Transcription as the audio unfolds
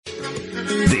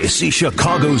This is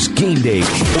Chicago's Game Day,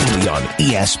 only on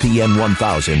ESPN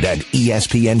 1000 and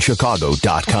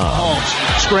ESPNChicago.com.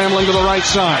 Holmes scrambling to the right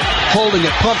side, holding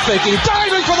it, pump faking,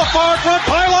 diving for the far front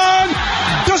pylon.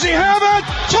 Does he have it?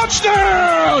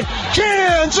 Touchdown!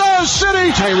 Kansas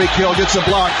City! Tyreek Hill gets a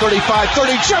block,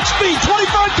 35-30, jet speed,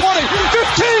 25-20,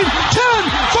 15, 10,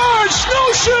 5,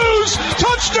 snowshoes!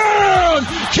 Touchdown!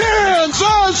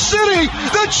 Kansas City!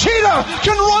 The cheetah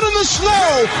can run in the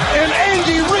snow! And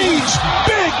Andy Reid's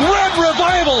big red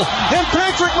revival and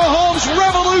Patrick Mahomes'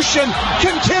 revolution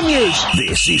continues.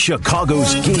 This is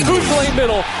Chicago's Game Day. Lane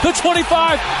middle, the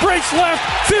 25, breaks left,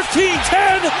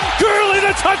 15-10, Gurley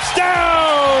the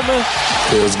touchdown!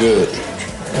 Feels good.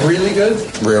 Really good?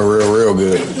 Real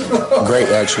good. Great,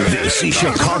 actually. This is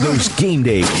Chicago's Game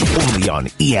Day, only on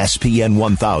ESPN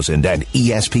 1000 and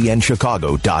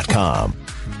ESPNChicago.com.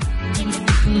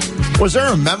 Was there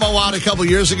a memo out a couple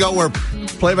years ago where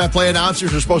play-by-play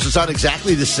announcers were supposed to sound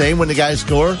exactly the same when the guys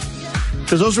score?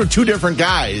 Because those were two different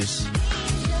guys,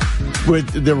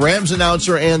 with the Rams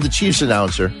announcer and the Chiefs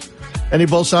announcer. And they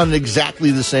both sounded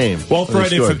exactly the same. Well,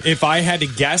 Fred, if I had to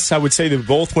guess, I would say they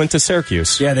both went to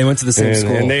Syracuse. Yeah, they went to the same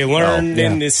school. And they learned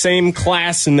in the same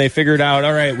class, and they figured out,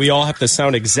 all right, we all have to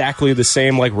sound exactly the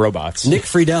same like robots. Nick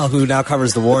Friedel, who now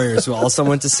covers the Warriors, who also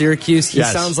went to Syracuse, he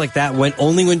sounds like that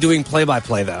only when doing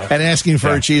play-by-play, though. And asking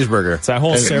for a cheeseburger. It's that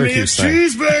whole Syracuse thing.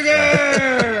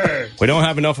 Cheeseburger! We don't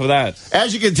have enough of that.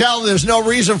 As you can tell, there's no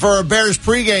reason for a Bears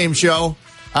pregame show.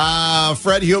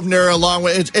 Fred Hubner, along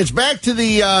with it's back to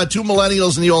the two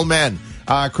millennials and the old men.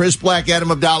 Chris Black, Adam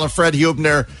Abdallah, Fred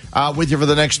Hubner with you for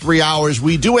the next 3 hours.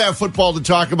 We do have football to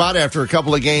talk about after a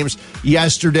couple of games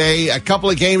yesterday. A couple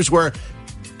of games where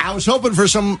I was hoping for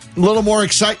some little more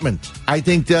excitement. I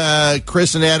think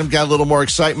Chris and Adam got a little more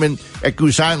excitement at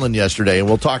Goose Island yesterday, and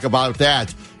we'll talk about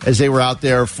that as they were out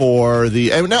there for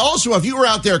the. And also, if you were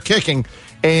out there kicking.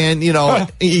 And, you know,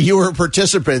 you were a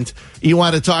participant, you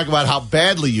want to talk about how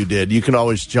badly you did, you can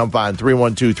always jump on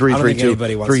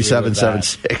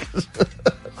 312-332-3776.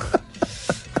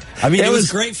 I mean, it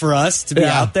was great for us to be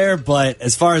out there, but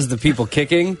as far as the people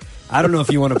kicking, I don't know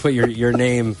if you want to put your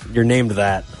name to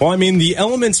that. Well, I mean, the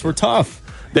elements were tough.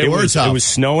 They were tough. It was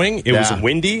snowing. It was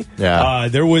windy. Yeah.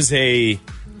 There was a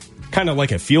kind of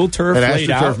like a field turf laid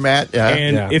out. Mat. Yeah.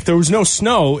 And if there was no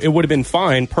snow, it would have been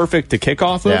fine, perfect to kick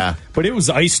off of. Yeah. But it was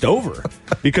iced over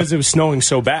because it was snowing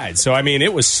so bad. So, I mean,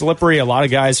 it was slippery. A lot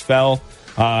of guys fell.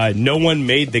 No one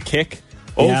made the kick.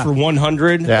 0 for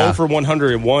 100, 0 for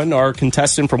 101. Our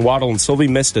contestant from Waddle and Sylvie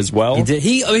missed as well. He did.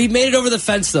 He made it over the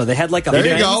fence, though. They had like a fence.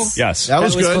 There you go. Yes. That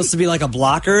was good. Supposed to be like a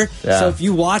blocker. Yeah. So if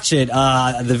you watch it,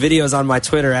 the video's on my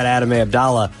Twitter at Adam A.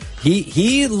 Abdallah.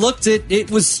 He looked at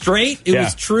it was straight. It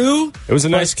was true. It was a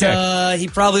nice kick. He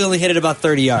probably only hit it about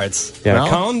 30 yards. Yeah,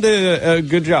 Colin did a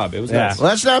good job. It was nice. Well,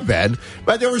 that's not bad.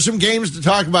 But there were some games to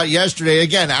talk about yesterday.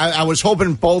 Again, I was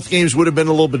hoping both games would have been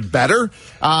a little bit better.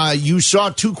 You saw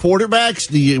two quarterbacks,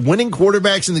 the winning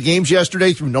quarterbacks in the games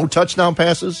yesterday, threw no touchdown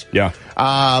passes. Yeah.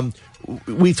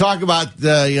 We talk about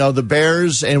the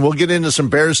Bears, and we'll get into some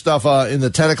Bears stuff in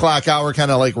the 10 o'clock hour, kind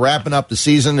of like wrapping up the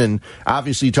season, and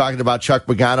obviously talking about Chuck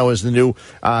Pagano as the new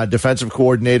defensive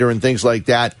coordinator and things like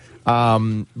that.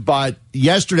 But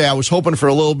yesterday I was hoping for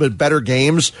a little bit better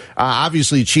games.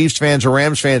 Obviously, Chiefs fans or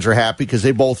Rams fans are happy because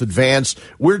they both advanced.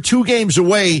 We're 2 games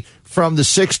away from the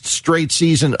 6th straight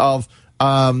season of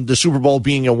the Super Bowl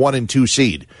being a 1 and 2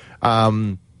 seed.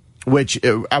 Which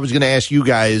I was going to ask you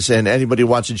guys, and anybody who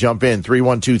wants to jump in,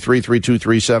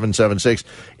 312-332-3776.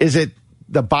 Is it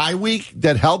the bye week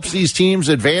that helps these teams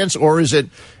advance, or is it,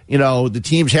 the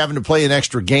teams having to play an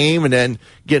extra game and then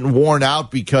getting worn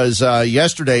out? Because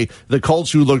yesterday, the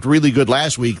Colts, who looked really good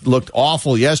last week, looked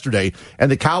awful yesterday, and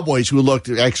the Cowboys, who looked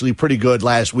actually pretty good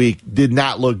last week, did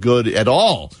not look good at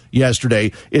all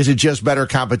yesterday. Is it just better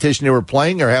competition they were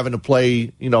playing, or having to play,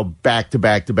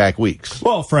 back-to-back-to-back weeks?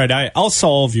 Well, Fred, I'll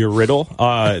solve your riddle.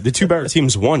 The two better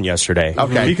teams won yesterday.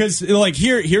 Okay. Because,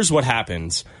 here's what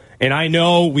happens. And I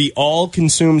know we all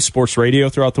consume sports radio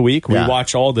throughout the week. We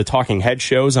watch all the talking head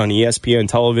shows on ESPN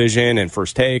television and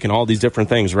First Take and all these different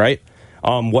things, right?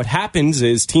 What happens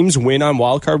is teams win on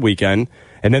Wild Card Weekend,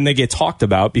 and then they get talked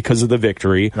about because of the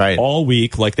victory all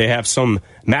week, like they have some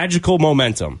magical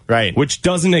momentum, which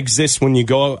doesn't exist when you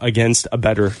go against a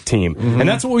better team. Mm-hmm. And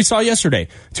that's what we saw yesterday.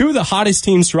 2 of the hottest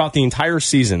teams throughout the entire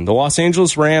season, the Los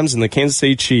Angeles Rams and the Kansas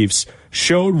City Chiefs,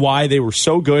 showed why they were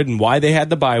so good and why they had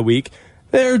the bye week.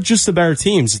 They're just the better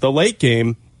teams. The late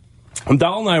game,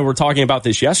 Abdallah and I were talking about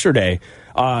this yesterday.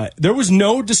 There was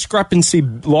no discrepancy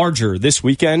larger this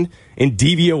weekend in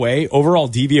DVOA, overall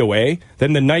DVOA,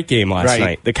 than the night game last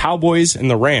night. The Cowboys and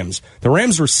the Rams. The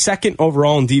Rams were second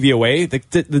overall in DVOA.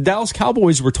 The Dallas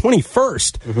Cowboys were 21st.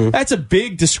 Mm-hmm. That's a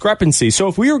big discrepancy. So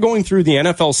if we were going through the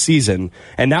NFL season,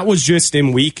 and that was just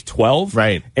in week 12,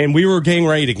 and we were getting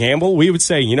ready to gamble, we would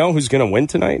say, you know who's going to win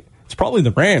tonight? It's probably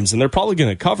the Rams, and they're probably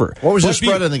going to cover. What was the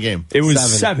spread in the game? It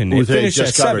was 7. It finished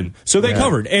at 7. So they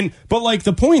covered. But like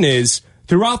the point is,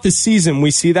 throughout the season,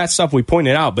 we see that stuff we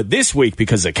pointed out. But this week,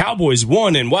 because the Cowboys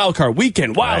won in wildcard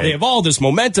weekend, they have all this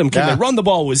momentum. Can they run the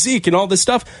ball with Zeke and all this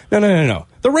stuff? No.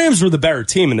 The Rams were the better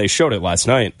team, and they showed it last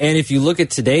night. And if you look at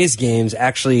today's games,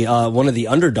 actually, one of the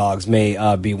underdogs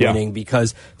may be winning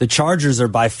because the Chargers are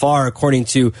by far, according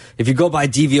to, if you go by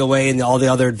DVOA and all the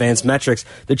other advanced metrics,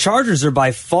 the Chargers are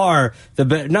by far,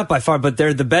 not by far, but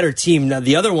they're the better team. Now,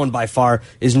 the other one by far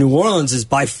is New Orleans is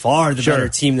by far the better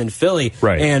team than Philly.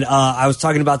 Right. And I was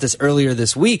talking about this earlier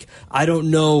this week. I don't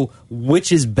know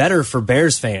which is better for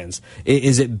Bears fans.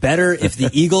 Is it better if the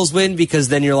Eagles win because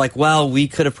then you're like, well, we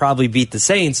could have probably beat the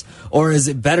Saints, or is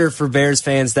it better for Bears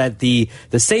fans that the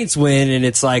Saints win and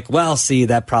it's like, well, see,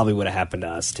 that probably would have happened to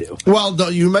us too?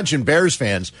 Well, you mentioned Bears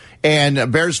fans, and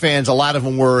Bears fans, a lot of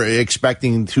them were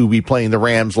expecting to be playing the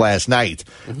Rams last night.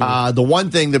 Mm-hmm. The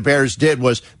one thing the Bears did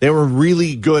was they were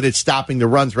really good at stopping the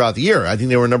run throughout the year. I think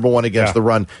they were number one against the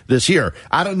run this year.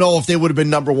 I don't know if they would have been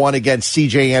number one against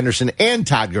C.J. Anderson and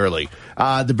Todd Gurley.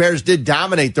 The Bears did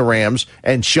dominate the Rams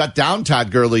and shut down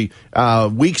Todd Gurley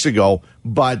weeks ago,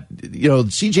 but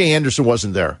C.J. Anderson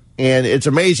wasn't there. And it's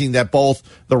amazing that both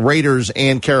the Raiders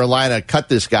and Carolina cut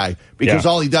this guy because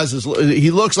all he does is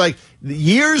he looks like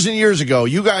years and years ago,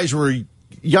 you guys were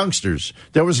youngsters.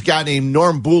 There was a guy named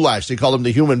Norm Bulash. They called him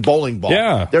the human bowling ball.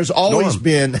 Yeah, there's always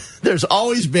been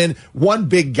one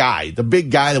big guy, the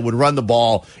big guy that would run the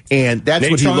ball, and that's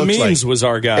what he looks Means like. Was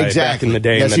our guy back in the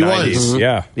day. Yes, in the he 90s. was.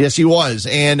 Yeah, yes, he was.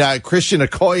 And Christian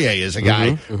Okoye is a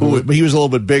guy who he was a little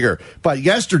bit bigger. But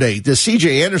yesterday, the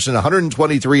C.J. Anderson,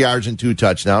 123 yards and 2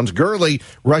 touchdowns. Gurley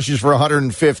rushes for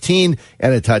 115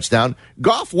 and a touchdown.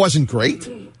 Goff wasn't great.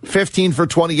 15 for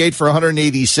 28 for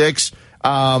 186.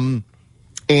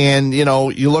 And,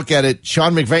 you look at it,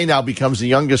 Sean McVay now becomes the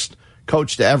youngest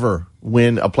coach to ever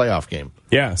win a playoff game.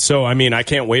 Yeah, so, I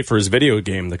can't wait for his video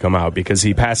game to come out because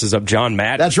he passes up John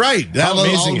Madden. That's right. How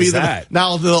amazing is that?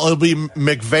 Now it'll be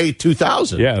McVay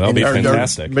 2000. Yeah, that'll be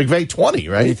fantastic. McVay 20,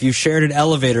 right? If you shared an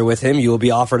elevator with him, you will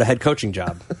be offered a head coaching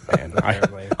job. Man,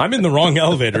 I'm in the wrong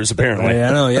elevators, apparently.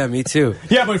 I know, me too.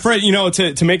 Yeah, but Fred,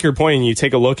 to make your point, and you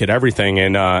take a look at everything,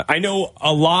 and I know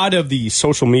a lot of the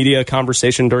social media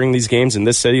conversation during these games in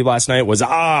this city last night was,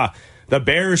 the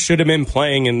Bears should have been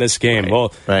playing in this game.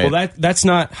 Well, that's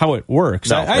not how it works.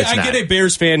 No, I get a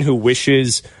Bears fan who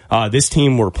wishes this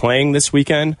team were playing this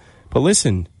weekend, but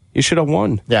listen, you should have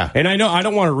won. Yeah. And I know I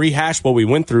don't want to rehash what we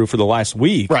went through for the last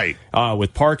week, right?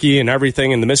 With Parkey and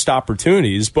everything and the missed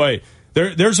opportunities, but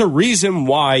there's a reason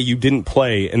why you didn't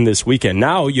play in this weekend.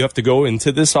 Now you have to go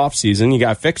into this offseason. You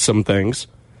got to fix some things,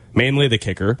 mainly the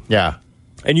kicker. Yeah.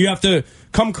 And you have to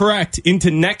come correct into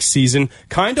next season,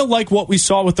 kind of like what we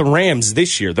saw with the Rams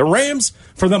this year. The Rams,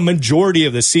 for the majority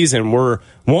of the season, were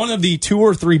one of the 2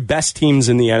 or 3 best teams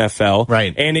in the NFL.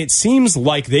 Right. And it seems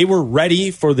like they were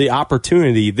ready for the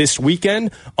opportunity this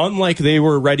weekend, unlike they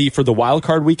were ready for the wild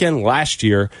card weekend last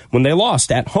year when they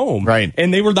lost at home. Right.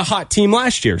 And they were the hot team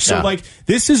last year. So,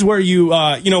 this is where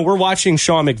we're watching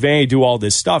Sean McVay do all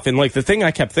this stuff. And, the thing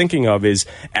I kept thinking of is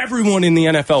everyone in the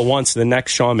NFL wants the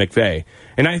next Sean McVay.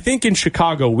 And I think in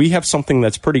Chicago, we have something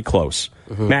that's pretty close.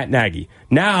 Matt Nagy.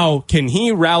 Now, can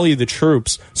he rally the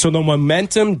troops so the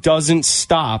momentum doesn't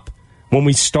stop when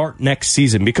we start next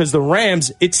season? Because the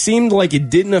Rams, it seemed like it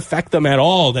didn't affect them at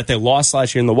all that they lost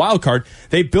last year in the wild card.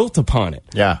 They built upon it.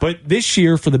 Yeah. But this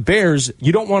year for the Bears,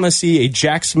 you don't want to see a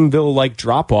Jacksonville-like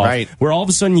drop-off where all of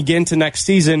a sudden you get into next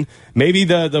season. Maybe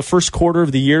the first quarter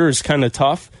of the year is kind of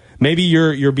tough. Maybe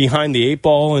you're behind the 8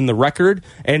 ball in the record,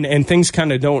 and things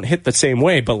kind of don't hit the same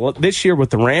way. But this year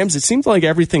with the Rams, it seems like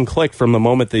everything clicked from the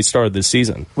moment they started this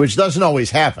season. Which doesn't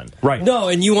always happen. Right. No,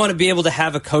 and you want to be able to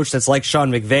have a coach that's like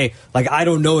Sean McVay. I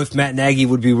don't know if Matt Nagy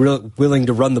would be willing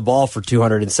to run the ball for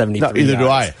 273 yards. Either do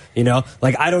I.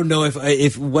 I don't know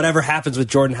if whatever happens with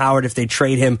Jordan Howard, if they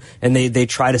trade him and they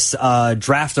try to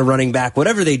draft a running back,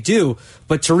 whatever they do.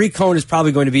 But Tariq Cohen is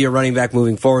probably going to be a running back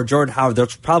moving forward. Jordan Howard, they'll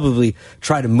probably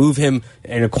try to move move him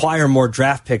and acquire more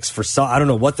draft picks for some. I don't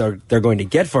know what they're going to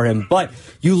get for him, but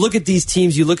you look at these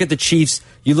teams, you look at the Chiefs,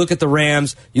 you look at the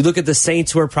Rams, you look at the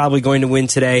Saints, who are probably going to win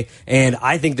today, and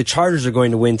I think the Chargers are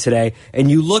going to win today. And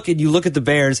you look at the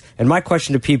Bears, and my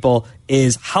question to people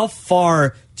is, how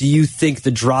far do you think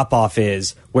the drop-off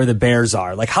is where the Bears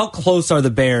are? Like, how close are the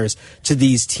Bears to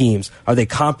these teams? Are they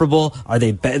comparable? Are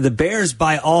they the Bears,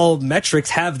 by all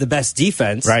metrics, have the best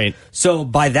defense? Right. So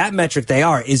by that metric, they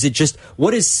are. Is it just,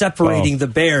 what is separating the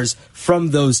Bears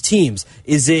from those teams?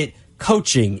 Is it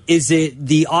coaching? Is it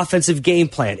the offensive game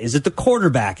plan? Is it the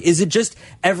quarterback? Is it just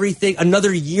everything,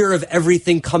 another year of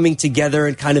everything coming together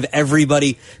and kind of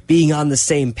everybody being on the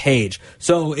same page?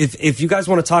 So if you guys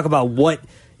want to talk about what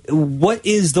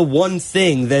is the one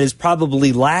thing that is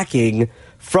probably lacking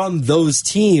from those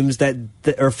teams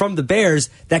or from the Bears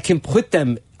that can put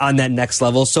them on that next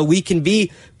level, so we can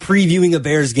be previewing a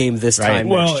Bears game this time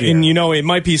next year? And it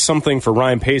might be something for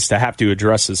Ryan Pace to have to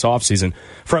address this offseason.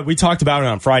 Fred, we talked about it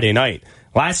on Friday night.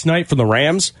 Last night for the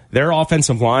Rams, their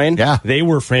offensive line, they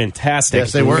were fantastic.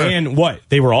 Yes, they were. And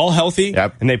they were all healthy,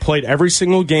 and they played every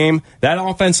single game. That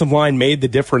offensive line made the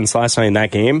difference last night in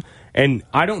that game. And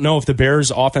I don't know if the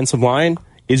Bears' offensive line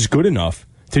is good enough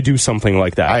to do something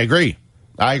like that. I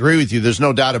agree with you. There's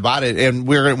no doubt about it. And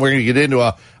we're going to get into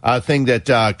a thing that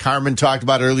Carmen talked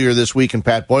about earlier this week, and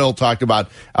Pat Boyle talked about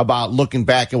looking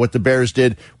back at what the Bears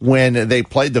did when they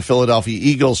played the Philadelphia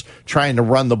Eagles, trying to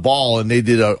run the ball, and they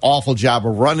did an awful job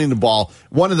of running the ball.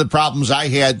 One of the problems I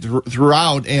had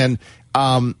throughout, and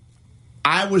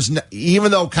I was,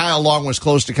 even though Kyle Long was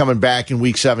close to coming back in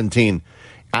Week 17,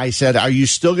 I said, are you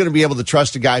still going to be able to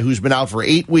trust a guy who's been out for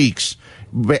 8 weeks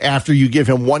after you give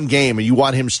him one game and you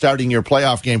want him starting your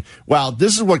playoff game? Well,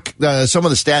 this is what some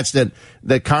of the stats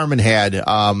that Carmen had,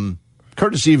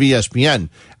 courtesy of ESPN,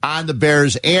 on the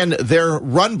Bears and their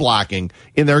run blocking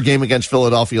in their game against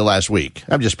Philadelphia last week.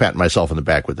 I'm just patting myself in the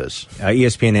back with this.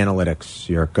 ESPN Analytics,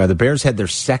 York. The Bears had their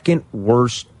second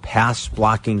worst pass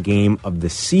blocking game of the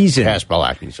season. Pass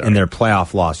blocking, sorry. In their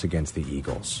playoff loss against the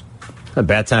Eagles. A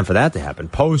bad time for that to happen.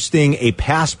 Posting a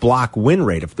pass block win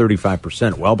rate of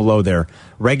 35%, well below their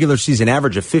regular season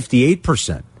average of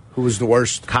 58%. Who was the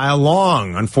worst? Kyle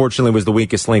Long, unfortunately, was the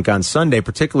weakest link on Sunday,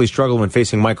 particularly struggled when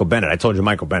facing Michael Bennett. I told you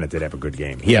Michael Bennett did have a good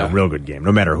game. He had a real good game,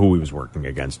 no matter who he was working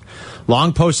against.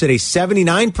 Long posted a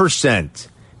 79%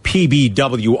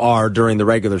 PBWR during the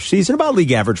regular season, about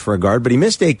league average for a guard, but he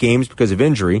missed 8 games because of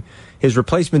injury. His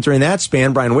replacement during that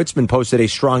span, Brian Witzman, posted a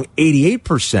strong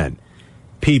 88%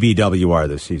 PBWR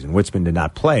this season. Witzman did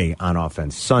not play on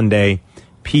offense Sunday.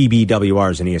 PBWR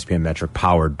is an ESPN metric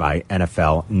powered by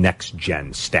NFL Next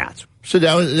Gen Stats. So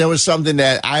that was something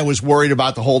that I was worried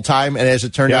about the whole time, and as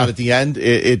it turned out at the end,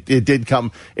 it did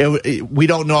come. We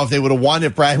don't know if they would have won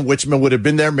if Brian Witzman would have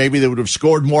been there. Maybe they would have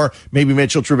scored more. Maybe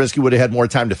Mitchell Trubisky would have had more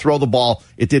time to throw the ball.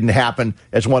 It didn't happen.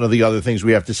 It's one of the other things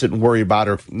we have to sit and worry about,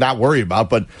 or not worry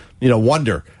about, but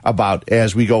wonder about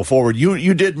as we go forward.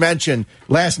 You did mention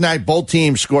last night both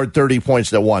teams scored 30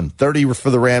 points that won. 30 for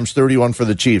the Rams, 31 for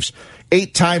the Chiefs.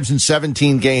 8 times in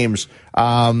 17 games.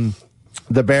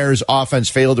 The Bears' offense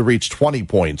failed to reach 20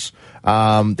 points. They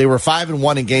were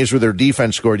 5-1 in games where their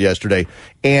defense scored yesterday.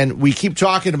 And we keep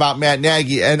talking about Matt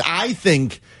Nagy, and I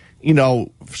think,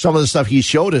 some of the stuff he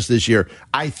showed us this year,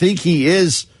 I think he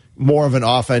is more of an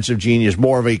offensive genius,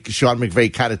 more of a Sean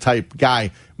McVay kind of type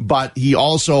guy. But he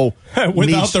also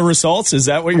without the results, is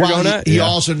that what you're going at? He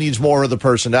also needs more of the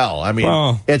personnel. I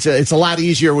mean, it's a lot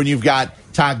easier when you've got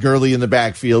Todd Gurley in the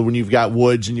backfield, when you've got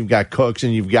Woods and you've got Cooks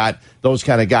and you've got those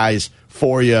kind of guys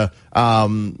for you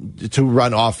to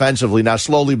run offensively. Now,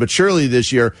 slowly but surely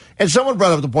this year, and someone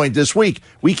brought up the point this week,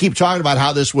 we keep talking about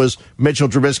how this was Mitchell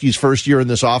Trubisky's first year in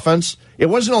this offense. It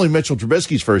wasn't only Mitchell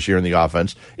Trubisky's first year in the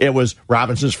offense. It was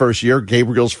Robinson's first year,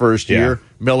 Gabriel's first year,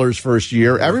 Miller's first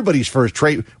year, everybody's first.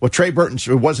 Trey Burton's,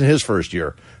 it wasn't his first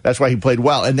year. That's why he played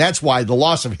well. And that's why the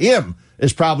loss of him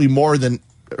is probably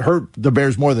hurt the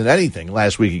Bears more than anything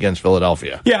last week against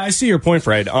Philadelphia. Yeah, I see your point,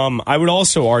 Fred. I would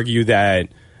also argue that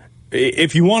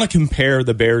if you want to compare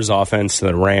the Bears' offense to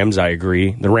the Rams, I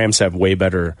agree. The Rams have way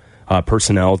better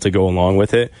personnel to go along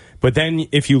with it. But then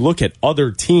if you look at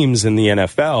other teams in the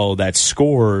NFL that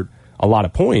scored a lot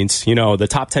of points, the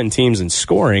top 10 teams in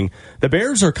scoring, the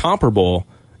Bears are comparable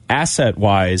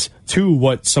asset-wise to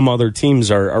what some other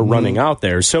teams are running out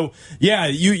there. So, yeah,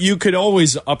 you could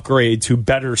always upgrade to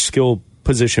better skill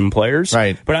position players.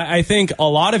 Right. But I think a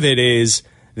lot of it is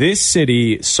this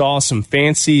city saw some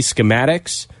fancy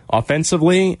schematics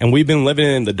offensively, and we've been living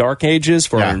in the dark ages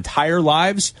for our entire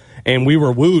lives, and we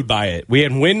were wooed by it. We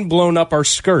had wind blown up our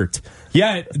skirt.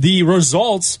 Yet the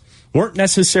results weren't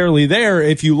necessarily there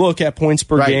if you look at points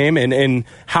per game and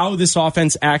how this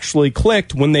offense actually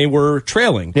clicked when they were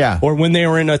trailing or when they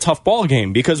were in a tough ball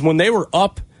game. Because when they were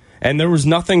up and there was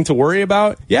nothing to worry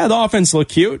about, the offense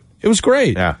looked cute. It was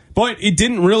great. Yeah. But it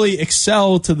didn't really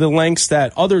excel to the lengths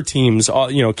that other teams,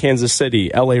 Kansas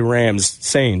City, LA Rams,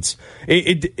 Saints.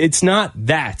 It's not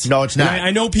that. No, it's not.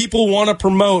 I know people want to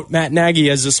promote Matt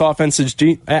Nagy as this offensive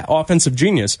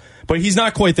genius, but he's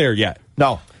not quite there yet.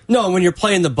 No, when you're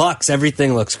playing the Bucks,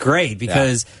 everything looks great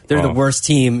because they're the worst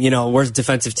team, worst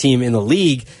defensive team in the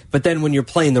league. But then when you're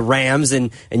playing the Rams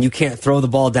and you can't throw the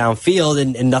ball downfield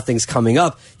and nothing's coming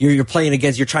up, you're trying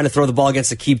to throw the ball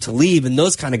against Aqib Talib and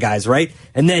those kind of guys, right?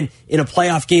 And then in a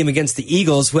playoff game against the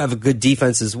Eagles, who have a good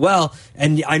defense as well,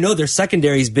 and I know their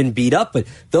secondary's been beat up, but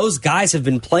those guys have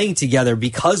been playing together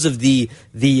because of the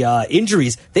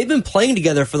injuries. They've been playing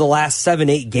together for the last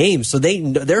 7-8 games, so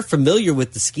they're familiar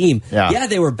with the scheme. Yeah,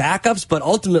 they were backups, but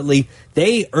ultimately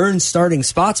they earned starting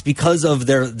spots because of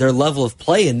their level of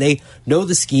play, and they know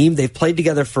the scheme. They've played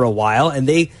together for a while, and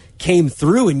they came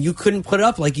through, and you couldn't put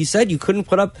up, like you said, you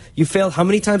failed. How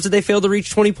many times did they fail to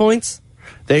reach 20 points?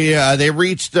 They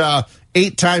reached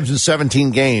 8 times in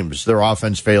 17 games. Their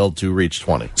offense failed to reach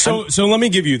 20. So let me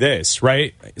give you this,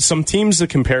 right? Some teams to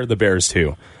compare the Bears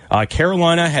to.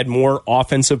 Carolina had more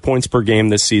offensive points per game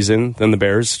this season than the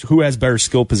Bears. Who has better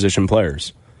skill position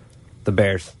players? The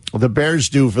Bears. The Bears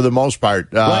do for the most part.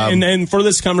 And for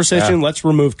this conversation, let's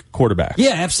remove quarterbacks.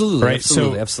 Yeah, absolutely. Right?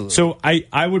 Absolutely. So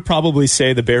I would probably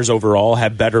say the Bears overall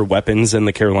have better weapons than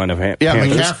the Carolina Panthers. Yeah,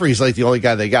 McCaffrey's like the only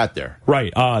guy they got there.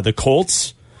 Right. The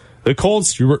Colts,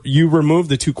 you remove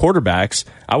the 2 quarterbacks.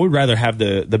 I would rather have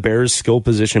the Bears' skill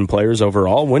position players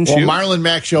overall, wouldn't you? Well, Marlon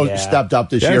Mack stepped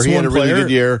up this year. He had a really good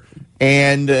year.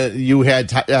 And you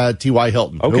had T.Y.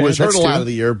 Hilton, who was hurt a lot of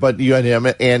the year, but you had him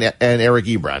and Eric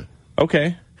Ebron.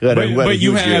 Okay. But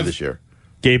you have year this year.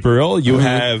 Gabriel, you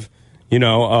have,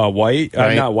 White,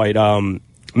 not White,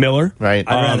 Miller. Right.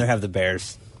 I'd rather have the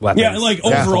Bears weapons. Yeah,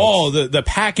 overall, the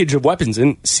package of weapons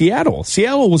in Seattle.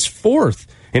 Seattle was 4th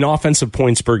in offensive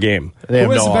points per game. Who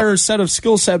has a better set of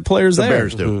skill set players there? The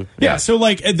Bears do. Mm-hmm. Yeah, so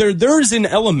there's an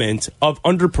element of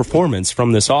underperformance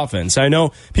from this offense. I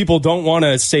know people don't want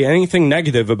to say anything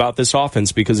negative about this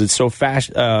offense because it's so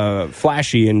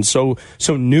flashy and so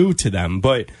new to them,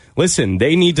 but listen,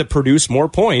 they need to produce more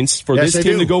points for this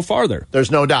team to go farther.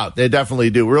 There's no doubt. They definitely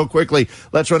do. Real quickly,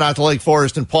 let's run out to Lake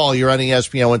Forest. And Paul, you're on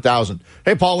ESPN 1000.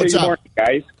 Hey, Paul, what's up? Good morning,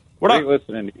 guys. What up? Great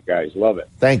listening to you guys. Love it.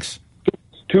 Thanks.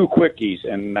 2 quickies.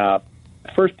 And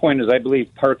first point is I believe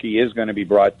Parkey is going to be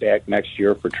brought back next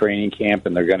year for training camp,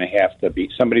 and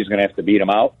somebody's going to have to beat him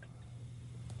out.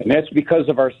 And that's because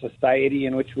of our society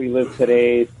in which we live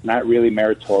today. It's not really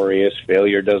meritorious.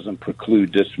 Failure doesn't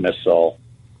preclude dismissal.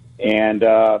 And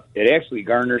it actually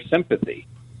garners sympathy.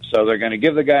 So they're going to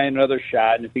give the guy another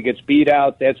shot, and if he gets beat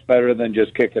out, that's better than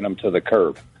just kicking him to the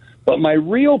curb. But my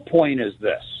real point is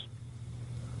this.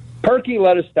 Parkey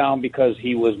let us down because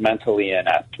he was mentally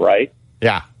inept, right?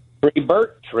 Yeah.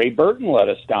 Trey Burton let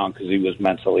us down because he was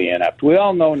mentally inept. We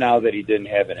all know now that he didn't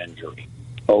have an injury.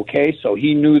 Okay, so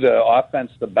he knew the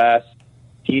offense the best.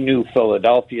 He knew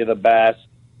Philadelphia the best.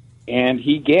 And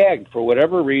he gagged for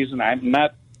whatever reason.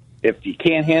 If you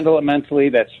can't handle it mentally,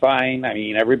 that's fine. I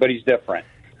mean, everybody's different.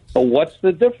 But what's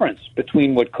the difference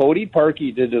between what Cody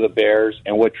Parkey did to the Bears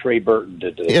and what Trey Burton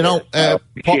did to the Bears? I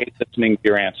appreciate listening to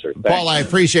your answer. Thanks. Paul, I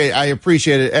appreciate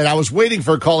it. And I was waiting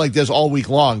for a call like this all week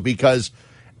long because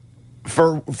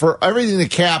for everything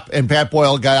that Cap and Pat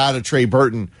Boyle got out of Trey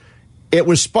Burton, it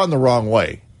was spun the wrong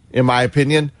way, in my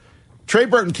opinion. Trey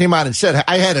Burton came out and said,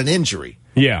 I had an injury.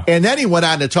 Yeah. And then he went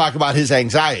on to talk about his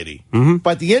anxiety. Mm-hmm.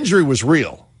 But the injury was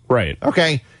real. Right.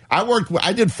 Okay.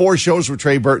 I did 4 shows with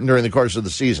Trey Burton during the course of the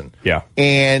season. Yeah.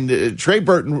 And Trey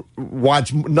Burton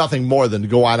wants nothing more than to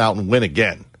go on out and win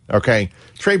again. Okay.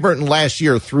 Trey Burton last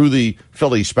year threw the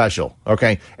Philly special.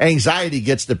 Okay. Anxiety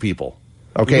gets to people.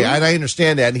 Okay. Mm-hmm. And I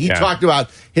understand that. And he talked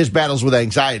about his battles with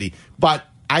anxiety. But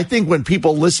I think when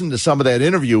people listened to some of that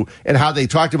interview and how they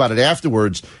talked about it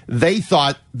afterwards, they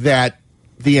thought that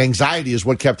the anxiety is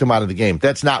what kept him out of the game.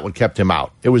 That's not what kept him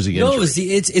out. It was the injury. No,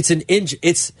 it's an injury.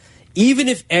 Even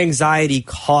if anxiety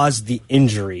caused the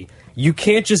injury, you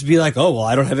can't just be like, oh, well,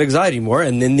 I don't have anxiety anymore,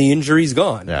 and then the injury's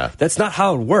gone. Yeah. That's not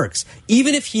how it works.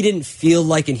 Even if he didn't feel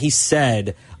like, and he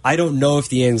said, I don't know if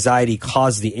the anxiety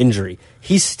caused the injury,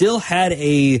 he still had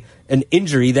an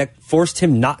injury that forced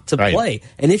him not to play.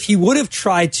 And if he would have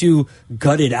tried to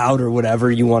gut it out or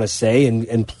whatever you want to say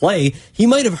and play, he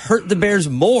might have hurt the Bears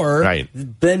more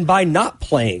than by not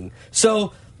playing.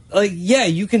 So yeah,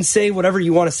 you can say whatever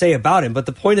you want to say about him, but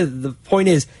the point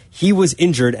is he was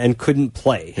injured and couldn't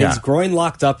play. His groin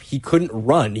locked up. He couldn't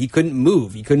run. He couldn't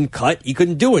move. He couldn't cut. He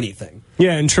couldn't do anything.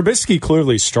 Yeah, and Trubisky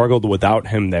clearly struggled without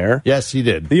him there. Yes, he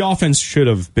did. The offense should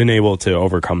have been able to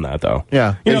overcome that, though.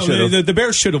 Yeah, the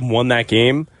Bears should have won that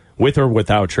game with or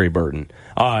without Trey Burton.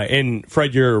 And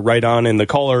Fred, you're right on. And the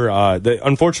caller,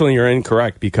 unfortunately, you're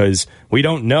incorrect because we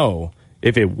don't know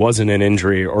if it wasn't an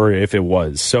injury or if it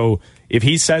was. So if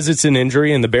he says it's an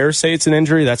injury and the Bears say it's an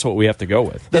injury, that's what we have to go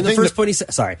with. And the first point he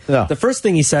said, the first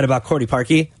thing he said about Cody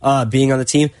Parkey being on the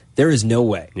team, there is no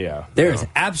way. Yeah, there is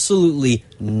absolutely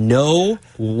no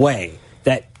way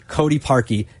that Cody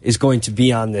Parkey is going to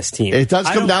be on this team. It does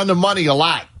come down to money a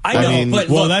lot. I know,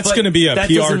 but that's going to be a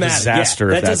PR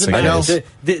disaster. That doesn't matter.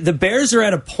 The Bears are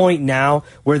at a point now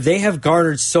where they have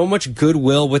garnered so much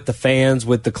goodwill with the fans,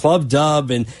 with the club dub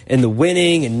and the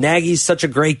winning, and Nagy's such a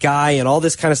great guy and all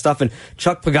this kind of stuff, and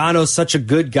Chuck Pagano's such a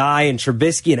good guy, and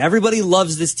Trubisky, and everybody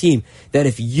loves this team, that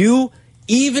if you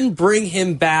even bring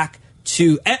him back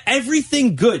to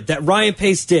everything good that Ryan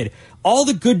Pace did, all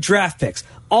the good draft picks,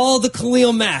 all the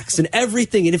Khalil Macks and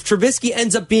everything, and if Trubisky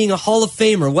ends up being a Hall of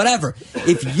Famer, whatever,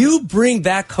 if you bring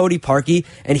back Cody Parkey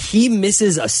and he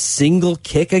misses a single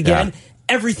kick again,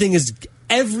 everything is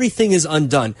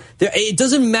undone. It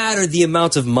doesn't matter the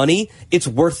amount of money; it's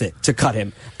worth it to cut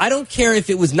him. I don't care if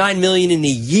it was $9 million in a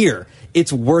year.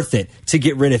 It's worth it to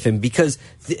get rid of him because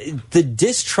the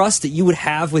distrust that you would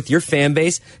have with your fan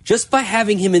base just by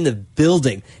having him in the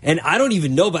building, and I don't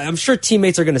even know, but I'm sure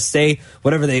teammates are going to say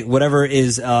whatever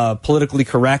is politically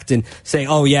correct and say,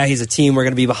 oh yeah, he's a team, we're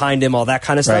going to be behind him, all that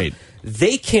kind of stuff. Right.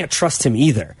 They can't trust him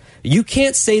either. You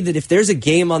can't say that if there's a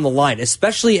game on the line,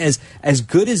 especially as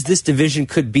good as this division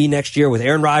could be next year with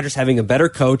Aaron Rodgers having a better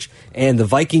coach and the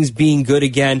Vikings being good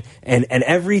again,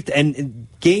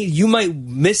 you might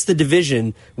miss the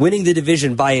division, winning the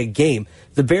division by a game.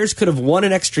 The Bears could have won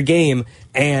an extra game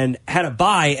and had a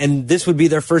bye, and this would be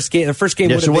their first game. Their first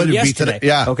game would have been yesterday.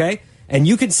 Okay? And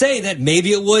you could say that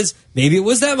maybe it was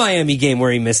that Miami game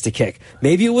where he missed a kick.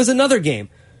 Maybe it was another game.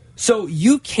 So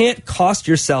you can't cost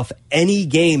yourself any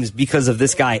games because of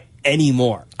this guy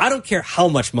anymore. I don't care how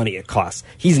much money it costs.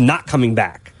 He's not coming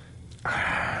back.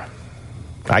 I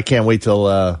can't wait till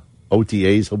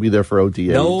OTAs. He'll be there for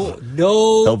OTAs. No.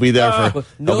 He'll be there for.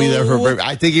 He'll be there for.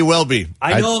 I think he will be.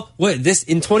 I know. This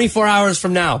in 24 hours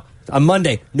from now on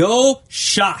Monday. No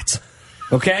shot.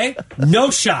 Okay, no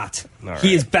shot. Right.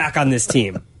 He is back on this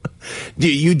team.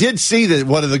 You did see that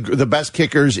one of the best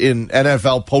kickers in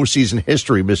NFL postseason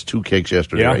history missed 2 kicks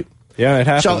yesterday, right? Yeah, it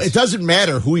happens. So it doesn't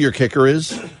matter who your kicker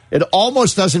is. It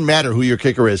almost doesn't matter who your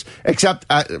kicker is, except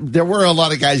there were a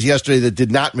lot of guys yesterday that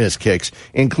did not miss kicks,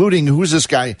 including, who's this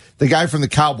guy? The guy from the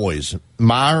Cowboys,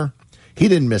 Maher. He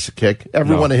didn't miss a kick.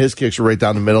 Every one of his kicks were right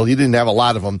down the middle. He didn't have a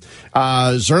lot of them.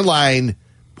 Zerline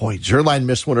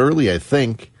missed one early, I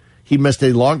think. He missed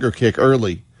a longer kick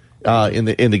early. In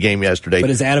the game yesterday.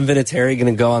 But is Adam Vinatieri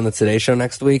going to go on the Today Show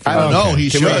next week? I don't know. He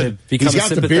should. He's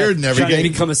got the beard and everything. Trying to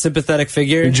become a sympathetic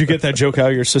figure. Did you get that joke out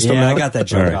of your system? Yeah, I got that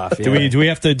joke off. Yeah. Do we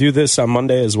have to do this on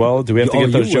Monday as well? Do we have to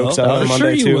get those jokes out on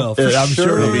Monday too? I'm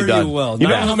sure it'll be done. You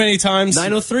know how many times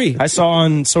 9:03 I saw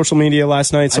on social media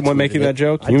last night someone making that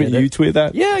joke? You tweeted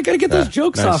that? Yeah, I got to get those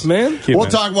jokes off, man. We'll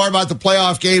talk more about the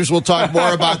playoff games. We'll talk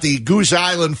more about the Goose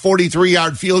Island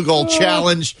 43-yard field goal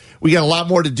challenge. We got a lot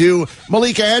more to do.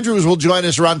 Malika Andrews will join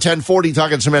us around 10:40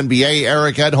 talking some NBA.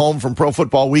 Eric Edholm from Pro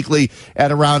Football Weekly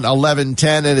at around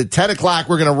 11:10. And at 10 o'clock,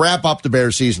 we're going to wrap up the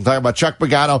Bears season, talking about Chuck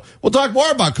Pagano. We'll talk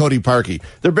more about Cody Parkey.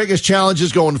 Their biggest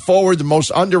challenges going forward, the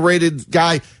most underrated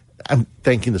guy. I'm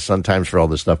thanking the Sun-Times for all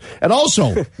this stuff. And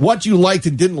also, what you liked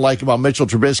and didn't like about Mitchell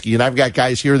Trubisky. And I've got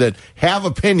guys here that have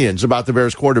opinions about the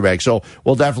Bears quarterback. So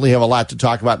we'll definitely have a lot to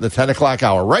talk about in the 10 o'clock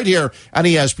hour right here on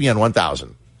ESPN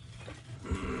 1000.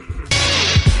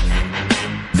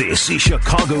 This is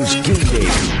Chicago's Game Day.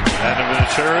 Adam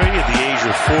Vinatieri at the age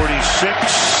of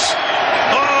 46.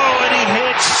 Oh, and he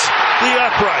hits the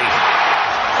upright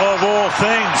of all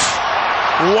things.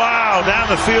 Wow, down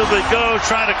the field they go,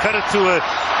 trying to cut it to a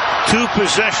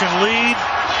 2-possession lead.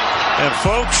 And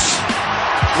folks,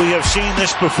 we have seen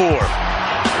this before.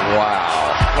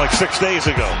 Wow. Like 6 days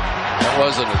ago. That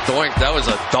wasn't a doink, that was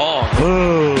a dong.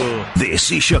 Ooh.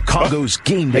 This is Chicago's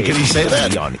Game Day. Can he say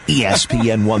that? On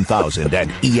ESPN 1000 and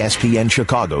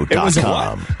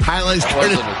ESPNChicago.com. Highlights. That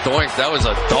wasn't a doink, that was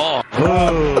a dong.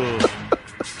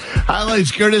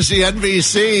 Highlights courtesy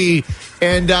NBC.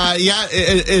 And,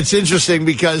 it's interesting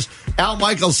because Al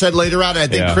Michaels said later on, I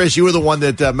think, Chris, you were the one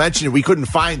that mentioned it. We couldn't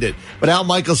find it. But Al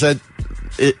Michaels said,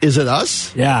 is it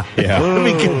us? Yeah.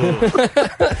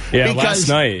 Last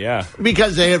night, yeah.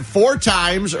 Because they had 4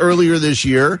 times earlier this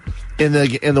year in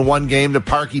the one game that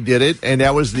Parkey did it, and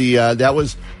that was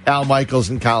Al Michaels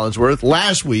and Collinsworth.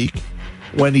 Last week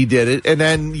when he did it, and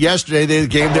then yesterday the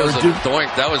game they were doing.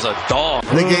 That was a dog.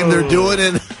 The game they're doing,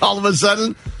 and all of a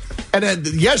sudden. And then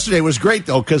yesterday was great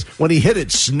though, because when he hit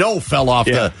it, snow fell off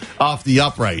the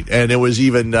upright, and it was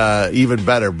even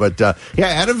better. But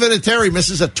Adam Vinatieri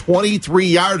misses a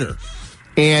 23-yarder,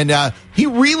 and he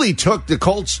really took the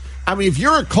Colts. I mean, if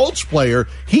you're a Colts player,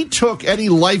 he took any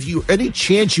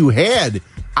chance you had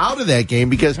out of that game,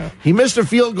 because he missed a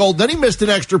field goal, then he missed an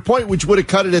extra point, which would have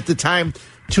cut it at the time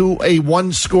to a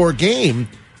 1-score game.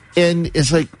 And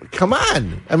it's like, come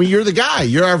on! I mean, you're the guy.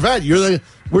 You're our vet. You're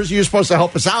supposed to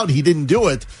help us out. He didn't do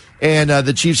it, and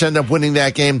the Chiefs end up winning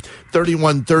that game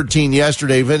 31-13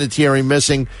 yesterday. Vinatieri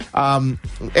missing.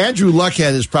 Andrew Luck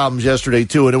had his problems yesterday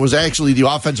too, and it was actually the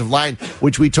offensive line,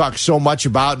 which we talked so much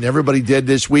about, and everybody did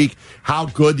this week, how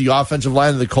good the offensive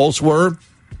line of the Colts were.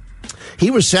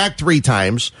 He was sacked 3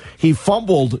 times. He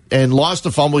fumbled and lost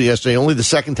a fumble yesterday, only the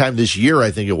second time this year,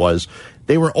 I think it was.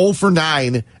 They were 0 for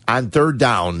 9 on third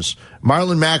downs.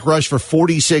 Marlon Mack rushed for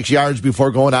 46 yards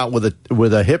before going out with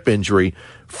a hip injury.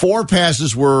 4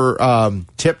 passes were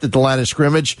tipped at the line of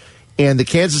scrimmage. And the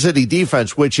Kansas City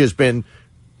defense, which has been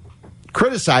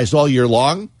criticized all year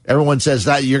long, everyone says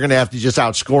that you're going to have to just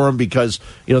outscore them because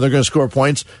they're going to score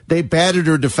points. They batted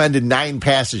or defended 9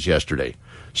 passes yesterday.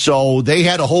 So they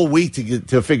had a whole week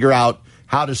to figure out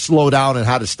how to slow down and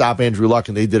how to stop Andrew Luck,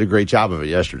 and they did a great job of it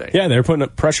yesterday. Yeah, they're putting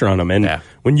pressure on him, and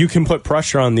when you can put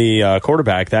pressure on the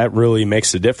quarterback, that really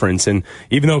makes a difference. And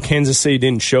even though Kansas City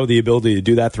didn't show the ability to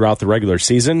do that throughout the regular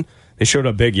season, they showed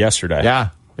up big yesterday. Yeah,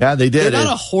 they did. They're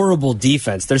not a horrible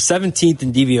defense. They're 17th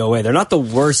in DVOA. They're not the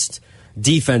worst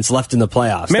defense left in the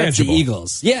playoffs. Manageable. That's the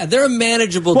Eagles. Yeah, they're a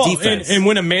manageable defense. And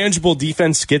when a manageable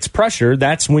defense gets pressure,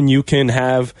 that's when you can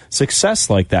have success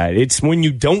like that. It's when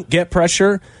you don't get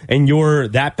pressure and you're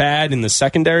that bad in the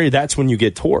secondary, that's when you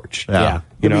get torched. Yeah.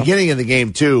 The beginning of the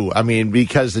game, too, I mean,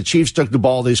 because the Chiefs took the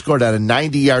ball, they scored on a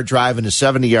 90-yard drive and a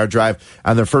 70-yard drive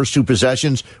on their first 2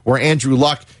 possessions, where Andrew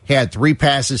Luck had 3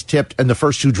 passes tipped in the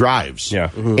first 2 drives. Yeah.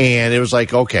 Mm-hmm. And it was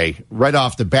like, okay, right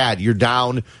off the bat, you're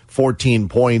down 14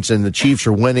 points, and the Chiefs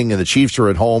are winning, and the Chiefs are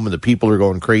at home, and the people are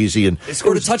going crazy. And they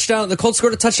scored a touchdown. The Colts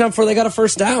scored a touchdown before they got a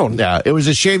first down. Yeah, it was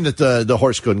a shame that the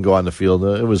horse couldn't go on the field.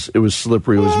 It was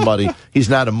slippery. It was muddy. He's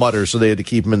not a mudder, so they had to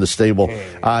keep him in the stable.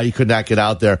 He could not get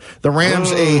out there. The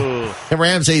Rams a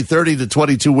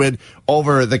 30-22 win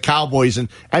over the Cowboys, and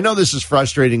I know this is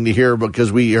frustrating to hear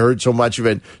because we heard so much of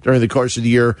it during the course of the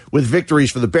year with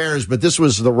victories for the Bears. But this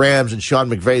was the Rams and Sean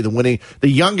McVay, the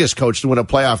youngest coach to win a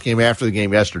playoff game after the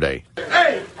game yesterday.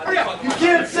 Hey, you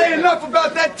can't say enough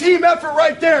about that team effort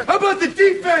right there. How about the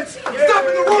defense stopping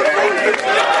the run?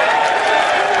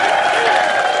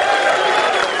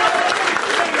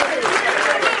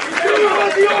 How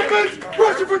about the offense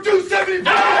rushing for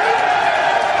 275?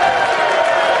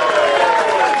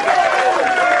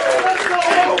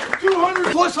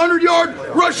 200-plus 100-yard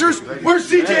rushers. Where's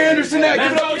C.J. Anderson at?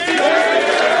 Give it up, C.J.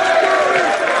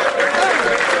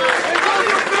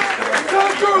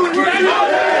 Tom Gurley, where's he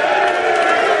at?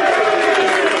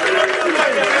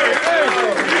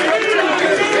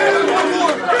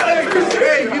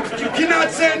 Hey, you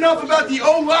cannot say enough about the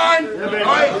O-line. All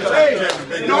right,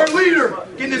 hey, and our leader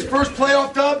getting his first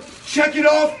playoff dub. Check it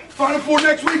off. Final 4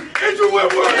 next week. Andrew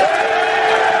Whitworth.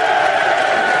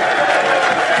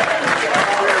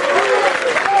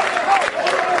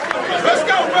 Let's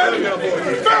go, baby.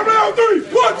 Family on 3.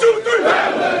 1, 2, 3.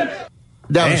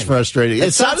 That was frustrating.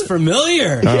 It sounds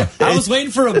familiar. I was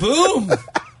waiting for a boom.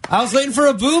 I was waiting for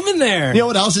a boom in there. You know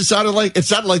what else it sounded like? It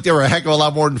sounded like there were a heck of a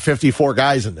lot more than 54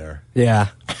 guys in there. Yeah.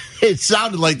 It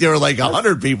sounded like there were like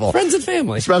 100 people. Friends and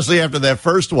family. Especially after that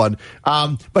first one.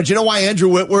 But you know why Andrew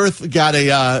Whitworth got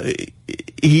he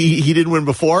didn't win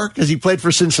before? Because he played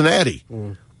for Cincinnati.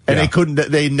 And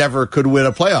they never could win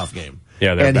a playoff game.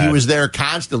 Yeah, and bad. He was there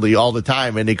constantly all the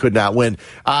time, and they could not win.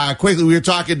 Quickly, we were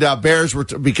talking Bears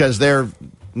because they're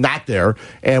not there,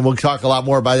 and we'll talk a lot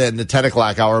more about that in the 10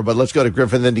 o'clock hour. But let's go to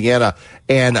Griffin, Indiana.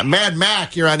 And Mad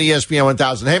Mac, you're on ESPN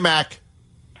 1000. Hey, Mac.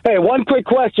 Hey, one quick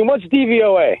question. What's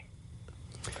DVOA?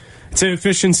 It's an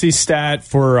efficiency stat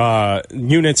for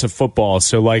units of football.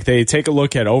 So, like, they take a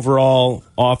look at overall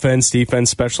offense, defense,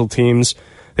 special teams.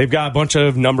 They've got a bunch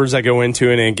of numbers that go into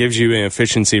it, and it gives you an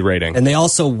efficiency rating. And they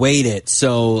also weight it,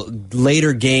 so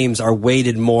later games are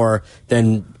weighted more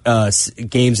than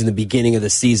games in the beginning of the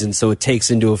season, so it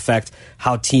takes into effect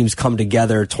how teams come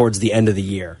together towards the end of the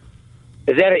year.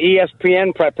 Is that an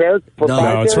ESPN prepared?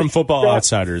 No, it's from Football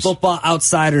Outsiders.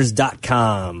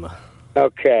 FootballOutsiders.com.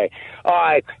 Okay. All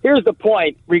right. Here's the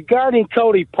point. Regarding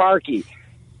Cody Parkey,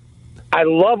 I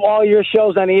love all your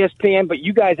shows on ESPN, but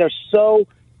you guys are so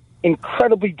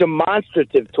incredibly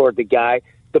demonstrative toward the guy.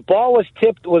 The ball was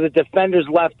tipped with a defender's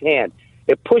left hand.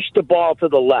 It pushed the ball to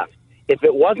the left. If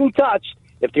it wasn't touched,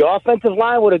 if the offensive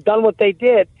line would have done what they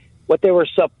did, what they were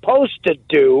supposed to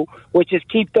do, which is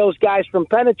keep those guys from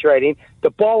penetrating, the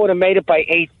ball would have made it by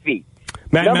 8 feet.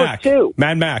 Mad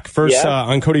Mac, first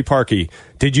on Cody Parkey,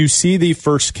 did you see the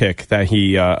first kick that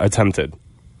he attempted?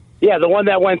 Yeah, the one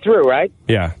that went through, right?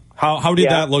 Yeah. How did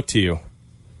that look to you?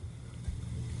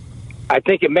 I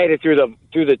think it made it through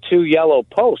the 2 yellow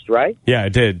posts, right? Yeah,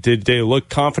 it did. Did they look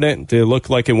confident? Did it look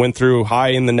like it went through high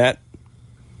in the net?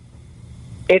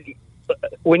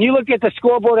 When you look at the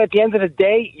scoreboard at the end of the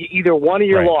day, you either won or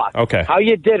you lost. Okay. How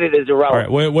you did it is irrelevant.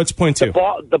 All right. What's point 2?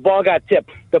 The ball got tipped.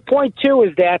 The point 2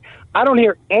 is that I don't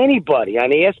hear anybody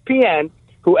on ESPN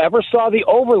who ever saw the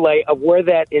overlay of where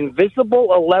that invisible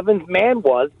 11th man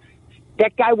was.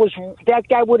 That guy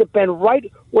would have been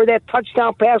right where that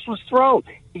touchdown pass was thrown.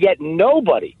 Yet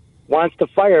nobody wants to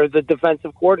fire the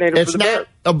defensive coordinator for the Bears.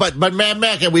 But Mad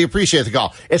Mac, and we appreciate the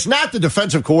call. It's not the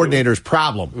defensive coordinator's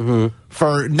problem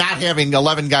for not having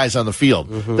 11 guys on the field.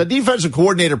 The defensive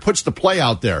coordinator puts the play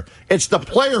out there. It's the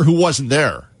player who wasn't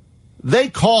there. They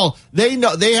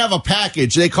have a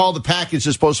package. They call the package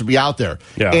that's supposed to be out there.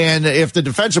 Yeah. And if the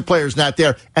defensive player's not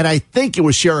there, and I think it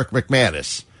was Sherrick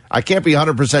McManus. I can't be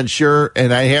 100% sure,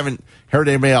 and I haven't heard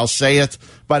anybody else say it,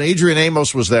 but Adrian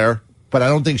Amos was there. But I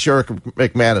don't think Sherrick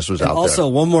McManus was out there. Also,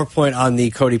 one more point on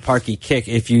the Cody Parkey kick.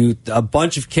 A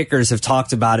bunch of kickers have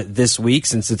talked about it this week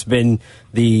since it's been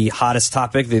the hottest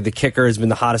topic. The kicker has been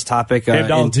the hottest topic.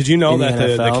 Did you know that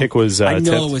the kick was tipped? I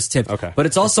know it was tipped. Okay. But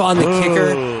it's also on the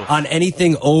kicker on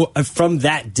anything from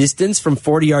that distance, from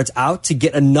 40 yards out, to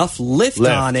get enough lift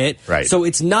on it so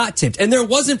it's not tipped. And there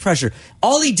wasn't pressure.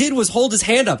 All he did was hold his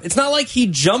hand up. It's not like he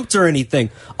jumped or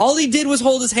anything. All he did was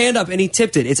hold his hand up and he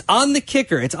tipped it. It's on the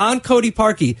kicker. It's on Cody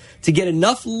Parkey to get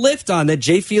enough lift on it.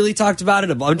 Jay Feely talked about it.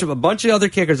 A bunch of other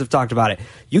kickers have talked about it.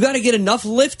 You got to get enough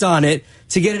lift on it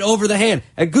to get it over the hand.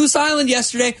 At Goose Island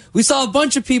yesterday, we saw a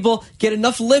bunch of people get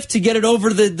enough lift to get it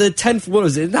over the 10. What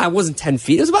was it? No, it wasn't 10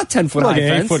 feet. It was about 10-foot high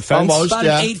fence. 8-foot fence. Almost, about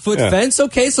an 8-foot fence.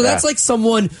 Okay, so that's like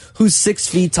someone who's 6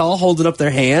 feet tall holding up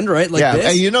their hand, right? Like this.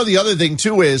 And you know the other thing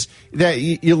too is that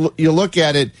you look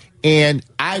at it, and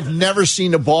I've never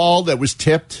seen a ball that was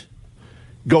tipped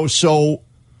go so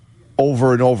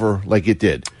over and over like it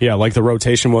did. Yeah, like the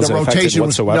rotation wasn't affected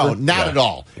whatsoever. No, not at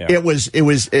all. Yeah. It was.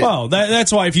 Well,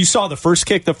 that's why if you saw the first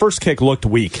kick looked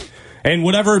weak. And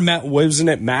whatever, wasn't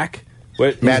it Mac?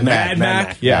 Mad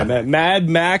Mac. Yeah, Mad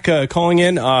Mac calling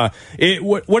in.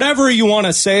 Whatever you want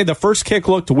to say, the first kick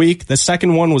looked weak. The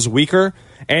second one was weaker.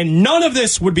 And none of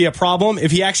this would be a problem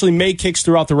if he actually made kicks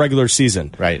throughout the regular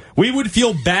season. Right. We would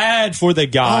feel bad for the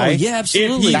guy if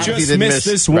he just missed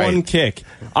this one kick.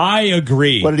 I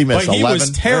agree. What did he miss, But 11? He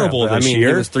was terrible this year.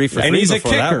 He was 3 for 3 and he's a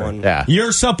before that kicker. one. Yeah.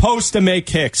 You're supposed to make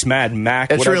kicks, Mad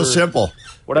Mac. It's real simple.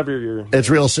 Whatever you're... It's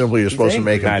real simple. You're supposed to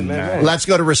make it. Let's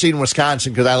go to Racine,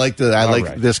 Wisconsin, because I like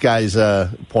this guy's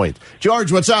point.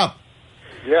 George, what's up?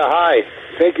 Yeah, hi.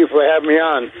 Thank you for having me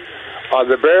on.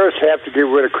 The Bears have to get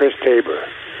rid of Chris Tabor.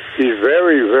 He's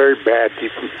very, very bad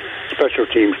special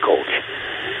teams coach.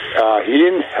 He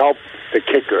didn't help the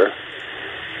kicker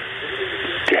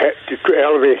to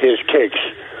elevate his kicks.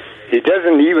 He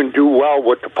doesn't even do well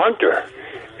with the punter.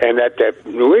 And at that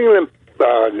New England,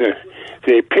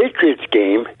 the Patriots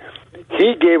game,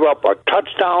 he gave up a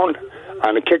touchdown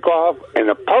on a kickoff and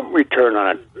a punt return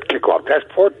on a kickoff. That's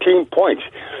 14 points.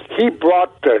 He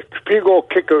brought the field goal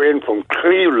kicker in from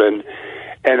Cleveland,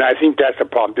 and I think that's a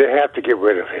problem. They have to get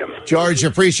rid of him. George,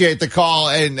 appreciate the call,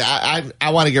 and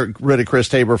I want to get rid of Chris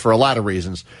Tabor for a lot of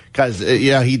reasons because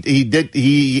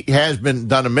he has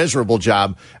done a miserable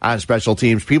job on special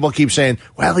teams. People keep saying,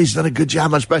 well, he's done a good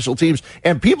job on special teams,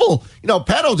 and people,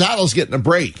 Pat O'Donnell's getting a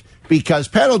break because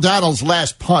Pat O'Donnell's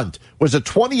last punt was a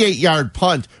 28-yard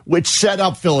punt, which set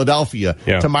up Philadelphia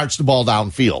to march the ball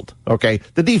downfield. Okay,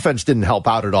 the defense didn't help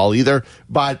out at all either,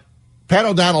 but Pat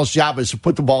O'Donnell's job is to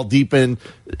put the ball deep in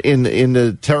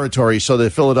the territory so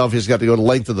that Philadelphia's got to go the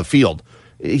length of the field.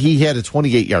 He had a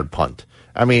 28-yard punt.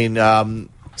 I mean,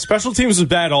 special teams was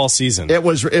bad all season. It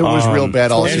was real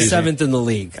bad all season. 27th in the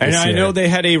league. And I know they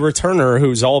had a returner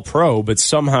who's all pro, but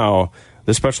somehow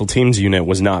the special teams unit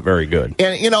was not very good.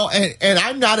 And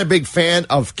I'm not a big fan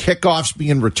of kickoffs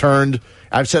being returned.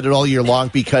 I've said it all year long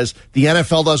because the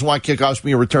NFL doesn't want kickoffs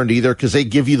being returned either because they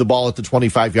give you the ball at the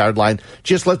 25-yard line.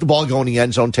 Just let the ball go in the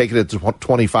end zone, take it at the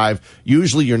 25.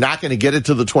 Usually you're not going to get it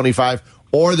to the 25,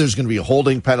 or there's going to be a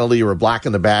holding penalty or a block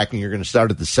in the back, and you're going to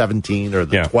start at the 17 or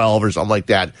the 12 or something like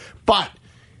that. But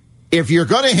if you're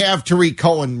going to have Tariq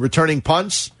Cohen returning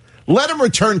punts, let him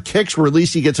return kicks where at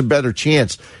least he gets a better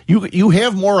chance. You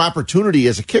have more opportunity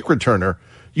as a kick returner.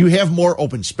 You have more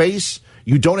open space.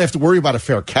 You don't have to worry about a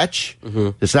fair catch.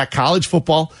 It's not college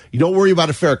football. You don't worry about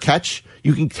a fair catch.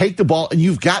 You can take the ball, and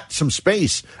you've got some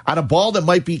space on a ball that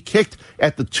might be kicked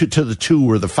at the to the 2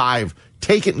 or the 5.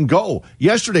 Take it and go.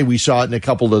 Yesterday, we saw it in a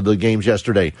couple of the games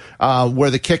yesterday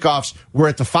where the kickoffs were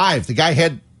at the 5. The guy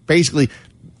had basically,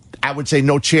 I would say,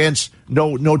 no chance,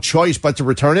 no choice but to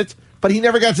return it, but he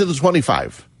never got to the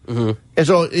 25. And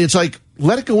so it's like,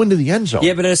 let it go into the end zone.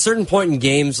 Yeah, but at a certain point in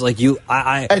games, like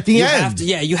at the end,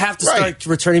 you have to start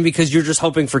returning because you're just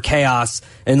hoping for chaos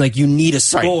and like you need a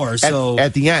score. Right. So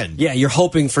at the end, yeah, you're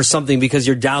hoping for something because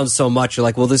you're down so much. You're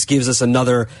like, well, this gives us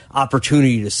another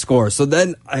opportunity to score. So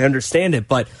then I understand it,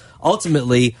 but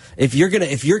ultimately, if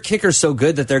your kicker's so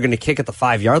good that they're gonna kick at the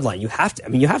 5-yard line, you have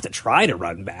to try to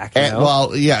run back. You know?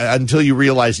 Well, yeah, until you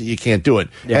realize that you can't do it.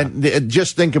 Yeah. And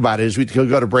just think about it as we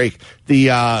go to break.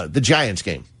 The Giants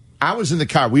game. I was in the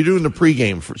car. We were doing the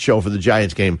pregame show for the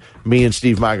Giants game, me and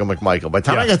Steve McMichael. By the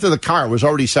time I got to the car, it was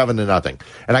already 7-0,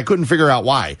 and I couldn't figure out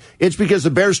why. It's because the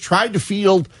Bears tried to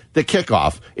field the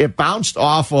kickoff. It bounced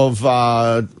off of,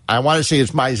 I want to say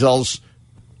it's Meisel's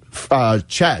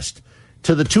chest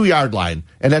to the 2-yard line,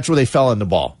 and that's where they fell on the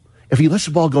ball. If he lets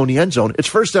the ball go in the end zone, it's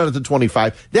first down at the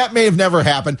 25. That may have never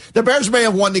happened. The Bears may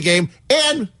have won the game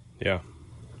and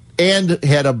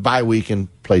had a bye week and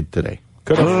played today.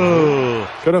 Could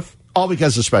have. All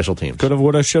because of special teams. Could have,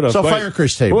 would have, should have. So fire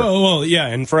Chris Tabor. Well, yeah,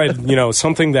 and Fred,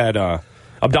 something that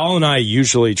Abdallah and I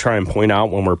usually try and point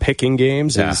out when we're picking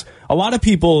games is a lot of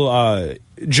people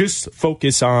just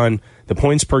focus on the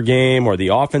points per game or the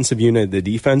offensive unit, the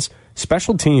defense.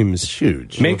 Special teams, it's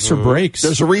huge, makes or breaks.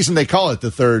 There's a reason they call it the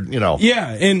third.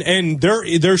 Yeah, and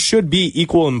there should be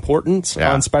equal importance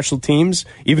on special teams,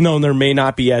 even though there may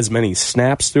not be as many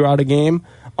snaps throughout a game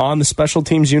on the special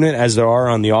teams unit as there are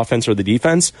on the offense or the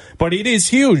defense. But it is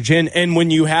huge, and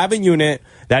when you have a unit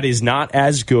that is not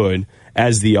as good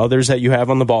as the others that you have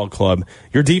on the ball club,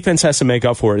 your defense has to make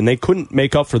up for it, and they couldn't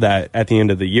make up for that at the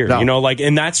end of the year. No.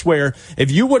 And that's where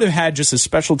if you would have had just a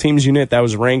special teams unit that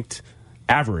was ranked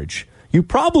average, you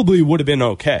probably would have been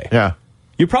okay. Yeah.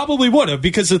 You probably would have,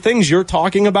 because the things you're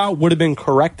talking about would have been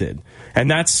corrected. And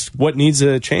that's what needs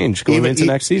to change going into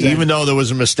next season. Even though there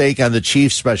was a mistake on the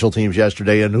Chiefs' special teams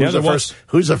yesterday, and who's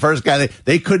the first guy?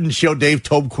 They couldn't show Dave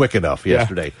Tobe quick enough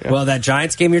yesterday. Yeah. Well, that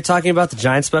Giants game you're talking about, the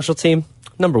Giants special team,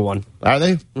 number 1. Are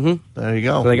they? Mm-hmm. There you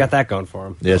go. So they got that going for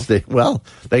them. Yes, they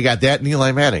got that and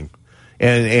Eli Manning.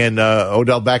 And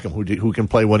Odell Beckham, who can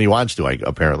play when he wants to,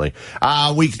 apparently.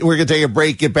 We're going to take a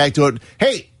break, get back to it.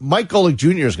 Hey, Mike Golic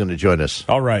Jr. is going to join us.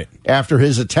 All right. After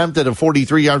his attempt at a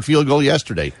 43-yard field goal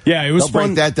yesterday. Yeah, it was fun.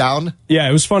 Break that down. Yeah,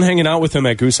 it was fun hanging out with him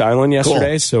at Goose Island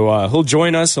yesterday. Cool. So he'll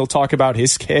join us. He'll talk about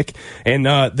his kick. And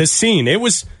the scene, there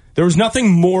was nothing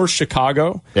more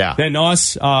Chicago than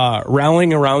us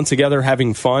rallying around together,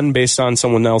 having fun based on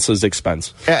someone else's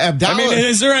expense.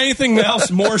 Is there anything else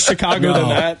more Chicago than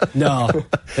that? No.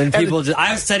 And people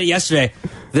I said it yesterday.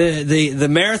 The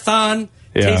marathon,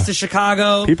 Taste of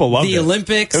Chicago, people loved the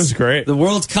Olympics. It was great. The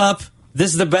World Cup.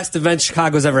 This is the best event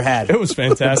Chicago's ever had. It was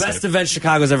fantastic. The best event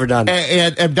Chicago's ever done.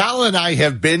 And Abdallah and I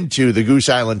have been to the Goose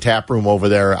Island tap room over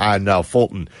there on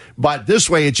Fulton. But this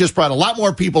way, it just brought a lot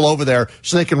more people over there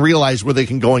so they can realize where they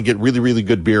can go and get really, really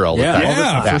good beer all the time.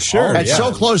 Yeah, for sure. It's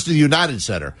so close to the United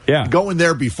Center. Yeah. Going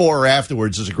there before or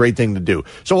afterwards is a great thing to do.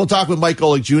 So we'll talk with Mike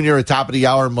Golic Jr. at top of the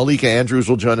hour. Malika Andrews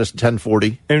will join us at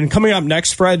 10:40. And coming up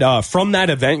next, Fred, from that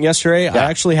event yesterday, I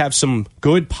actually have some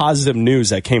good positive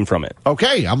news that came from it.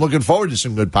 Okay, I'm looking forward to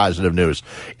some good positive news.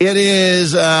 It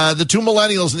is the two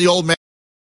millennials and the old man.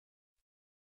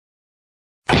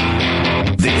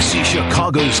 This is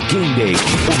Chicago's Game Day,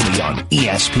 only on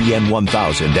ESPN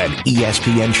 1000 and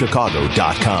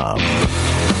ESPNChicago.com.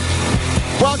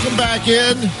 Welcome back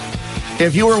in.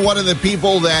 If you were one of the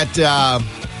people that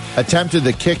attempted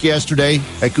the kick yesterday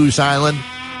at Goose Island,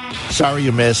 sorry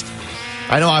you missed.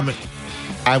 I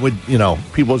know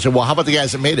people would say, well, how about the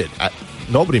guys that made it?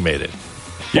 Nobody made it.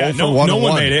 Yeah, no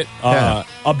one made it.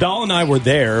 Abdallah and I were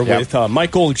there with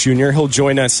Mike Golic Jr. He'll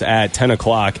join us at 10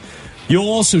 o'clock. You'll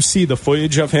also see the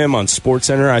footage of him on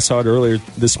SportsCenter. I saw it earlier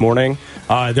this morning.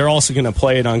 They're also going to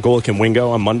play it on Golic and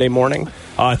Wingo on Monday morning.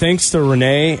 Thanks to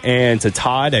Renee and to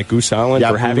Todd at Goose Island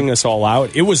for having us all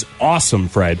out. It was awesome,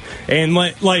 Fred. And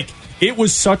it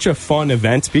was such a fun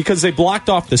event because they blocked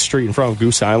off the street in front of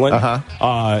Goose Island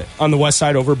on the west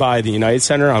side over by the United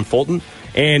Center on Fulton.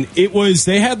 And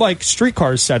they had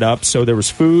streetcars set up, so there was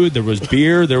food, there was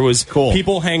beer, there was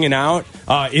people hanging out.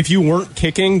 If you weren't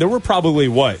kicking, there were probably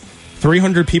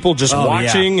 300 people just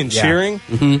watching and cheering.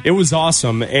 Mm-hmm. It was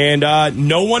awesome. And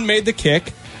no one made the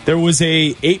kick. There was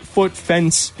a 8-foot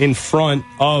fence in front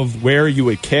of where you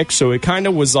would kick, so it kind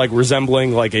of was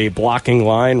resembling a blocking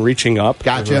line reaching up.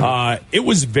 Gotcha. It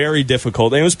was very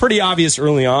difficult. And it was pretty obvious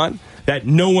early on that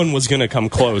no one was going to come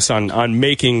close on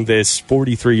making this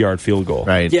 43-yard field goal.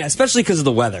 Right. Yeah, especially because of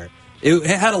the weather. It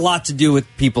had a lot to do with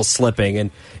people slipping,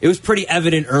 and it was pretty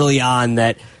evident early on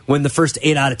that when the first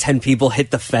 8 out of 10 people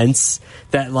hit the fence,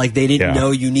 that they didn't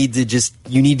know you need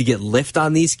to get lift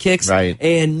on these kicks. Right.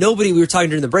 And we were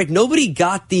talking during the break, nobody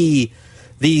got the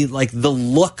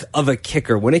look of a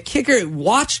kicker. When a kicker,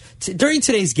 during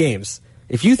today's games,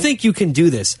 if you think you can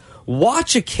do this,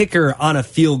 watch a kicker on a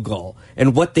field goal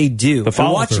and what they do. The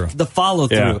follow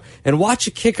through. And watch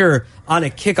a kicker on a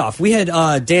kickoff. We had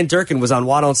Dan Durkin was on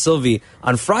Waddle and Sylvie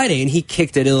on Friday, and he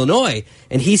kicked at Illinois.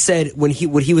 And he said when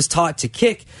he was taught to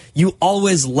kick, you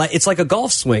always it's like a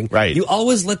golf swing. Right. You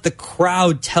always let the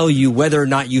crowd tell you whether or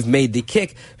not you've made the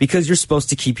kick because you're supposed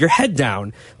to keep your head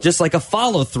down, just like a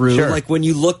follow through, like when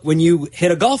you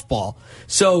hit a golf ball.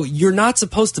 So you're not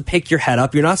supposed to pick your head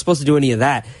up. You're not supposed to do any of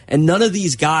that. And none of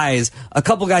these guys, a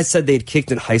couple guys said they'd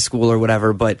kicked in high school or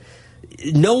whatever, but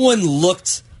no one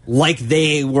looked like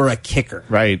they were a kicker.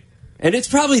 Right. And it's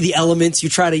probably the elements. You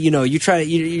try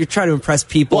to impress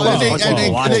people.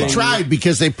 Well, they tried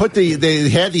because they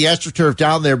had the AstroTurf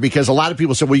down there because a lot of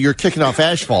people said, "Well, you're kicking off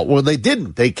asphalt." Well, they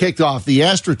didn't. They kicked off the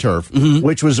AstroTurf,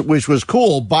 which was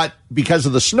cool, but because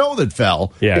of the snow that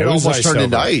fell, it almost turned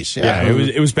into ice. Yeah,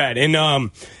 it was bad.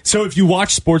 And so if you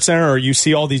watch SportsCenter or you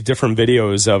see all these different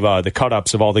videos of the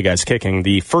cut-ups of all the guys kicking,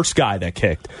 the first guy that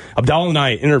kicked, Abdallah and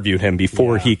I interviewed him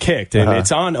before he kicked, and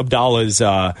it's on Abdallah's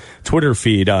Twitter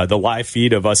feed, the live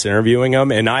feed of us interviewing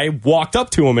him, and I walked up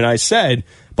to him and I said,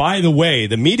 by the way,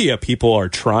 the media people are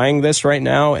trying this right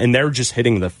now, and they're just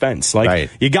hitting the fence.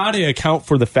 You got to account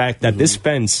for the fact that this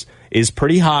fence is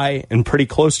pretty high and pretty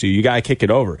close to you. You got to kick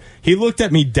it over. He looked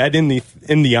at me dead in the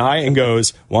eye and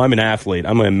goes, "Well, I'm an athlete.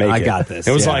 I'm going to make it. I got this."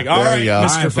 It was all right,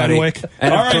 Mr. Fenwick.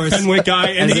 And all right, Fenwick guy.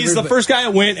 And he's the first guy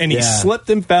that went, and he slipped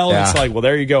and fell. Yeah. It's like, well,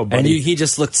 there you go, buddy. And he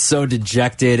just looked so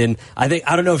dejected. And I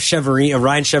don't know if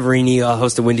Ryan Cheverini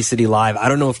hosted Windy City Live. I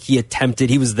don't know if he attempted.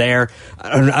 He was there.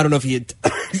 I don't know if he had,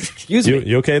 excuse me.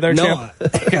 You okay there, No, champ?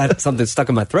 I got something stuck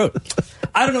in my throat.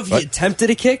 I don't know if he attempted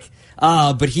a kick,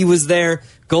 but he was there.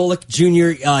 Golic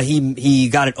Jr. He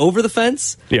got it over the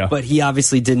fence, but he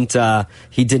obviously didn't.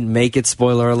 He didn't make it.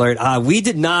 Spoiler alert. We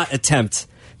did not attempt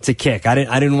to kick. I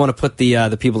didn't want to put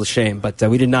the people to shame, but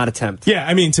we did not attempt. Yeah,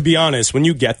 I mean, to be honest, when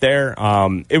you get there,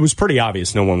 it was pretty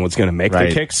obvious no one was going to make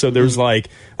the kick. So there's like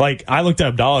I looked at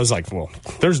Abdallah, I was like, well,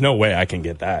 there's no way I can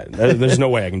get that. There's no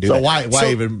way I can do that. So why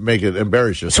even make it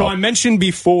embarrass yourself? So I mentioned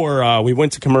before we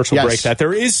went to commercial break that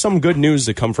there is some good news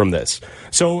to come from this.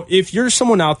 So if you're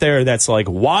someone out there that's like,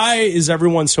 why is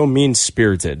everyone so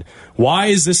mean-spirited? Why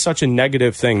is this such a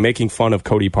negative thing, making fun of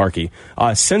Cody Parkey?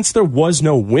 Since there was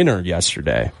no winner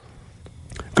yesterday,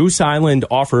 Goose Island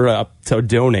offered up to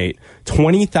donate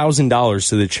 $20,000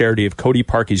 to the charity of Cody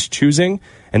Parkey's choosing,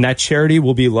 and that charity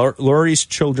will be Laurie's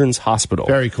Children's Hospital.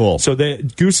 Very cool. So the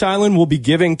Goose Island will be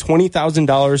giving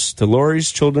 $20,000 to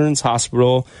Laurie's Children's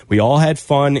Hospital. We all had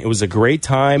fun. It was a great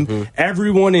time. Mm-hmm.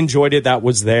 Everyone enjoyed it that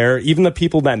was there. Even the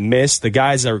people that missed, the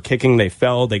guys that were kicking, they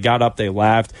fell, they got up, they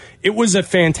laughed. It was a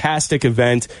fantastic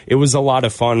event. It was a lot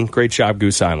of fun. Great job,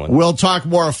 Goose Island. We'll talk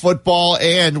more football,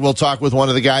 and we'll talk with one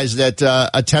of the guys that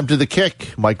attempted the kick.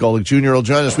 Mike Golic Jr. will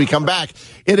join us. We come back.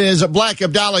 It is Black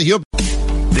Abdallah.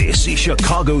 This is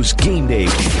Chicago's Game Day,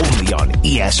 only on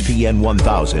ESPN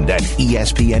 1000 at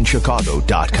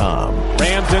ESPNChicago.com.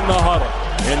 Rams in the huddle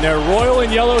in their royal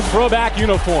and yellow throwback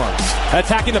uniforms,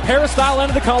 attacking the peristyle end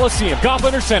of the Coliseum. Goff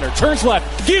under center, turns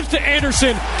left, gives to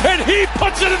Anderson, and he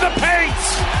puts it in the paint.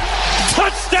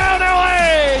 Touchdown,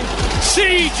 LA!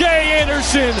 C.J.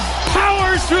 Anderson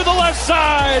powers through the left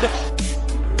side.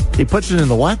 He puts it in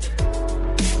the what?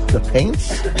 The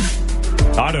paints?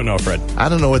 I don't know, Fred. I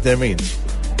don't know what that means.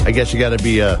 I guess you got to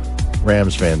be a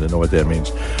Rams fan to know what that means.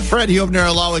 Fred Hubner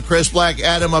along with Chris Black,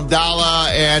 Adam Abdallah,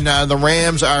 and the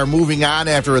Rams are moving on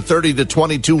after a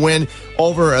 30-22 win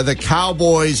over the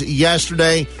Cowboys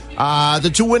yesterday.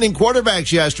 The two winning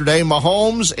quarterbacks yesterday,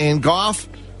 Mahomes and Goff,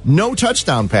 no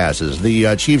touchdown passes.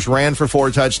 The Chiefs ran for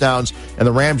 4 touchdowns, and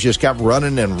the Rams just kept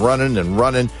running and running and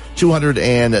running.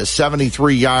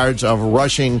 273 yards of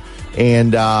rushing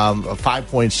and a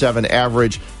 5.7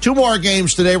 average. 2 more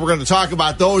games today. We're going to talk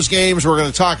about those games. We're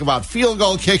going to talk about field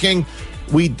goal kicking.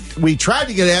 We tried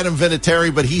to get Adam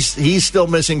Vinatieri, but he's still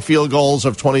missing field goals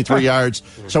of 23 yards.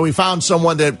 So we found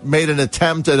someone that made an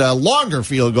attempt at a longer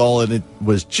field goal, and it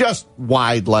was just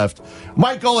wide left.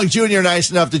 Mike Golic Jr.,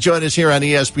 nice enough to join us here on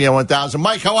ESPN 1000.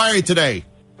 Mike, how are you today?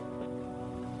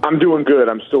 I'm doing good.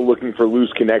 I'm still looking for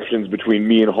loose connections between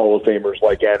me and Hall of Famers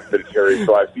like Adam Vinatieri.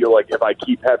 So I feel like if I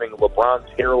keep having LeBron's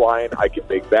hairline, I can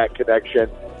make that connection.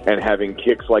 And having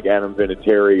kicks like Adam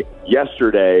Vinatieri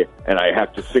yesterday, and I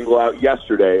have to single out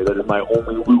yesterday, that is my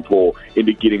only loophole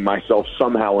into getting myself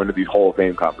somehow into these Hall of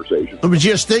Fame conversations. But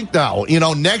just think now,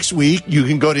 next week you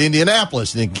can go to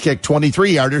Indianapolis and kick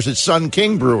 23-yarders at Sun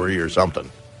King Brewery or something.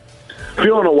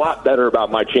 Feeling a lot better about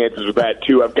my chances with that,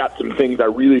 too. I've got some things I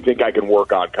really think I can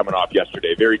work on coming off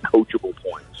yesterday. Very coachable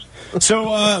points.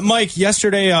 So, Mike,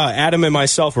 yesterday, Adam and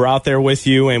myself were out there with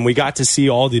you, and we got to see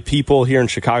all the people here in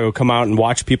Chicago come out and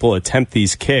watch people attempt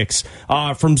these kicks.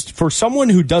 For someone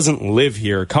who doesn't live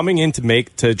here, coming in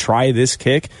to try this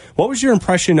kick, what was your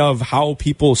impression of how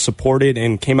people supported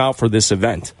and came out for this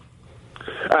event?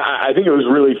 I think it was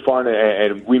really fun,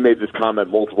 and we made this comment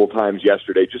multiple times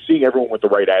yesterday, just seeing everyone with the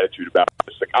right attitude about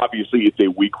this. Like, obviously, it's a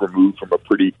week removed from a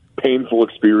pretty painful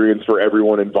experience for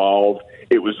everyone involved.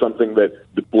 It was something that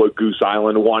the Goose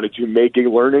Island wanted to make a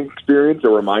learning experience, a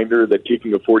reminder that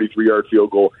kicking a 43-yard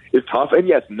field goal is tough. And,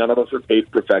 yes, none of us are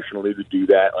paid professionally to do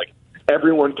that. Like,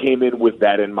 everyone came in with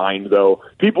that in mind, though.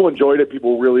 People enjoyed it.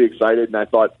 People were really excited. And I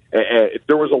thought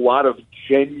there was a lot of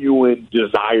genuine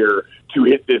desire to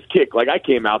hit this kick. Like, I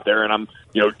came out there and I'm,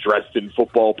 dressed in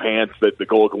football pants that the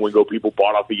Golic and Wingo people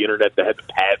bought off the internet that had the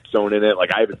pad sewn in it.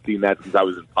 Like, I haven't seen that since I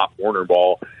was in Pop Warner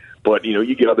Ball. But,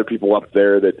 you get other people up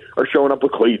there that are showing up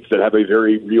with cleats that have a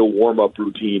very real warm-up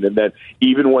routine. And then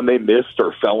even when they missed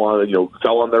or fell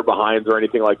on their behinds or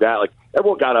anything like that, like,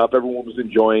 everyone got up, everyone was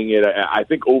enjoying it. I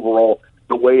think overall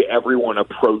the way everyone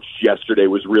approached yesterday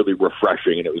was really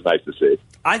refreshing, and it was nice to see.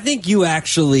 I think you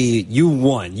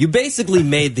won. You basically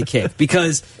made the kick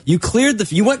because you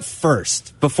went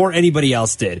first before anybody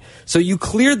else did. So you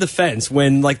cleared the fence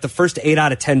when, the first 8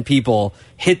 out of 10 people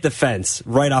hit the fence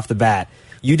right off the bat.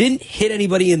 You didn't hit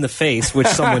anybody in the face, which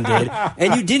someone did,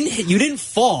 and you didn't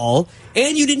fall,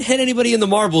 and you didn't hit anybody in the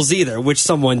marbles either, which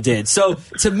someone did. So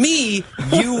to me,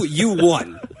 you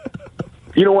won.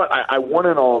 You know what? I won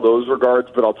in all those regards,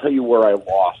 but I'll tell you where I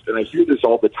lost. And I hear this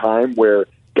all the time where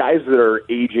guys that are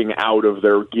aging out of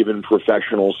their given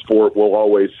professional sport will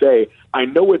always say, I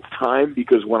know it's time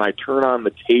because when I turn on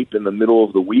the tape in the middle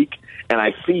of the week and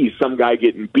I see some guy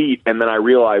getting beat and then I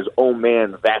realize, oh,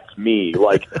 man, that's me.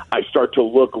 Like, I start to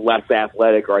look less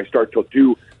athletic or I start to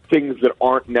do things that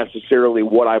aren't necessarily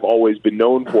what I've always been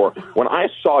known for. When I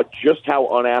saw just how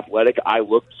unathletic I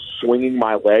looked swinging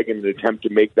my leg in an attempt to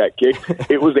make that kick,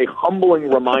 it was a humbling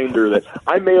reminder that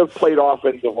I may have played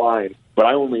offensive line, but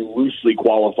I only loosely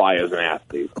qualify as an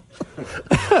athlete.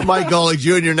 Mike Golic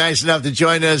Jr., nice enough to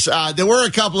join us. There were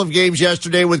a couple of games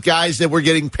yesterday with guys that were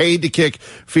getting paid to kick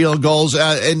field goals.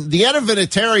 And the Adam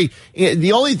Vinatieri,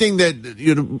 the only thing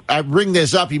that, I bring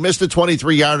this up, he missed a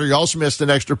 23-yarder. He also missed an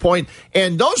extra point.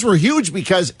 And those were huge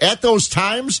because at those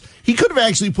times, he could have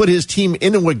actually put his team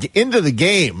into the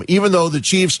game, even though the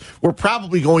Chiefs were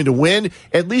probably going to win.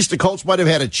 At least the Colts might have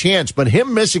had a chance. But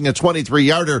him missing a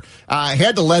 23-yarder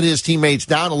had to let his teammates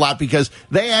down a lot because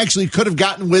they actually could have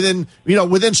gotten within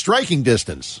striking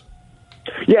distance.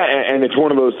 Yeah, and it's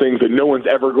one of those things that no one's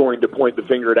ever going to point the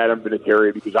finger at Adam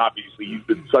Vinatieri because obviously he's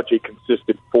been such a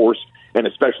consistent force and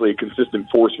especially a consistent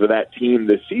force for that team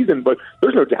this season. But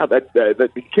there's no doubt that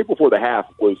the kick before the half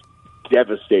was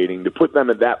devastating. To put them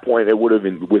at that point, it would have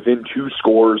been within 2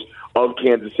 scores of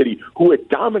Kansas City, who had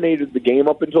dominated the game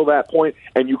up until that point,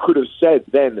 and you could have said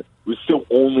then it was still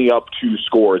only up 2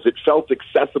 scores. It felt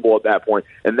accessible at that point,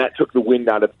 and that took the wind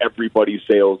out of everybody's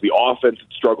sails. The offense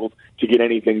had struggled to get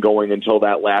anything going until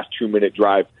that last 2-minute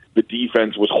drive. The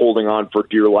defense was holding on for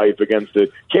dear life against a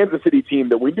Kansas City team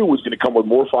that we knew was going to come with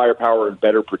more firepower and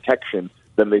better protection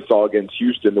than they saw against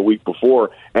Houston the week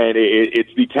before. And it's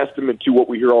the testament to what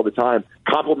we hear all the time,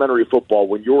 complementary football.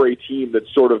 When you're a team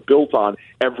that's sort of built on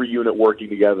every unit working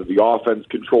together, the offense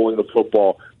controlling the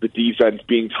football, the defense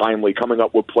being timely, coming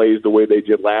up with plays the way they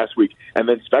did last week, and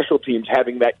then special teams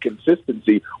having that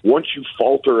consistency. Once you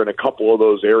falter in a couple of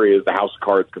those areas, the house of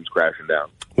cards comes crashing down.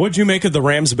 What did you make of the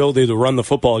Rams' ability to run the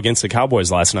football against the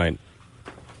Cowboys last night?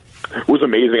 was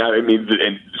amazing. I mean,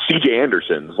 and C.J.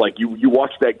 Anderson's, like, you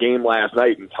watched that game last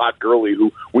night, and Todd Gurley,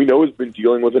 who we know has been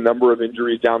dealing with a number of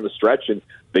injuries down the stretch, and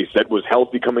they said was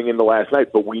healthy coming into last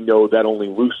night, but we know that only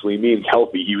loosely means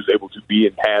healthy. He was able to be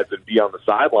in pads and be on the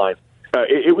sideline.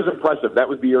 It was impressive. That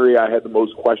was the area I had the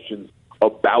most questions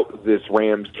about this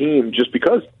Rams team, just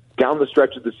because down the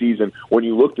stretch of the season, when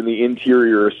you looked in the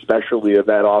interior, especially of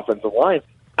that offensive line,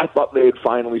 I thought they had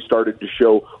finally started to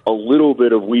show a little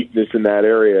bit of weakness in that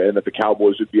area and that the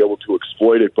Cowboys would be able to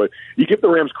exploit it. But you give the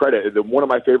Rams credit. One of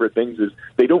my favorite things is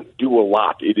they don't do a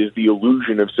lot. It is the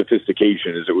illusion of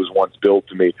sophistication, as it was once built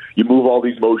to me. You move all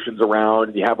these motions around,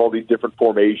 and you have all these different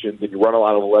formations, and you run a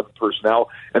lot of 11 personnel,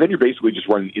 and then you're basically just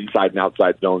running inside and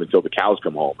outside zone until the cows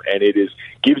come home. And it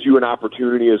gives you an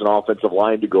opportunity as an offensive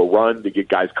line to go run, to get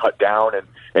guys cut down, and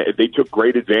they took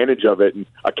great advantage of it. And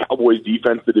a Cowboys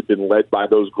defense that had been led by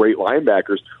those great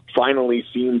linebackers finally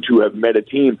seemed to have met a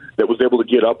team that was able to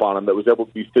get up on them, that was able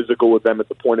to be physical with them at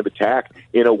the point of attack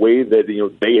in a way that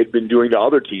they had been doing to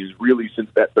other teams really since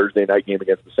that Thursday night game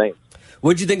against the Saints.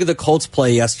 What did you think of the Colts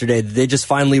play yesterday? Did they just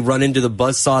finally run into the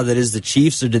buzzsaw that is the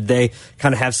Chiefs, or did they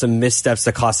kind of have some missteps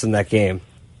that cost them that game?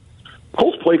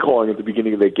 Colts play calling at the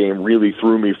beginning of that game really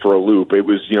threw me for a loop. It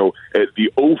was,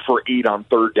 the 0 for 8 on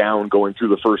third down going through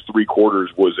the first three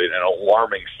quarters was an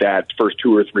alarming stat, first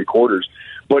 2 or 3 quarters.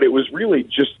 But it was really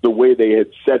just the way they had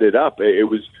set it up. It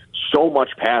was so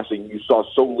much passing. You saw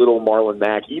so little Marlon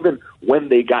Mack. Even when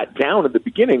they got down at the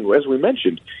beginning, as we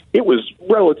mentioned, it was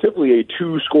relatively a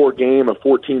 2-score game, a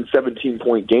 14,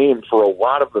 17-point game for a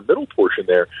lot of the middle portion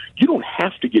there. You don't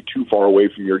have to get too far away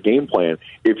from your game plan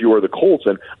if you are the Colts.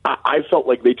 And I felt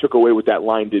like they took away what that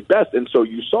line did best. And so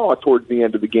you saw towards the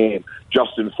end of the game,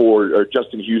 Justin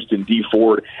Houston, D.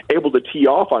 Ford, able to tee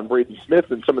off on Brady Smith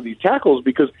and some of these tackles,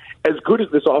 because as good as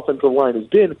this offensive line has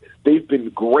been, they've been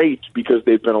great because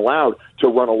they've been allowed to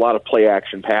run a lot of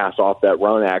play-action pass off that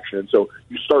run action. And so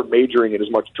you start majoring in as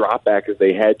much drop back as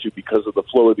they had to because of the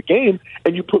flow of the game,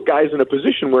 and you put guys in a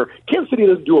position where Kansas City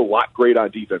doesn't do a lot great on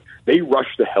defense. They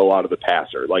rush the hell out of the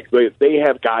passer. Like, they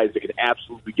have guys that can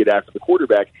absolutely get after the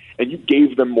quarterback, and you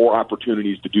gave them more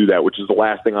opportunities to do that, which is the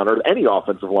last thing on earth any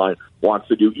offensive line wants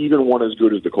to do, even one as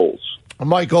good as the Colts.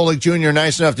 Mike Golic Jr.,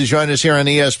 nice enough to join us here on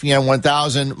ESPN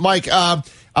 1000. Mike,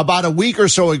 about a week or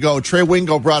so ago, Trey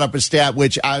Wingo brought up a stat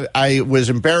which I was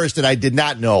embarrassed that I did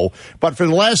not know. But for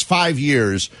the last 5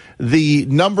 years,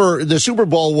 the Super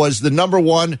Bowl was the number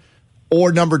 1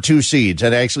 or number 2 seeds.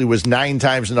 It actually was 9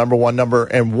 times the number 1 number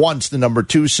and once the number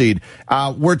 2 seed.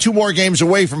 We're 2 more games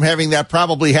away from having that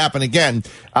probably happen again.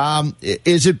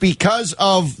 Is it because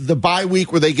of the bye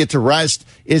week where they get to rest?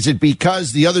 Is it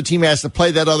because the other team has to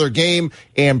play that other game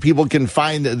and people can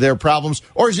find their problems?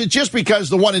 Or is it just because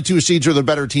the 1 and 2 seeds are the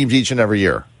better teams each and every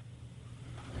year?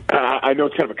 I know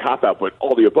it's kind of a cop-out, but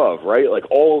all the above, right? Like,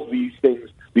 all of these things,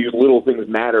 these little things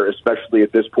matter, especially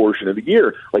at this portion of the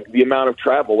year. Like the amount of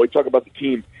travel. We talk about the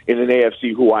team in an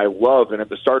AFC who I love, and at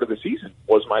the start of the season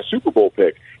was my Super Bowl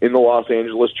pick in the Los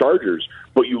Angeles Chargers.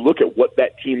 But you look at what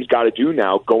that team's got to do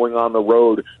now, going on the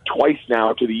road twice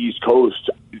now to the East Coast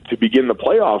to begin the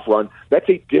playoff run. That's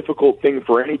a difficult thing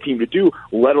for any team to do,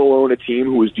 let alone a team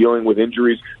who is dealing with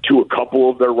injuries to a couple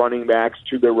of their running backs,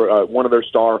 to their one of their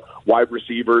star wide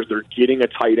receivers. They're getting a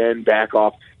tight end back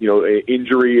off,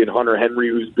 injury, and Hunter Henry,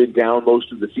 who's been down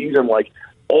most of the season. Like,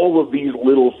 all of these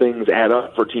little things add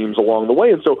up for teams along the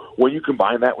way. And so when you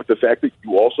combine that with the fact that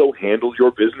you also handled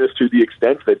your business to the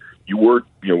extent that you were,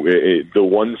 the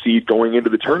 1 seed going into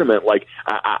the tournament, like,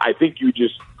 I think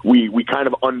we kind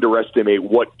of underestimate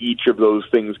what each of those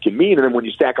things can mean. And then when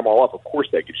you stack them all up, of course,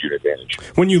 that gives you an advantage.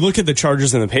 When you look at the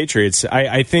Chargers and the Patriots,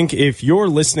 I think if you're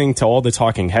listening to all the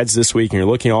talking heads this week and you're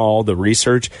looking at all the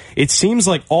research, it seems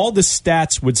like all the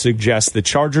stats would suggest the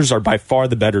Chargers are by far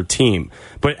the better team.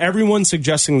 But everyone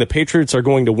suggesting the Patriots are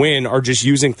going to win are just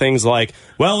using things like,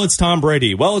 well, it's Tom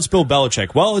Brady, well, it's Bill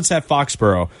Belichick, well, it's at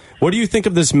Foxborough. What do you think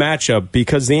of this matchup?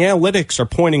 Because the analytics are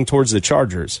pointing towards the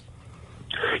Chargers.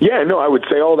 Yeah, no, I would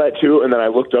say all that too. And then I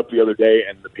looked up the other day,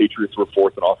 and the Patriots were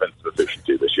 4th in offensive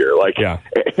efficiency this year. Like, yeah.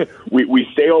 we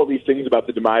say all these things about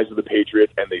the demise of the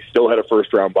Patriots, and they still had a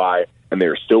first-round bye, and they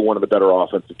are still one of the better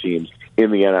offensive teams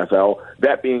in the NFL.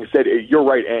 That being said, you're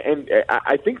right, and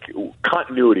I think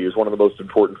continuity is one of the most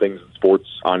important things in sports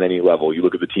on any level. You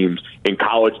look at the teams in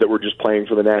college that were just playing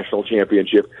for the national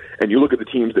championship, and you look at the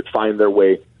teams that find their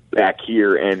way back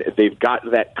here, and they've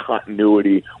got that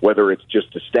continuity, whether it's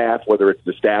just the staff, whether it's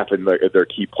the staff and their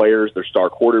key players, their star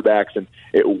quarterbacks, and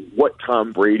what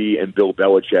Tom Brady and Bill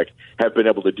Belichick have been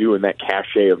able to do in that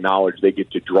cachet of knowledge they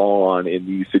get to draw on in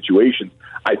these situations.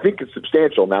 I think it's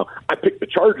substantial. Now, I picked the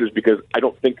Chargers because I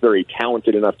don't think they're a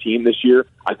talented enough team this year.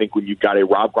 I think when you've got a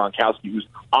Rob Gronkowski who's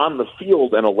on the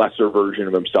field and a lesser version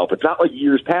of himself, it's not like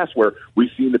years past where we've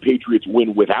seen the Patriots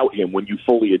win without him when you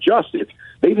fully adjust it.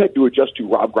 They've had to adjust to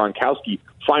Rob Gronkowski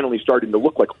finally starting to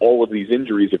look like all of these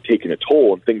injuries have taken a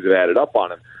toll and things have added up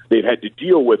on him. They've had to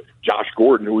deal with Josh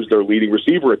Gordon, who was their leading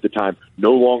receiver at the time,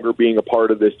 no longer being a part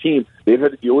of this team. They've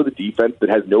had to deal with a defense that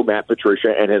has no Matt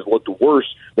Patricia and has looked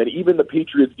worse than even the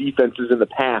Patriots defenses in the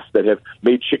past that have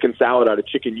made chicken salad out of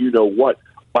chicken you-know-what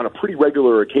on a pretty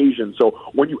regular occasion. So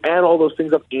when you add all those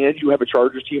things up and you have a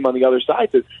Chargers team on the other side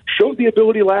that showed the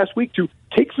ability last week to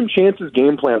take some chances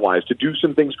game plan-wise, to do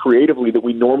some things creatively that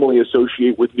we normally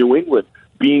associate with New England,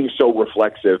 being so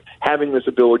reflexive, having this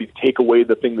ability to take away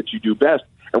the thing that you do best.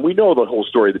 And we know the whole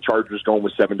story. The Chargers going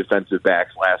with 7 defensive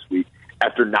backs last week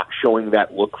after not showing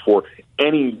that look for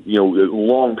any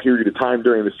long period of time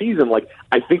during the season. Like,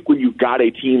 I think when you've got a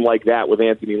team like that with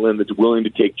Anthony Lynn that's willing to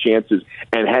take chances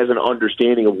and has an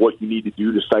understanding of what you need to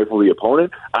do to stifle the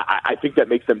opponent, I think that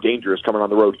makes them dangerous coming on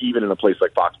the road, even in a place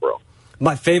like Foxborough.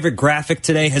 My favorite graphic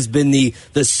today has been the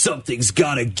something's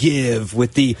gotta give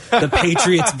with the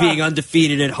Patriots being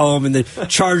undefeated at home and the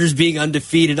Chargers being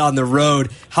undefeated on the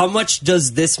road. How much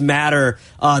does this matter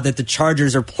that the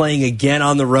Chargers are playing again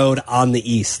on the road on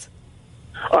the East?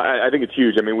 I think it's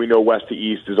huge. I mean, we know west to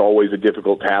east is always a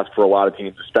difficult task for a lot of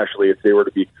teams, especially if they were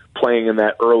to be playing in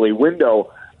that early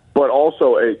window. But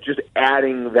also just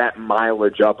adding that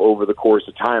mileage up over the course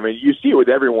of time. And you see it with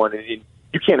everyone.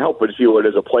 You can't help but feel it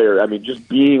as a player. I mean, just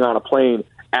being on a plane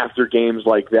after games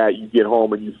like that, you get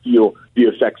home and you feel the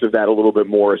effects of that a little bit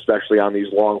more, especially on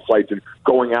these long flights. And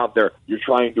going out there, you're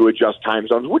trying to adjust time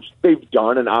zones, which they've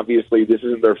done, and obviously this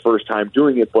isn't their first time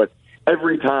doing it, but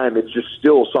every time it's just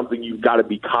still something you've got to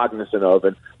be cognizant of.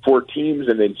 And for teams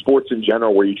and in sports in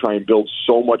general where you try and build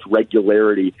so much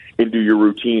regularity into your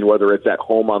routine, whether it's at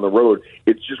home on the road,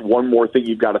 it's just one more thing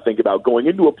you've got to think about going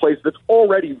into a place that's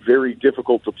already very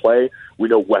difficult to play. We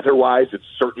know weather-wise it's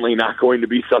certainly not going to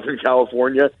be Southern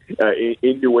California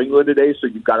in New England today, so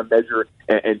you've got to measure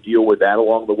and deal with that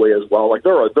along the way as well. Like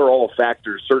they're all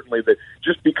factors, certainly, that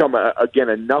just become, again,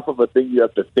 enough of a thing you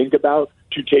have to think about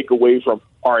to take away from,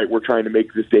 all right, we're trying to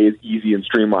make this day as easy and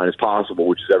streamlined as possible,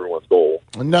 which is everyone's goal.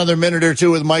 Another minute or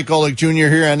two with Mike Golic Jr.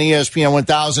 here on ESPN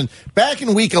 1000. Back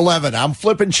in Week 11, I'm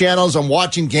flipping channels, I'm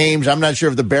watching games. I'm not sure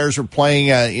if the Bears were playing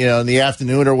in the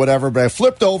afternoon or whatever, but I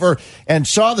flipped over and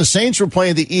saw the Saints were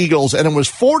playing the Eagles, and it was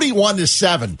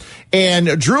 41-7.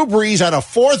 And Drew Brees on a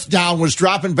 4th down was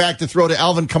dropping back to throw to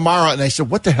Alvin Kamara, and I said,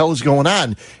 what the hell is going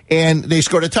on? And they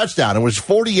scored a touchdown. It was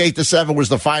 48-7 was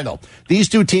the final. These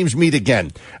two teams meet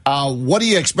again. What do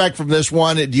you expect from this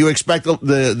one? Do you expect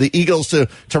the Eagles to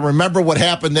remember what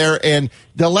happened there? And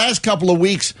the last couple of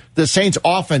weeks, the Saints'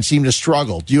 offense seemed to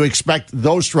struggle. Do you expect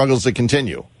those struggles to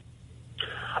continue?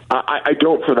 I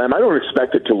don't for them. I don't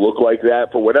expect it to look like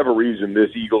that. For whatever reason,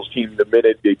 this Eagles team, the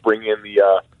minute they bring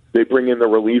in the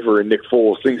reliever and Nick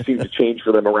Foles, things seem to change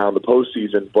for them around the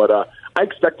postseason. But I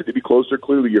expect it to be closer.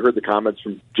 Clearly, you heard the comments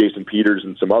from Jason Peters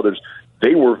and some others.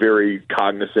 They were very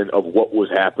cognizant of what was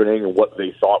happening and what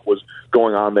they thought was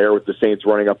going on there with the Saints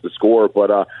running up the score.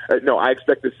 But no, I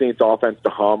expect the Saints offense to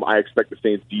hum. I expect the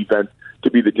Saints defense to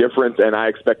be the difference, and I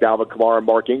expect Alvin Kamara and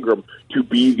Mark Ingram to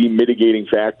be the mitigating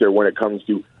factor when it comes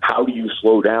to how do you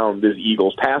slow down this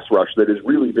Eagles pass rush that has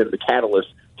really been the catalyst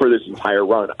for this entire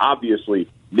run. Obviously,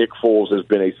 Nick Foles has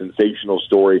been a sensational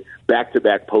story,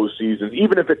 back-to-back postseasons.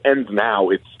 Even if it ends now,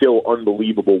 it's still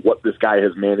unbelievable what this guy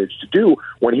has managed to do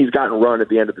when he's gotten run at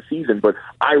the end of the season. But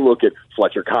I look at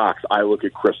Fletcher Cox, I look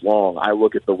at Chris Long, I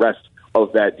look at the rest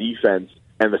of that defense,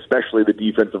 and especially the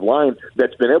defensive line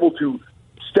that's been able to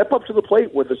step up to the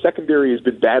plate when the secondary has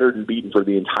been battered and beaten for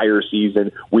the entire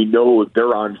season. We know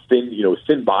they're on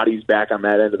thin bodies back on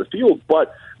that end of the field,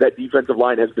 but that defensive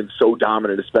line has been so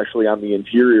dominant, especially on the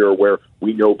interior where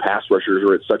we know pass rushers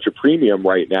are at such a premium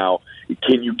right now.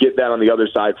 Can you get that on the other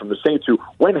side from the Saints, who,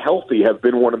 when healthy, have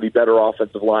been one of the better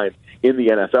offensive lines in the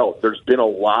NFL? There's been a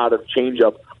lot of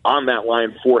change-up on that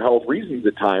line for health reasons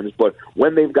at times, but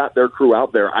when they've got their crew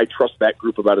out there, I trust that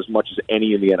group about as much as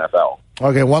any in the NFL.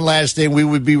 Okay, one last thing. We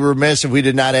would be remiss if we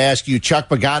did not ask you. Chuck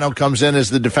Pagano comes in as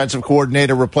the defensive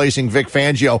coordinator replacing Vic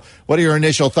Fangio. What are your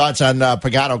initial thoughts on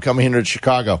Pagano coming here to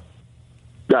Chicago?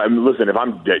 Listen, if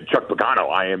I'm Chuck Pagano,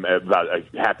 I am about as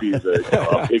happy as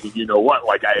a pig and you know what.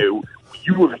 Like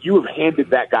you have handed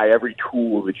that guy every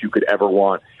tool that you could ever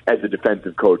want as a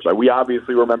defensive coach. Like we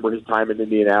obviously remember his time in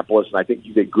Indianapolis, and I think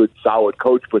he's a good, solid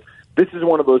coach. But this is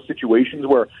one of those situations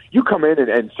where you come in,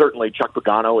 and certainly Chuck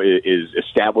Pagano is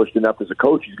established enough as a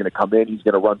coach. He's going to come in, he's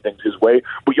going to run things his way,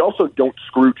 but you also don't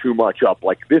screw too much up.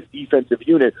 Like this defensive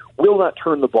unit will not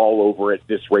turn the ball over at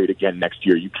this rate again next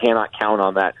year. You cannot count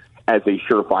on that as a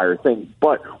surefire thing.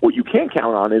 But what you can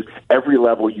count on is every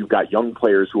level you've got young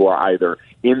players who are either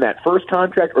in that first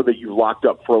contract or that you've locked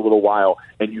up for a little while,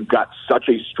 and you've got such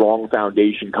a strong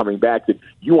foundation coming back that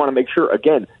you want to make sure,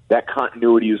 again, that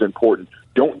continuity is important.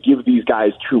 Don't give these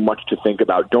guys too much to think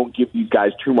about. Don't give these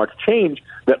guys too much change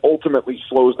that ultimately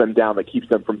slows them down, that keeps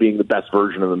them from being the best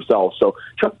version of themselves. So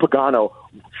Chuck Pagano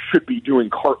should be doing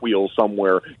cartwheels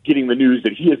somewhere, getting the news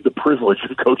that he has the privilege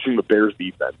of coaching the Bears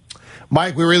defense.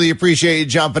 Mike, we really appreciate you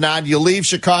jumping on. You leave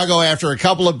Chicago after a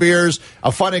couple of beers,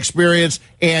 a fun experience,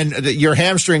 and your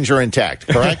hamstrings are intact,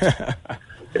 correct?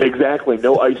 Exactly.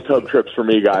 No ice tub trips for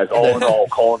me, guys. All in all,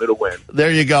 calling it a win.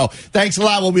 There you go. Thanks a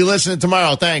lot. We'll be listening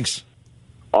tomorrow. Thanks.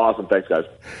 Awesome. Thanks, guys.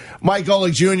 Mike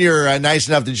Golic Jr., nice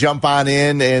enough to jump on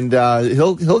in, and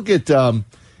he'll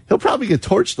probably get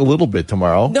torched a little bit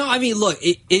tomorrow. No, I mean, look,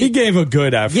 he gave a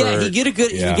good effort. Yeah, he gave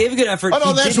a good effort. Oh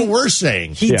no, that's what we're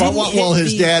saying. Well,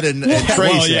 his dad and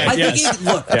Trey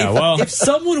said. If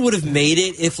someone would have made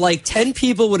it, if like 10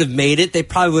 people would have made it, they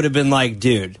probably would have been like,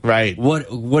 dude, right? What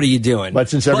are you doing? But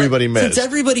since everybody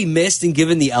missed and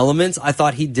given the elements, I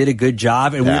thought he did a good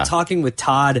job. And we were talking with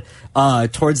Todd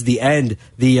towards the end,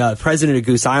 the president of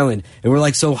Goose Island, and we're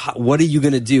like, so what are you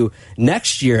going to do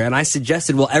next year? And I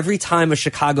suggested, well, every time a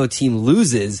Chicago team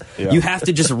loses, you have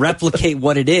to just replicate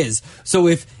what it is. So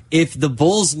if the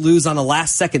Bulls lose on a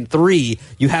last-second three,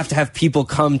 you have to have people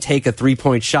come take a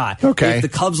three-point shot. Okay. If the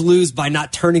Cubs lose by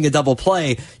not turning a double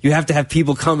play, you have to have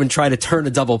people come and try to turn a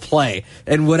double play.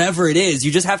 And whatever it is,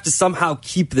 you just have to somehow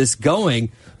keep this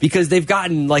going because they've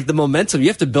gotten like the momentum. You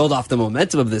have to build off the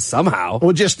momentum of this somehow.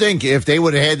 Well, just think, if they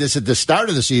would have had this at the start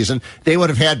of the season, they would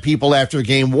have had people after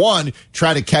game one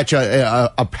try to catch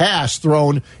a pass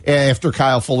thrown after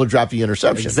Kyle Fuller dropped the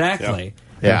interception. Exactly.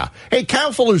 Yeah. Hey,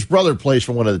 Kyle Fuller's brother plays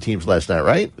for one of the teams last night,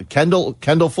 right? Kendall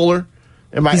Fuller.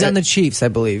 He's on the Chiefs, I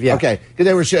believe. Yeah. Okay.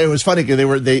 It was funny because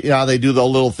they do the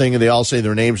little thing and they all say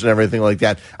their names and everything like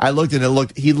that. I looked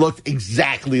and he looked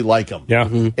exactly like him. Yeah.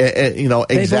 Exactly.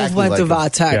 They both went to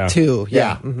Vatek too.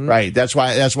 Yeah. Mm-hmm. Right. That's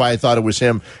why I thought it was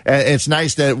him. It's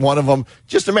nice that one of them.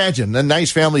 Just imagine a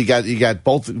nice family. You got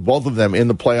both of them in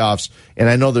the playoffs, and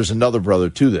I know there's another brother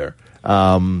too there.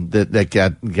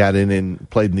 That got in and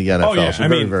played in the NFL. Oh, yeah. So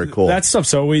very cool. That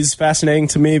stuff's always fascinating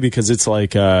to me because it's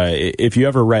like if you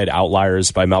ever read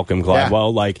Outliers by Malcolm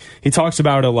Gladwell, like he talks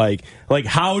about it like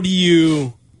how do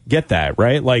you get that,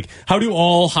 right? Like how do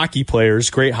all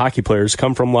great hockey players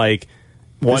come from like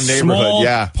one neighborhood,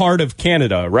 small part of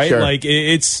Canada, right? Sure. Like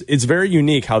it's very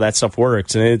unique how that stuff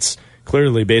works, and it's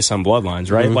clearly based on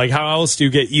bloodlines, right? Mm-hmm. Like how else do you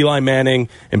get Eli Manning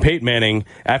and Peyton Manning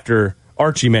after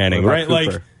Archie Manning, right?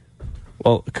 Cooper? Like,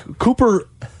 well, Cooper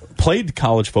played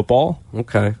college football.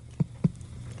 Okay.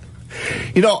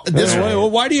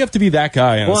 Why do you have to be that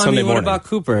guy on Sunday morning? What about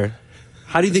Cooper?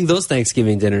 How do you think those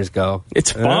Thanksgiving dinners go?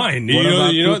 It's fine.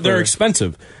 You know they're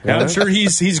expensive. Yeah. I'm sure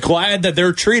he's glad that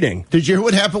they're treating. Did you hear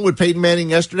what happened with Peyton Manning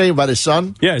yesterday about his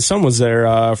son? Yeah, his son was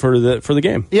there for the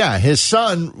game. Yeah, his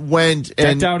son went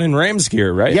decked out in Rams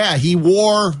gear, right? Yeah, he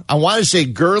wore, I want to say,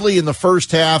 Gurley in the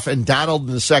first half and Donald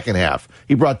in the second half.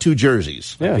 He brought two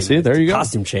jerseys. Yeah, see, there you go.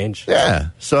 Costume change. Yeah,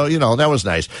 so, that was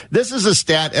nice. This is a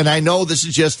stat, and I know this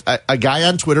is just a guy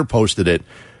on Twitter posted it.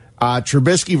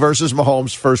 Trubisky versus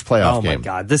Mahomes' first playoff game. Oh,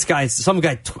 my God. Some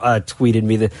guy tweeted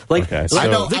me that. I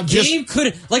know. The game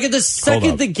couldn't. Like, at the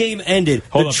second the game ended,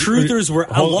 the truthers were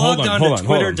logged on to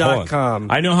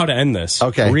Twitter.com. I know how to end this.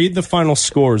 Okay. Read the final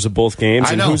scores of both games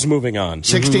and who's moving on.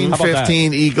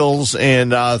 16-15 Eagles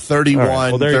and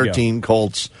 31-13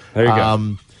 Colts. There you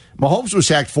go. Mahomes was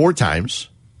sacked 4 times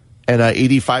and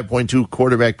 85.2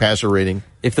 quarterback passer rating.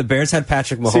 If the Bears had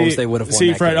Patrick Mahomes, they would have won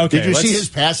that Fred, game. Okay, Did you see his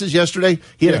passes yesterday?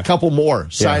 He had a couple more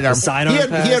sidearm.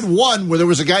 He had one where there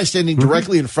was a guy standing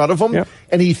directly in front of him,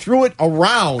 and he threw it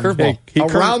around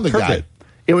around the guy.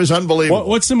 It was unbelievable.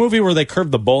 What's the movie where they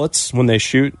curve the bullets when they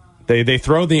shoot? They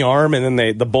throw the arm and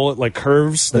then the bullet like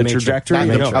curves the trajectory.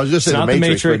 I was just saying the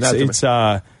Matrix. It's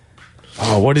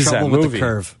what is Trouble that movie? With the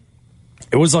curve.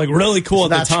 It was like really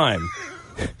cool at the time.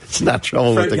 It's not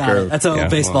Trouble with the Curve. That's an old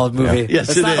baseball movie. Yeah. Yes,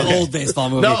 it's it not is. an old baseball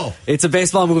movie. No. It's a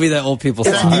baseball movie that old people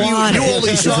saw. You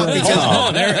only saw it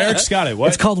because Eric's got it. What?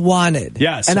 It's called Wanted.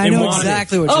 Yes. And I know Wanted.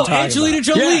 exactly what you're talking Angelina about.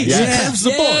 Jolie. Yeah. She curves the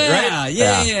bullet, right?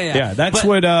 Yeah. That's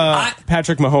what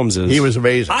Patrick Mahomes is. He was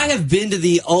amazing. I have been to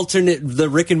the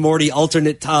Rick and Morty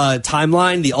alternate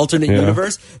timeline, the alternate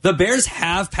universe. The Bears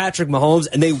have Patrick Mahomes,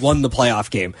 and they won the playoff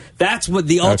game. That's what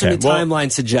the alternate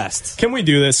timeline suggests. Can we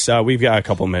do this? We've got a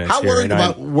couple minutes. How worried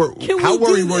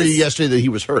were you yesterday that he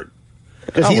was hurt?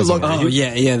 Because he looked.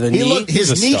 The knee.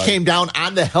 His knee came down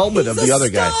on the helmet of the other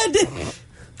guy.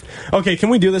 Okay, can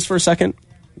we do this for a second?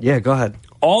 Yeah, go ahead.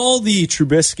 All the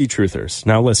Trubisky truthers.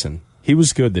 Now listen, he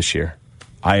was good this year.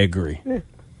 I agree.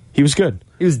 He was good.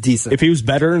 He was decent. If he was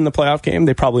better in the playoff game,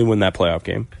 they probably win that playoff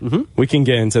game. Mm-hmm. We can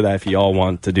get into that if you all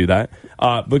want to do that.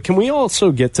 But can we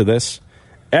also get to this?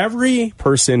 Every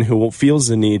person who feels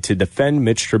the need to defend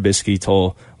Mitch Trubisky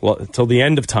till the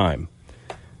end of time,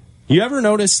 you ever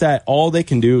notice that all they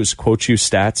can do is quote you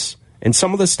stats? And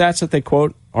some of the stats that they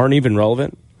quote aren't even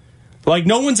relevant? Like,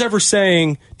 no one's ever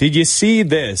saying, did you see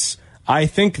this? I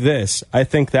think this. I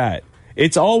think that.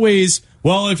 It's always,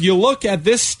 well, if you look at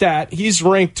this stat, he's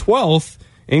ranked 12th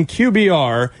in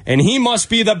QBR, and he must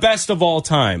be the best of all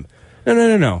time.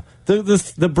 No.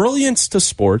 The brilliance to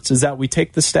sports is that we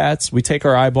take the stats, we take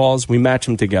our eyeballs, we match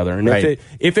them together. And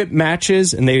if it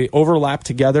matches and they overlap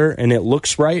together and it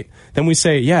looks right, then we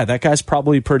say, yeah, that guy's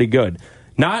probably pretty good.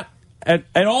 Not at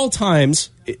all times,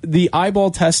 the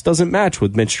eyeball test doesn't match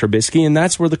with Mitch Trubisky, and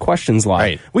that's where the questions lie.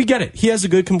 Right. We get it. He has a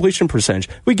good completion percentage.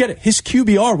 We get it. His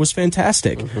QBR was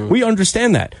fantastic. Mm-hmm. We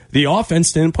understand that. The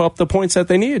offense didn't put up the points that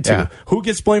they needed to. Yeah. Who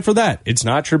gets blamed for that? It's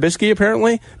not Trubisky,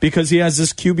 apparently, because he has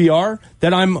this QBR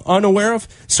that I'm unaware of.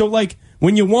 So,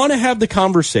 when you want to have the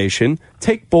conversation,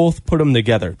 take both, put them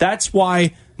together. That's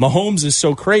why Mahomes is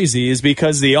so crazy, is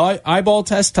because the eyeball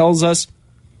test tells us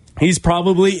he's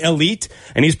probably elite,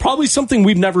 and he's probably something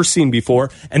we've never seen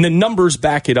before, and the numbers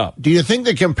back it up. Do you think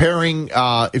that comparing,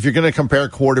 if you're going to compare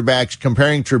quarterbacks,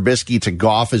 comparing Trubisky to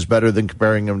Goff is better than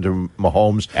comparing him to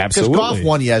Mahomes? Absolutely. Because Goff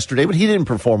won yesterday, but he didn't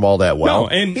perform all that well. No,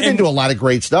 he didn't do a lot of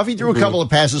great stuff. He threw a couple of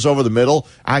passes over the middle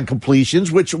on completions,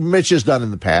 which Mitch has done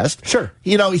in the past. Sure.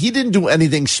 He didn't do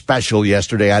anything special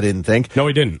yesterday, I didn't think. No,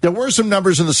 he didn't. There were some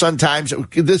numbers in the Sun-Times.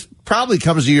 This probably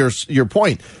comes to your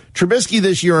point. Trubisky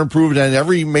this year improved in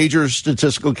every major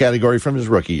statistical category from his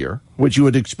rookie year, which you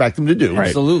would expect him to do. Right.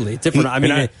 Absolutely. Different.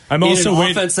 I'm also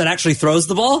an offense that actually throws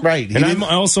the ball. Right. And I'm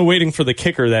also waiting for the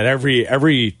kicker that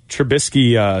every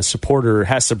Trubisky supporter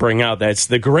has to bring out. That's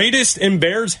the greatest in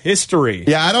Bears history.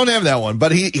 Yeah, I don't have that one,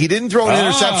 but he didn't throw an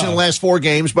interception in the last 4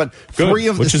 games, but three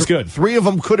of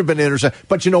them could have been intercepted.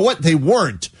 But you know what? They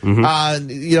weren't.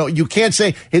 Mm-hmm. You can't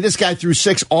say, hey, this guy threw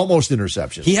 6 almost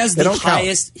interceptions. He has the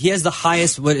highest. He has the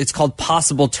highest. What it's called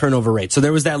possible turnover rate. So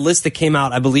there was that list that came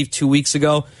out, I believe, 2 weeks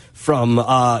ago from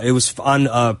it was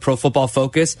on Pro Football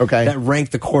Focus that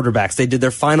ranked the quarterbacks. They did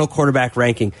their final quarterback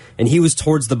ranking, and he was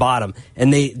towards the bottom.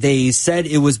 And they said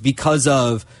it was because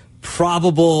of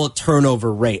probable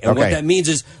turnover rate. And what that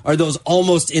means are those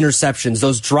almost interceptions,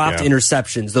 those dropped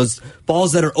interceptions, those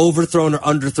balls that are overthrown or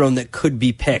underthrown that could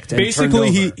be picked. And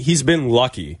basically, he's been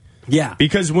lucky. Yeah.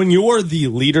 Because when you're the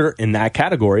leader in that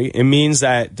category, it means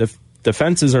that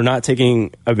defenses are not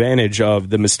taking advantage of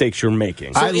the mistakes you're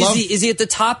making. So is he at the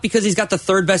top because he's got the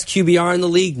 3rd best QBR in the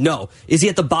league? No. Is he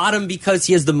at the bottom because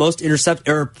he has the most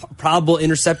probable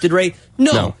intercepted rate?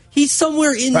 No. He's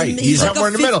somewhere in the middle. He's somewhere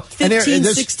in the middle. 15,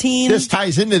 16. This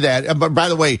ties into that. But by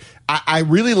the way, I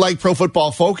really like Pro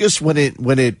Football Focus when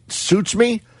it suits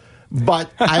me.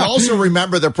 But I also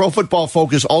remember that Pro Football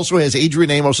Focus also has Adrian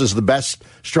Amos as the best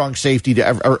strong safety to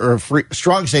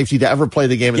ever play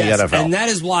the game in the NFL. And that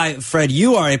is why, Fred,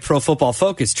 you are a Pro Football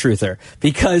Focus truther.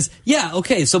 Because,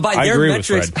 so by their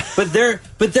metrics, but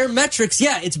their metrics,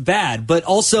 it's bad. But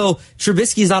also,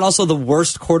 Trubisky's not also the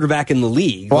worst quarterback in the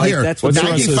league. Well, here, what's the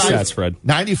rest of the stats, Fred?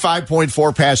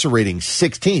 95.4 passer rating,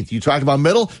 16th. You talked about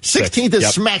middle? 16th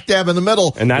is smack dab in the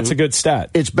middle. And that's a good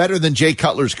stat. It's better than Jay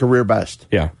Cutler's career best.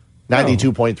 Yeah.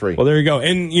 92.3. Well, there you go.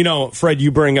 And, Fred,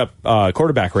 you bring up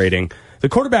quarterback rating. The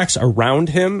quarterbacks around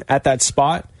him at that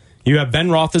spot, you have Ben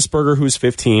Roethlisberger, who's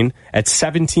 15. At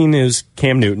 17 is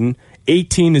Cam Newton.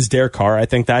 18 is Derek Carr. I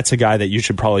think that's a guy that you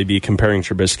should probably be comparing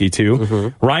Trubisky to.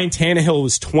 Mm-hmm. Ryan Tannehill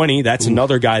was 20. That's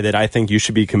another guy that I think you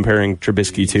should be comparing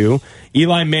Trubisky to.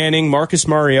 Eli Manning, Marcus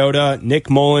Mariota, Nick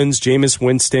Mullins, Jameis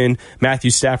Winston,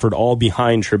 Matthew Stafford, all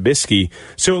behind Trubisky.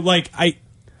 So,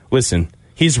 listen,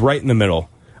 he's right in the middle.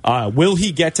 Will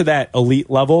he get to that elite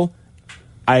level?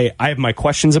 I have my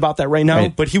questions about that right now,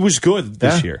 but he was good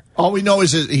this year. All we know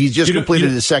is that he just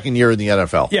completed his second year in the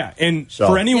NFL. Yeah, and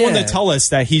for anyone to tell us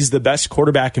that he's the best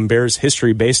quarterback in Bears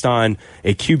history based on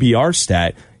a QBR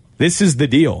stat, this is the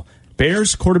deal.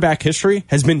 Bears quarterback history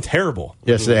has been terrible.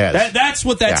 Yes, it has. That's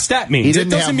what that stat means.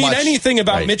 It doesn't mean anything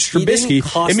about Mitch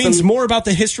Trubisky. It means more about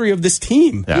the history of this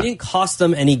team. He didn't cost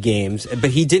them any games,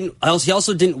 but he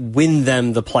also didn't win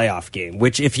them the playoff game,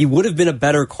 which if he would have been a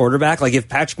better quarterback, like if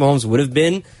Patrick Mahomes would have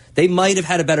been, they might have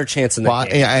had a better chance in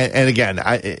that game. And again,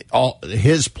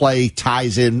 his play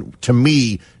ties in, to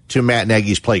me, to Matt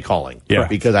Nagy's play calling. Yeah.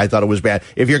 Because I thought it was bad.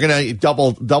 If you're going to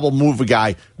double move a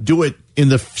guy, do it in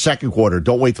the second quarter.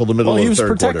 Don't wait till the middle of the third quarter.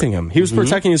 He was protecting him. He was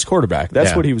protecting his quarterback.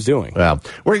 That's what he was doing. Well,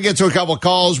 we're going to get to a couple of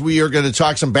calls. We are going to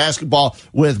talk some basketball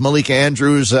with Malika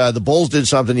Andrews. The Bulls did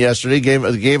something yesterday,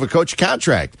 gave a coach a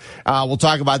contract. We'll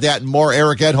talk about that and more.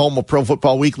 Eric Edholm of Pro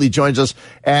Football Weekly joins us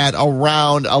at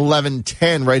around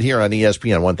 11:10 right here on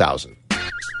ESPN 1000.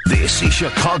 This is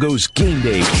Chicago's Game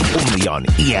Day, only on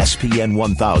ESPN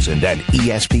 1000 and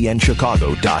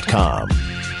ESPNChicago.com.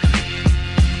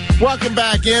 Welcome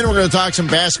back in. We're going to talk some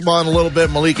basketball in a little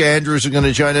bit. Malika Andrews is going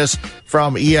to join us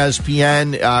from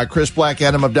ESPN. Chris Black,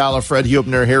 Adam Abdallah, Fred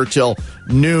Hubner here till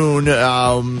noon.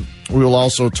 We will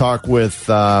also talk with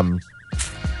Eric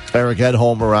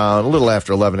Edholm around a little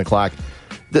after 11 o'clock.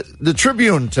 The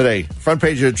Tribune today, front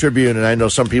page of the Tribune, and I know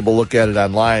some people look at it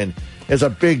online, is a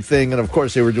big thing, and of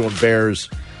course they were doing Bears.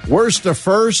 Worst to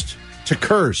first to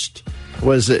cursed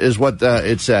is what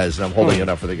it says. And I'm holding it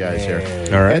up for the guys here.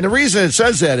 All right. And the reason it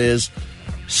says that is,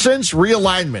 since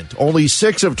realignment, only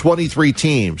 6 of 23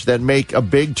 teams that make a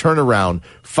big turnaround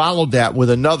followed that with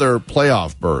another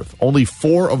playoff berth. Only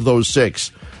 4 of those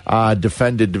 6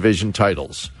 defended division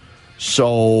titles.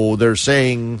 So they're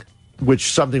saying,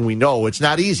 which something we know, it's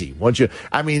not easy.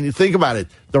 Think about it.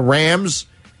 The Rams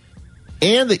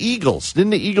and the Eagles.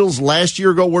 Didn't the Eagles last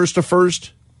year go worst to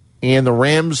first? And the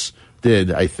Rams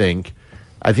did, I think.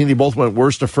 I think they both went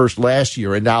worst to first last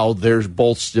year, and now they're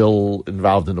both still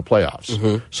involved in the playoffs.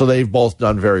 Mm-hmm. So they've both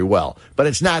done very well. But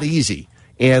it's not easy.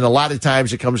 And a lot of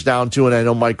times it comes down to, and I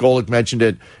know Mike Golic mentioned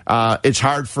it, it's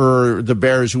hard for the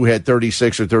Bears who had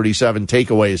 36 or 37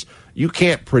 takeaways. You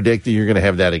can't predict that you're going to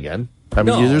have that again.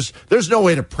 There's no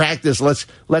way to practice. Let's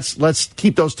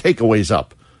keep those takeaways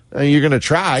up. You're going to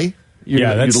try.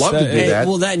 You'd love to do that.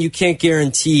 Well, and you can't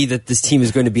guarantee that this team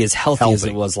is going to be as healthy as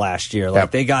it was last year.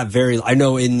 They got I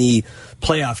know in the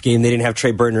playoff game they didn't have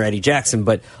Trey Burton or Eddie Jackson,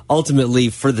 but ultimately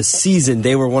for the season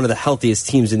they were one of the healthiest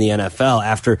teams in the NFL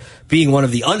after being one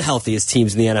of the unhealthiest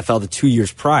teams in the NFL the 2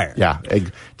 years prior. Yeah.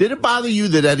 Did it bother you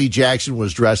that Eddie Jackson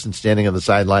was dressed and standing on the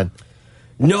sideline?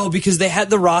 No, because they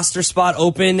had the roster spot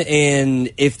open,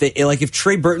 and if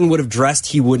Trey Burton would have dressed,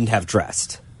 he wouldn't have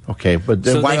dressed. Okay, but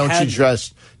then why don't you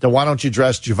dress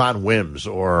Javon Wims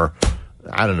or,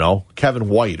 I don't know, Kevin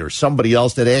White or somebody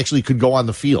else that actually could go on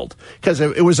the field? Because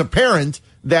it was apparent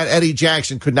that Eddie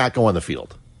Jackson could not go on the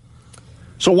field.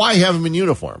 So why have him in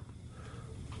uniform?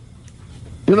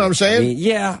 You know what I'm saying?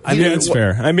 That's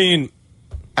fair.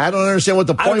 I don't understand what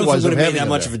the point was. It would have had that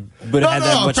much of a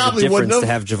difference to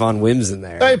have Javon Wims in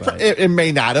there. It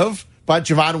may not have. But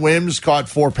Javon Wims caught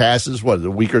 4 passes,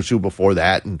 a week or 2 before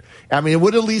that. And it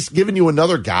would at least given you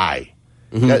another guy.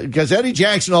 Because Eddie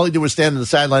Jackson, all he did was stand on the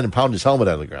sideline and pound his helmet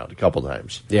on the ground a couple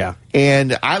times. Yeah.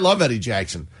 And I love Eddie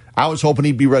Jackson. I was hoping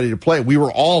he'd be ready to play. We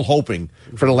were all hoping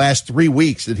for the last 3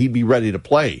 weeks that he'd be ready to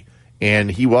play.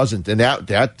 And he wasn't. And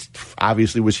that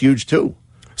obviously was huge, too.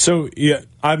 So,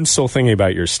 I'm still thinking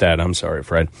about your stat. I'm sorry,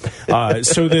 Fred.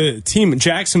 So the team,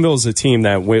 Jacksonville is a team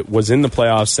that was in the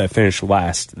playoffs that finished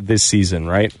last this season,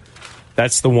 right?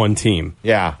 That's the one team.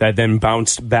 Yeah. That then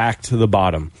bounced back to the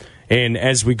bottom. And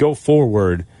as we go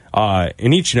forward,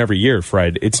 in each and every year,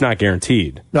 Fred, it's not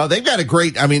guaranteed. No, they've got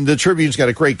the Tribune's got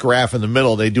a great graph in the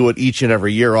middle. They do it each and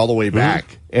every year all the way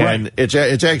back. And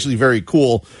it's actually very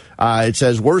cool. It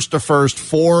says worst to first,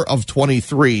 4 of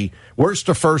 23. Worst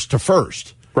to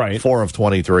first. Right. 4 of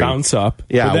 23. Bounce up.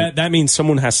 Yeah. But that means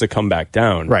someone has to come back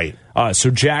down. Right.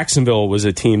 So Jacksonville was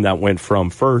a team that went from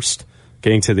first,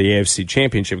 getting to the AFC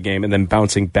Championship game, and then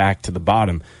bouncing back to the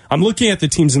bottom. I'm looking at the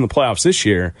teams in the playoffs this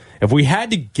year. If we had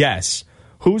to guess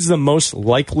who's the most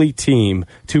likely team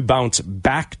to bounce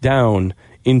back down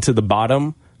into the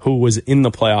bottom who was in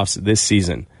the playoffs this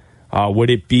season, would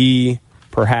it be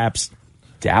perhaps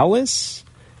Dallas?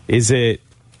 Is it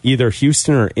either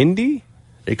Houston or Indy?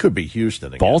 It could be Houston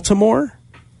again. Baltimore?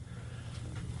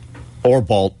 Or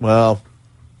the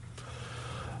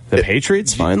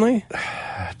Patriots finally?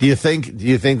 Do you think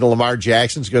the Lamar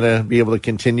Jackson's going to be able to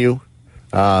continue?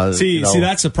 See,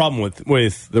 that's the problem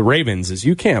with the Ravens is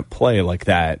you can't play like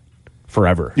that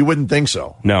forever. You wouldn't think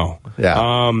so. No.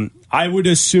 Yeah. I would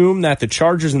assume that the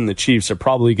Chargers and the Chiefs are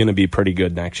probably going to be pretty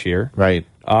good next year. Right.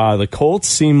 The Colts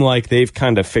seem like they've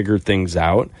kind of figured things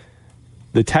out.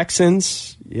 The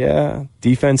Texans,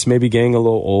 defense maybe getting a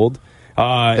little old.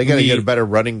 They got to get a better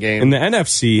running game. In the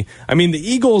NFC, I mean, the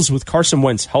Eagles with Carson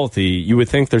Wentz healthy, you would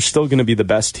think they're still going to be the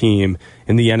best team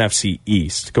in the NFC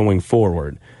East going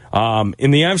forward.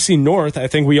 In the NFC North, I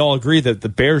think we all agree that the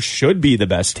Bears should be the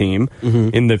best team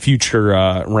in the future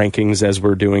rankings as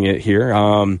we're doing it here.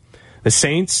 The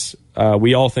Saints,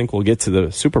 we all think will get to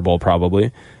the Super Bowl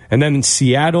probably. And then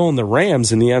Seattle and the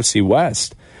Rams in the NFC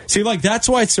West. See, like, that's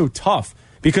why it's so tough.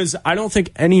 Because I don't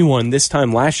think anyone this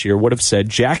time last year would have said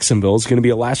Jacksonville is going to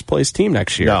be a last-place team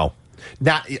next year. No.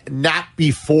 Not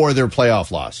before their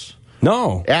playoff loss.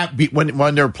 No.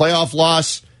 When their playoff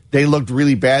loss, they looked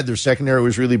really bad. Their secondary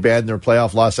was really bad in their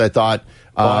playoff loss, I thought.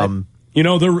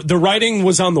 The writing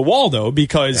was on the wall, though,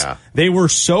 because they were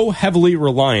so heavily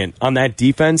reliant on that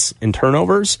defense and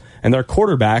turnovers, and their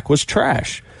quarterback was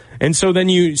trash. And so then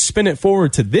you spin it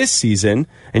forward to this season,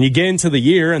 and you get into the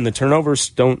year, and the turnovers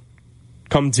don't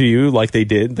come to you like they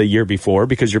did the year before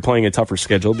because you're playing a tougher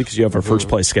schedule because you have a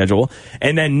first-place schedule.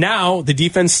 And then now the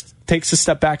defense takes a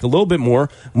step back a little bit more.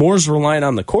 Moore's relying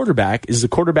on the quarterback. Is the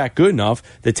quarterback good enough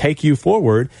to take you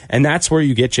forward? And that's where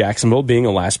you get Jacksonville being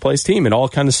a last-place team. It all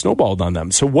kind of snowballed on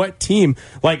them. So what team?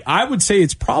 Like, I would say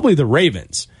it's probably the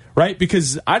Ravens. Right?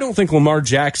 Because I don't think Lamar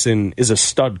Jackson is a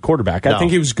stud quarterback. I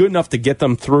think he was good enough to get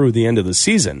them through the end of the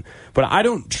season. But I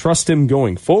don't trust him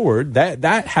going forward.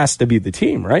 That has to be the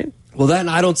team, right? Well, then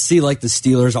I don't see, like, the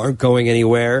Steelers aren't going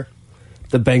anywhere.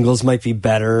 The Bengals might be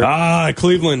better.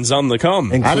 Cleveland's on the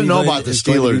come. And I don't know about the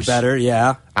Steelers. Better,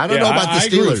 yeah. I don't know about the Steelers. I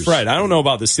agree with Fred. I don't know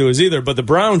about the Steelers either, but the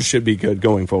Browns should be good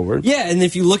going forward. Yeah, and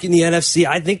if you look in the NFC,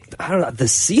 I don't know, the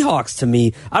Seahawks, to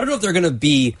me, I don't know if they're going to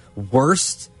be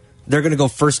worst. They're going to go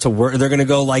first to work. They're going to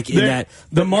go like in that.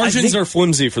 The margins are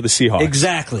flimsy for the Seahawks.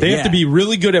 Exactly. They have to be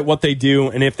really good at what they do,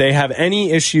 and if they have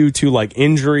any issue to like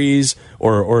injuries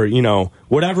or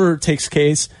whatever takes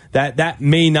case, that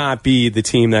may not be the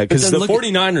team that, because the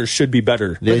 49ers should be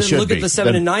better. But then look at the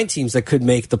 7 and 9 teams that could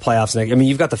make the playoffs next. I mean,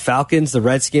 you've got the Falcons, the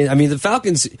Redskins. I mean, the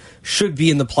Falcons should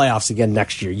be in the playoffs again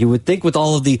next year. You would think with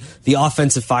all of the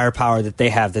offensive firepower that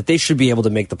they have, that they should be able to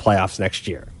make the playoffs next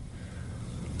year.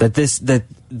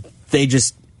 They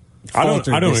just. I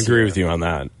don't agree with you on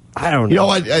that. I don't know. You know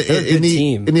what? In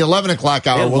the 11 o'clock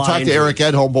hour, we'll talk to Eric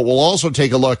Edholm, but we'll also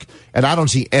take a look, and I don't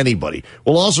see anybody.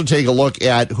 We'll also take a look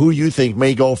at who you think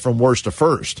may go from worst to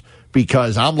first,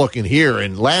 because I'm looking here,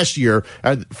 and this year, we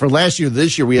had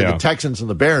the Texans and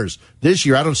the Bears. This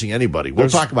year, I don't see anybody. We'll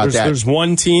talk about that. There's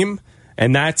one team.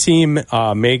 And that team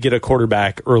may get a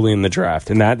quarterback early in the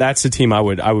draft, and that's the team I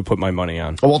would put my money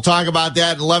on. We'll talk about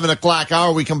that at 11 o'clock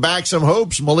hour. We come back, some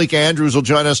hoops. Malika Andrews will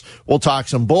join us. We'll talk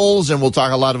some Bulls, and we'll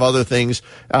talk a lot of other things.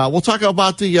 We'll talk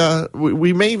about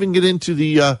we may even get into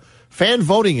the fan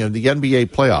voting of the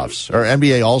NBA playoffs or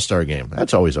NBA All-Star game.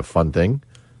 That's always a fun thing.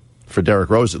 For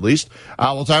Derrick Rose, at least.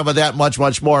 We'll talk about that much,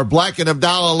 much more. Black and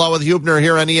Abdallah along with Hubner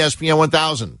here on ESPN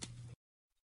 1000.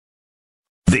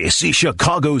 This is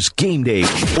Chicago's Game Day,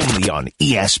 only on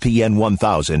ESPN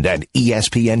 1000 and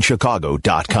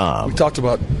ESPNChicago.com. We talked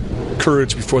about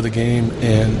courage before the game,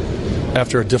 and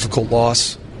after a difficult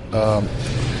loss,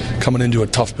 coming into a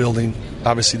tough building.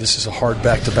 Obviously, this is a hard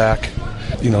back-to-back.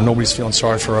 Nobody's feeling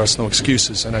sorry for us, no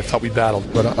excuses, and I thought we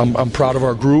battled. But I'm proud of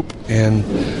our group, and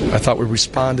I thought we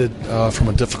responded from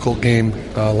a difficult game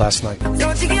last night.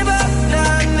 Don't you give up,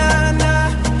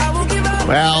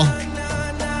 Well,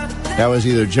 that was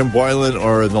either Jim Boylan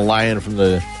or the lion from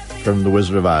the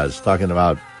Wizard of Oz talking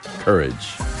about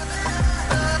courage.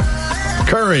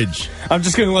 Courage. I'm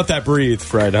just going to let that breathe,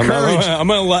 Fred. I'm going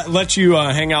to let you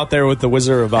hang out there with the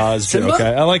Wizard of Oz. Simba?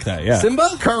 Okay, I like that. Yeah, Simba.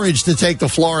 Courage to take the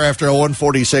floor after a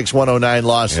 146-109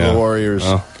 loss to the Warriors.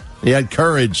 Oh. He had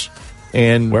courage.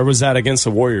 And where was that against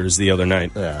the Warriors the other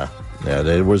night? Yeah,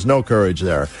 there was no courage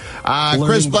there.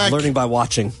 Chris Black, learning by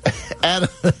watching.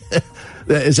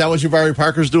 Is that what Jabari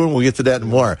Parker's doing? We'll get to that and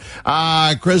more.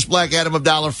 Chris Black, Adam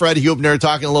Abdallah, Fred Hubner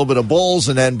talking a little bit of Bulls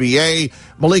and NBA.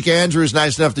 Malika Andrews,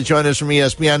 nice enough to join us from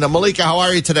ESPN. Now, Malika, how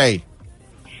are you today?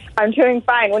 I'm doing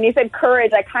fine. When you said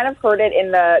courage, I kind of heard it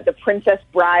in the Princess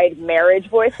Bride marriage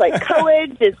voice, like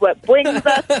courage is what brings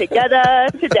us together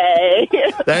today.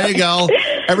 There you go.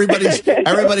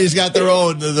 Everybody's got their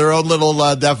own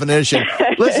little definition.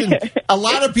 Listen, A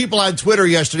lot of people on Twitter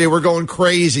yesterday were going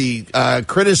crazy,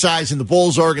 criticizing the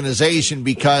Bulls organization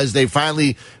because they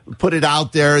finally put it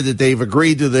out there that they've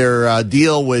agreed to their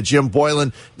deal with Jim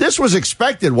Boylen. This was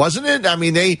expected, wasn't it? I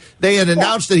mean, they had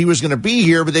announced that he was going to be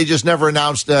here, but they just never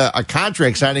announced a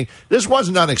contract signing. This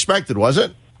wasn't unexpected, was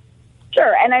it?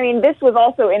 Sure, and I mean, this was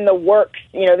also in the works.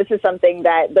 This is something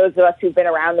that those of us who've been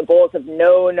around the Bulls have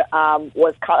known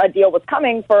a deal was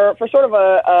coming for sort of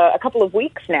a couple of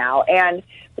weeks now. And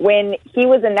when he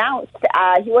was announced,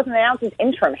 he wasn't announced as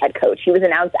interim head coach. He was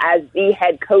announced as the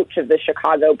head coach of the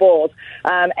Chicago Bulls.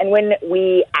 And when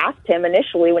we asked him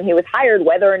initially, when he was hired,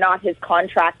 whether or not his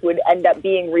contract would end up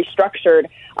being restructured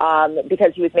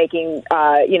because he was making,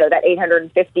 that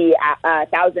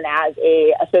 $850,000 as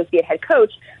a associate head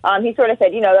coach, he sort of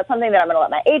said, that's something that I'm going to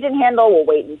let my agent handle. We'll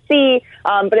wait and see.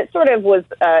 But it sort of was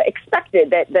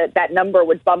expected that number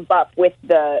would bump up with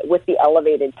the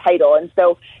elevated title. And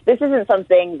so this isn't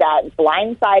something that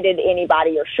blindsided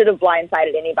anybody or should have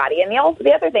blindsided anybody. And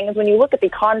the other thing is when you look at the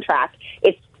contract,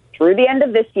 it's through the end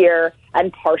of this year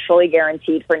and partially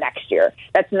guaranteed for next year.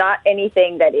 That's not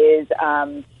anything that is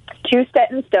too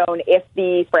set in stone if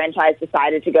the franchise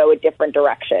decided to go a different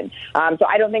direction. So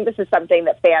I don't think this is something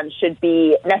that fans should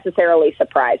be necessarily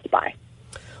surprised by.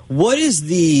 What is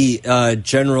the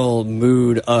general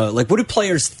mood? What do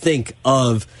players think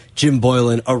of Jim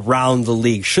Boylen around the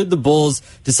league? Should the Bulls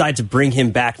decide to bring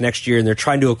him back next year and they're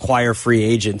trying to acquire free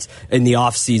agents in the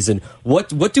offseason,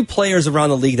 what do players around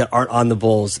the league that aren't on the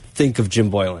Bulls think of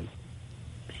Jim Boylen?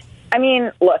 I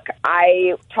mean, look,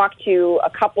 I talked to a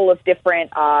couple of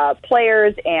different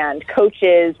players and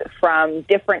coaches from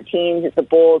different teams that the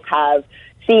Bulls have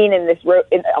seen on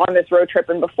this road trip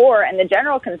and before, and the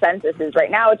general consensus is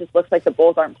right now it just looks like the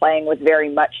Bulls aren't playing with very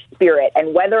much spirit,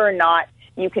 and whether or not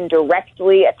you can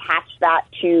directly attach that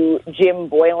to Jim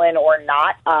Boylen or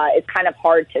not is kind of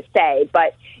hard to say,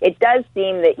 but it does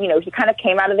seem that, he kind of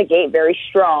came out of the gate very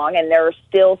strong, and there are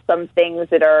still some things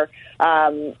that are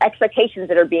expectations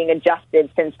that are being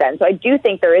adjusted since then. So I do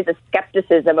think there is a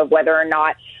skepticism of whether or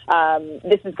not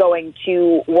this is going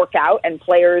to work out, and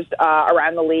players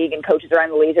around the league and coaches around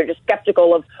the league are just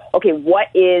skeptical of, okay, what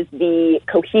is the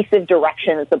cohesive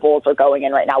direction that the Bulls are going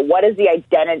in right now? What is the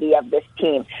identity of this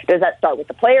team? Does that start with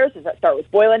the players? Does that start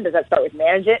with Boylen? Does that start with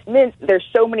management? There's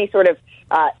so many sort of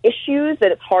issues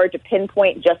that it's hard to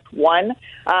pinpoint just one.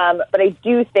 But I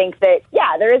do think that,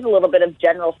 there is a little bit of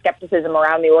general skepticism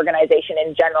around the organization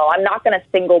in general. I'm not going to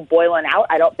single Boylen out.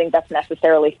 I don't think that's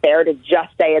necessarily fair to just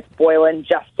say it's Boylen,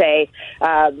 just say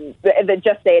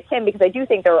it's him, because I do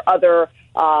think there are other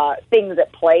things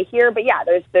at play here. But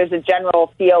there's a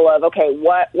general feel of, okay,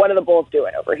 what are the Bulls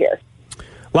doing over here?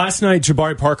 Last night,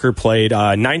 Jabari Parker played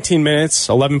 19 minutes,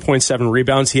 11.7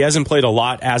 rebounds. He hasn't played a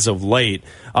lot as of late.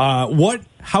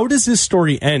 How does this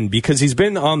story end? Because he's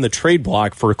been on the trade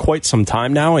block for quite some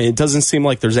time now, and it doesn't seem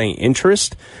like there's any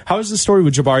interest. How does the story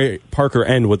with Jabari Parker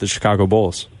end with the Chicago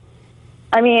Bulls?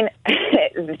 I mean,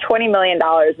 $20 million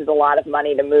is a lot of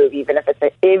money to move, even if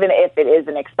it is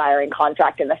an expiring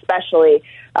contract, and especially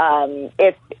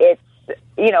if it's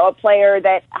a player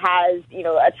that has,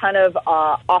 a ton of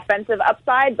offensive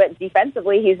upside, but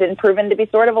defensively he's been proven to be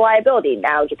sort of a liability.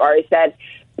 Now, Jabari said,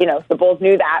 the Bulls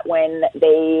knew that when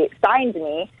they signed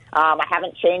me. I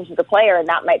haven't changed the player, and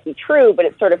that might be true, but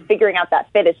it's sort of figuring out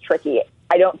that fit is tricky.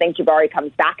 I don't think Jabari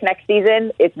comes back next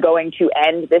season. It's going to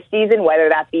end this season, whether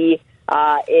that be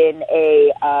in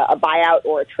a buyout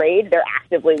or a trade. They're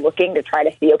actively looking to try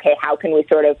to see, okay, how can we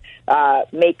sort of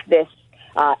make this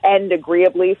end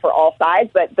agreeably for all sides,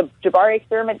 but the Jabari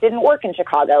experiment didn't work in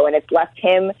Chicago, and it's left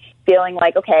him feeling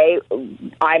like, okay,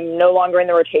 I'm no longer in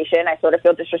the rotation. I sort of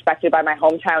feel disrespected by my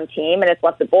hometown team, and it's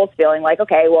left the Bulls feeling like,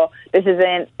 okay, well, this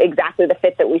isn't exactly the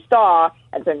fit that we saw,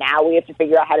 and so now we have to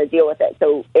figure out how to deal with it.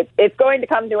 So it's going to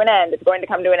come to an end. It's going to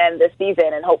come to an end this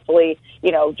season, and hopefully,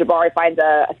 Jabari finds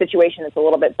a situation that's a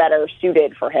little bit better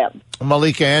suited for him.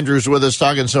 Malika Andrews with us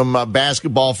talking some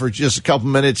basketball for just a couple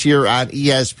minutes here on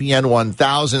ESPN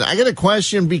 1000. I got a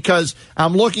question because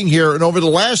I'm looking here, and over the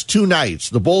last two nights,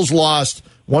 the Bulls lost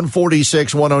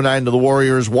 146-109 to the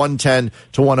Warriors,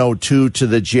 110-102 to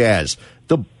the Jazz.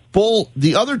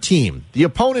 The other team, the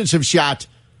opponents have shot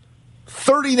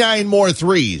 39 more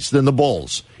threes than the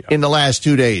Bulls in the last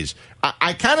 2 days.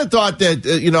 I kind of thought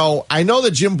that, I know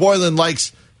that Jim Boylen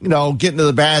likes, getting to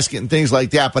the basket and things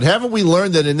like that, but haven't we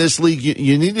learned that in this league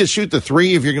you need to shoot the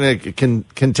three if you're going to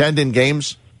contend in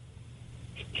games?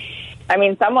 I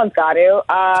mean, someone's got to.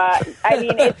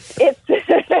 It's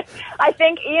I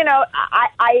think,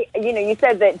 you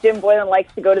said that Jim Boylen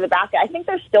likes to go to the basket. I think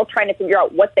they're still trying to figure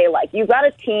out what they like. You've got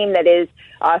a team that is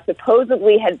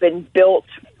supposedly had been built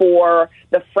for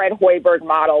the Fred Hoiberg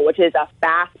model, which is a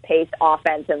fast-paced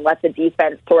offense and lets the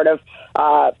defense sort of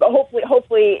hopefully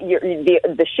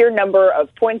the sheer number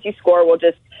of points you score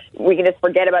we can just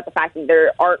forget about the fact that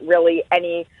there aren't really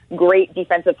any great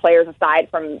defensive players aside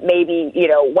from maybe,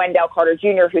 Wendell Carter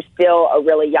Jr., who's still a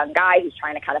really young guy who's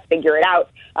trying to kind of figure it out.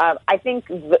 I think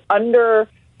under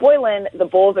Boylen, the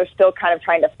Bulls are still kind of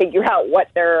trying to figure out what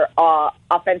their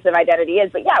offensive identity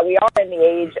is. But, yeah, we are in the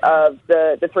age of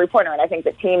the three-pointer, and I think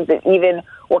that teams that even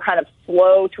were kind of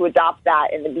slow to adopt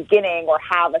that in the beginning or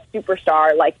have a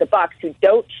superstar like the Bucks who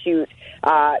don't shoot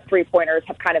three-pointers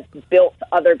have kind of built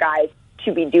other guys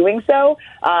to be doing so,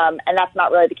 and that's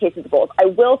not really the case with the Bulls. I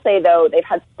will say, though, they've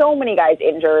had so many guys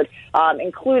injured,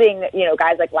 including,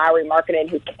 guys like Lowry Markkanen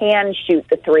who can shoot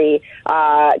the three,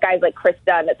 guys like Chris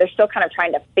Dunn, that they're still kind of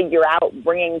trying to figure out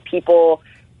bringing people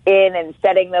in and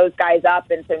setting those guys up.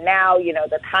 And so now,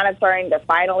 they're kind of starting to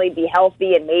finally be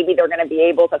healthy, and maybe they're going to be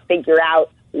able to figure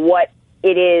out what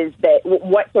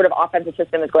sort of offensive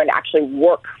system is going to actually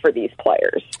work for these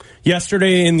players.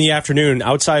 Yesterday in the afternoon,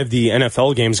 outside of the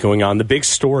NFL games going on, the big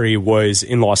story was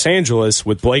in Los Angeles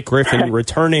with Blake Griffin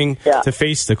returning to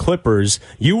face the Clippers.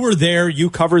 You were there, you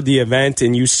covered the event,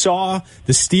 and you saw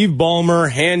the Steve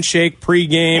Ballmer handshake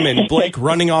pregame and Blake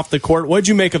running off the court. What did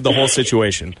you make of the whole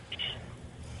situation?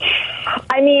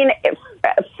 I mean,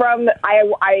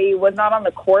 I was not on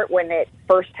the court when it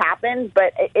first happened,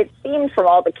 but it seemed from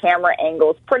all the camera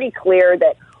angles pretty clear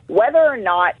that whether or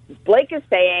not Blake is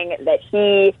saying that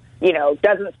he,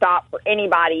 doesn't stop for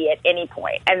anybody at any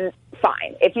point, and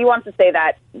fine. If he wants to say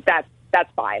that,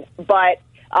 that's fine. But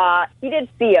he did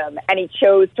see him, and he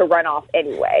chose to run off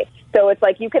anyway. So it's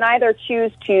like you can either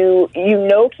choose to,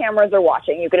 cameras are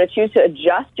watching. You can choose to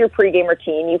adjust your pregame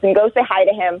routine. You can go say hi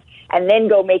to him and then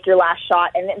go make your last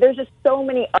shot. And there's just so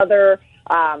many other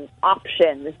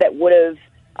options that would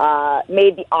have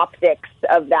made the optics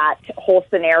of that whole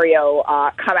scenario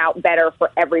come out better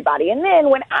for everybody. And then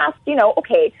when asked,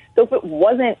 okay, so if it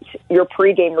wasn't your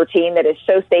pregame routine that is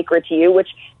so sacred to you, which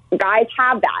guys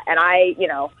have that, and I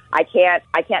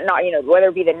can't not, whether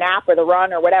it be the nap or the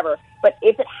run or whatever, but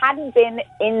if it hadn't been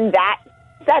in that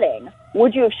setting,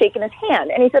 would you have shaken his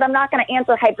hand? And he said, I'm not going to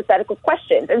answer hypothetical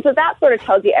questions. And so that sort of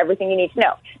tells you everything you need to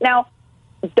know. Now,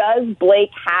 does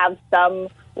Blake have some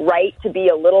right to be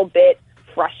a little bit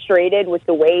frustrated with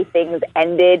the way things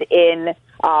ended in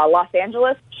Los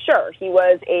Angeles? Sure, he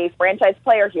was a franchise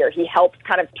player here. He helped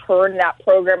kind of turn that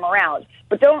program around.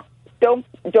 But don't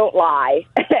lie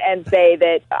and say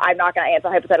that I'm not going to answer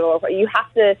hypothetical. You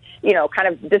have to, kind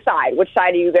of decide which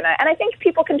side are you going to. And I think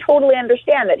people can totally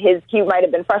understand that he might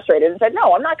have been frustrated and said,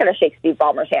 no, I'm not going to shake Steve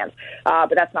Ballmer's hand.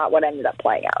 But that's not what ended up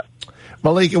playing out.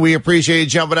 Malika, we appreciate you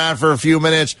jumping on for a few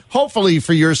minutes. Hopefully,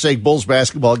 for your sake, Bulls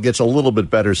basketball gets a little bit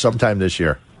better sometime this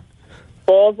year.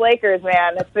 Bulls Lakers,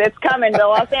 man. It's coming to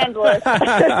Los Angeles.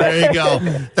 There you go.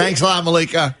 Thanks a lot,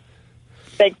 Malika.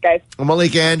 Thanks, guys.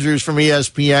 Malika Andrews from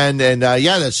ESPN. And,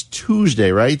 that's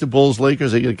Tuesday, right? The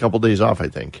Bulls-Lakers, they get a couple days off, I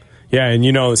think. Yeah,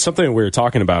 and, something we were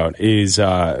talking about is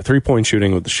three-point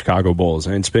shooting with the Chicago Bulls.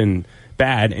 And it's been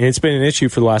bad, and it's been an issue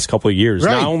for the last couple of years.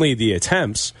 Right. Not only the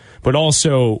attempts, but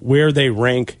also where they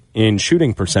rank in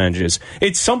shooting percentages.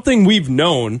 It's something we've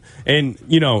known, and,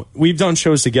 we've done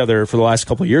shows together for the last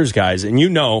couple of years, guys, and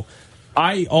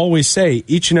I always say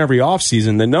each and every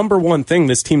offseason, the number one thing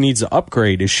this team needs to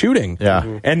upgrade is shooting.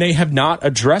 Yeah. And they have not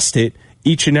addressed it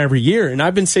each and every year. And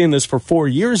I've been saying this for 4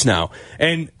 years now.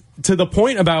 And to the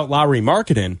point about Lowry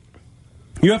Markkanen,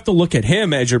 you have to look at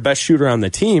him as your best shooter on the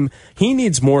team. He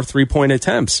needs more three-point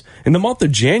attempts. In the month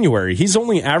of January, he's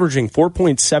only averaging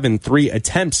 4.73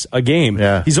 attempps a game.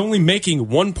 Yeah. He's only making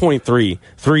 1.3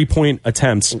 three-point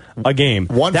attempts a game.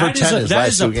 One for 10 that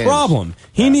is a problem.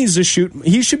 He needs to shoot.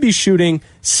 He should be shooting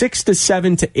 6 to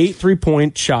 7 to 8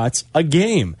 three-point shots a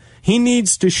game. He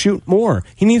needs to shoot more.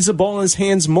 He needs the ball in his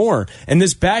hands more. And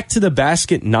this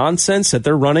back-to-the-basket nonsense that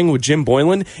they're running with Jim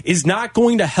Boylen is not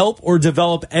going to help or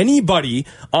develop anybody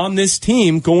on this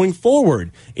team going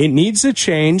forward. It needs to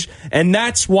change, and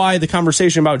that's why the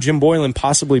conversation about Jim Boylen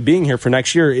possibly being here for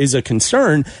next year is a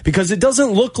concern, because it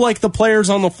doesn't look like the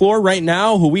players on the floor right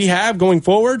now who we have going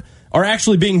forward are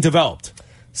actually being developed.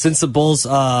 Since the Bulls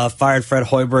fired Fred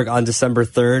Hoiberg on December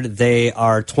 3rd, they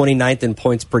are 29th in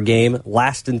points per game,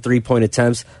 last in three-point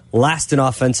attempts, last in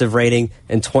offensive rating,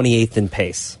 and 28th in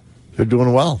pace. They're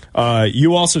doing well.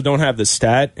 You also don't have the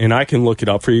stat, and I can look it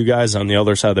up for you guys on the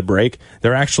other side of the break.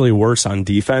 They're actually worse on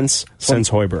defense since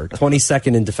Hoiberg.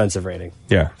 22nd in defensive rating.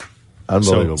 Yeah.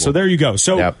 Unbelievable. So there you go.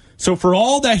 So for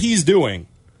all that he's doing,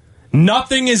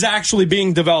 Nothing is actually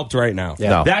being developed right now. Yeah.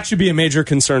 No. That should be a major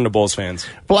concern to Bulls fans.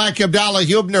 Black Abdallah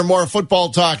Hubner, more football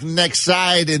talk next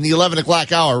side in the 11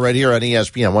 o'clock hour right here on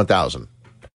ESPN 1000.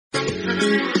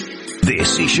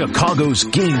 This is Chicago's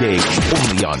Game Day,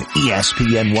 only on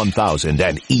ESPN 1000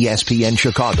 and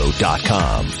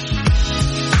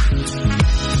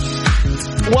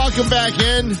ESPNChicago.com. Welcome back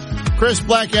in. Chris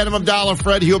Black, Adam Abdallah,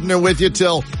 Fred Hubner with you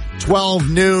till 12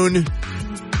 noon.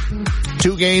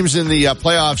 2 games in the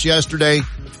playoffs yesterday.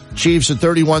 Chiefs a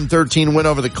 31-13 win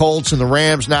over the Colts, and the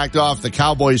Rams knocked off the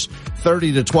Cowboys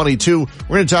 30-22.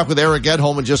 We're going to talk with Eric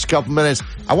Edholm in just a couple minutes.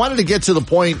 I wanted to get to the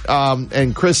point,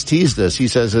 and Chris teased this. He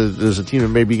says there's a team that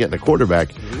may be getting a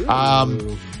quarterback.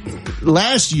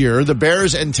 Last year, the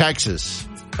Bears and Texans,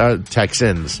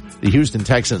 the Houston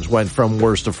Texans went from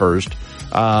worst to first.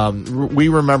 We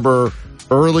remember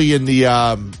early in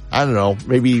the,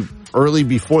 maybe early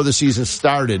before the season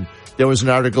started, there was an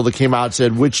article that came out that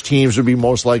said which teams would be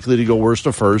most likely to go worst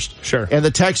to first. Sure. And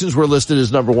the Texans were listed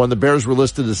as number 1. The Bears were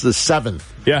listed as the 7th.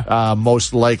 Yeah.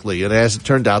 Most likely. And as it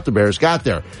turned out, the Bears got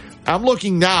there. I'm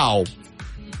looking now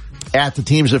at the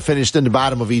teams that finished in the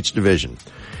bottom of each division.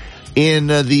 In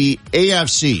the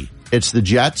AFC, it's the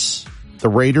Jets, the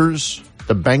Raiders,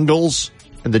 the Bengals,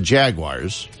 and the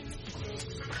Jaguars.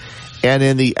 And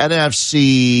in the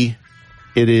NFC,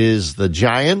 it is the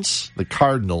Giants, the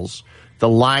Cardinals, the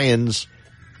Lions,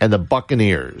 and the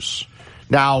Buccaneers.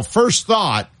 Now, first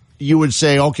thought, you would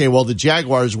say, okay, well, the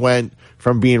Jaguars went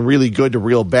from being really good to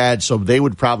real bad, so they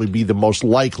would probably be the most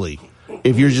likely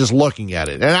if you're just looking at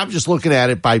it. And I'm just looking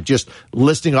at it by just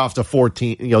listing off the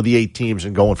 14, the 8 teams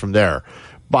and going from there.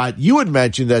 But you had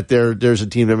mentioned that there's a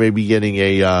team that may be getting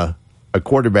a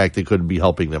quarterback that could be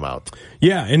helping them out.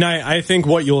 Yeah, and I think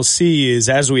what you'll see is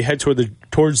as we head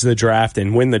towards the draft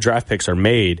and when the draft picks are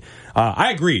made,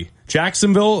 I agree.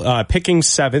 Jacksonville picking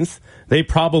 7th, they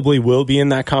probably will be in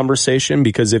that conversation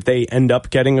because if they end up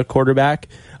getting a quarterback,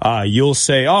 you'll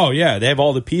say, oh, yeah, they have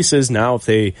all the pieces. Now, if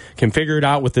they can figure it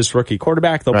out with this rookie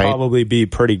quarterback, they'll probably be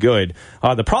pretty good.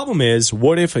 The problem is,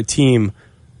 what if a team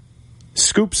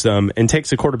scoops them and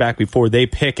takes a quarterback before they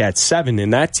pick at 7?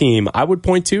 And that team I would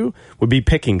point to would be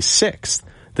picking 6th.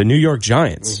 The New York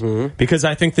Giants, because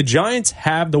I think the Giants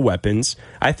have the weapons.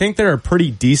 I think they're a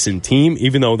pretty decent team,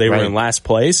 even though they were in last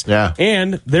place. Yeah.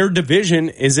 And their division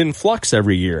is in flux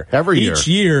every year. Each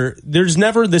year, there's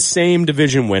never the same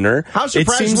division winner. How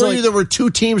surprised were you there were 2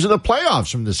 teams in the playoffs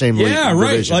from the same league? Yeah,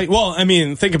 right.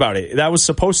 Think about it. That was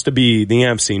supposed to be the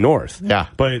NFC North. Yeah.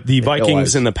 But the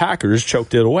Vikings and the Packers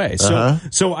choked it away.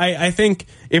 So I think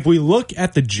if we look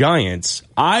at the Giants,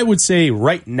 I would say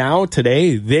right now,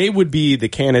 today, they would be the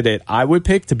candidate I would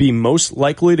pick to be most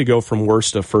likely to go from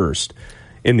worst to first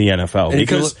in the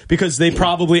NFL because they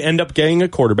probably end up getting a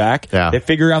quarterback. Yeah. They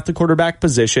figure out the quarterback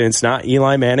position. It's not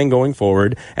Eli Manning going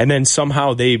forward. And then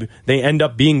somehow they end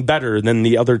up being better than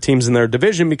the other teams in their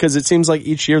division because it seems like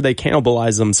each year they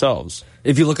cannibalize themselves.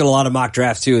 If you look at a lot of mock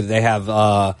drafts, too, they have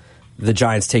the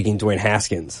Giants taking Dwayne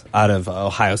Haskins out of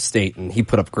Ohio State, and he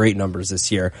put up great numbers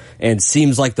this year and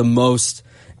seems like the most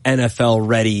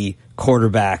NFL-ready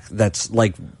quarterback that's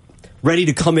like ready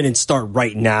to come in and start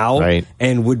right now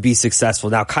and would be successful.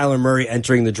 Now, Kyler Murray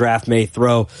entering the draft may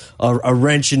throw a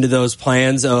wrench into those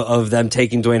plans of them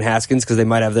taking Dwayne Haskins because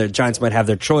Giants might have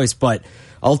their choice, but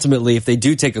ultimately, if they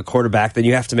do take a quarterback, then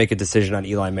you have to make a decision on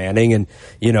Eli Manning. And,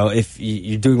 if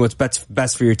you're doing what's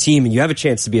best for your team and you have a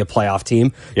chance to be a playoff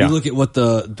team, you look at what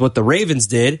the Ravens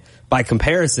did by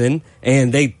comparison,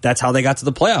 and that's how they got to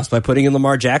the playoffs, by putting in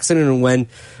Lamar Jackson. And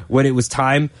when it was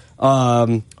time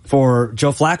for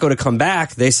Joe Flacco to come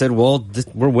back, they said, well,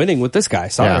 we're winning with this guy.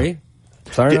 Sorry. Yeah.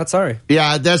 Sorry, not sorry.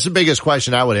 Yeah, that's the biggest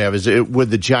question I would have is would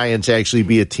the Giants actually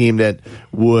be a team that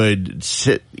would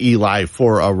sit Eli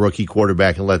for a rookie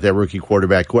quarterback and let that rookie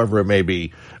quarterback, whoever it may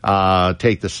be,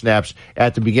 take the snaps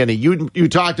at the beginning? You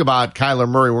talked about Kyler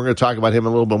Murray. We're going to talk about him a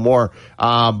little bit more.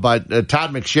 But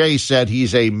Todd McShay said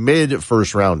he's a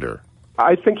mid-first rounder.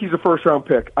 I think he's a first-round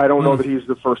pick. I don't know that he's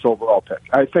the first overall pick.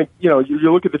 I think,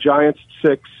 you look at the Giants at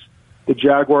 6, the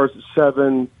Jaguars at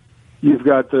 7, you've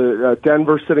got the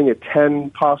Denver sitting at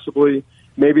 10, possibly.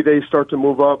 Maybe they start to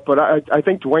move up. But I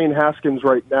think Dwayne Haskins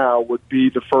right now would be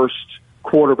the first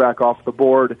quarterback off the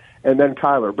board, and then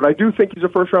Kyler. But I do think he's a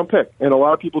first-round pick, and a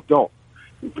lot of people don't.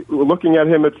 Looking at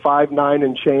him at 5'9"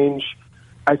 and change,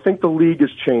 I think the league is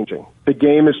changing. The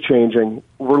game is changing.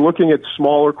 We're looking at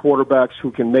smaller quarterbacks who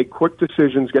can make quick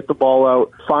decisions, get the ball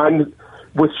out,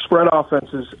 with spread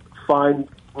offenses, find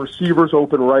receivers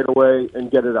open right away and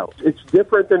get it out. It's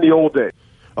different than the old days.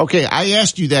 Okay, I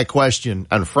asked you that question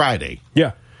on Friday.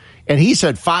 Yeah. And he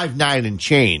said 5'9" and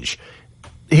change.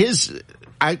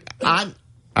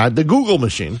 the Google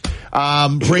machine,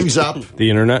 brings up the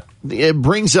internet. It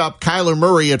brings up Kyler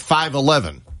Murray at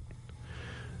 5'11".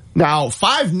 Now,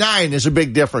 5'9" is a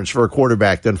big difference for a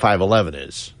quarterback than 5'11"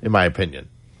 is, in my opinion.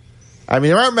 I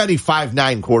mean, there aren't many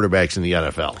 5'9" quarterbacks in the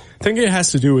NFL. I think it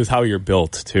has to do with how you're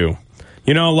built, too.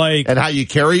 You know, like... And how you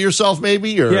carry yourself,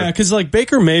 maybe? Or? Yeah, because, like,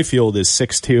 Baker Mayfield is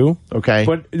 6'2". Okay.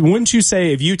 But wouldn't you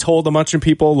say, if you told a bunch of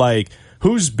people, like,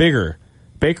 who's bigger,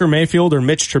 Baker Mayfield or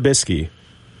Mitch Trubisky?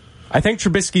 I think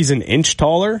Trubisky's an inch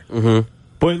taller. Mm-hmm.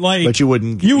 But you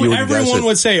wouldn't. Everyone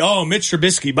would say, "Oh, Mitch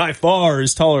Trubisky by far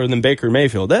is taller than Baker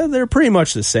Mayfield." They're pretty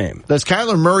much the same. Does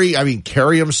Kyler Murray,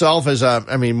 carry himself as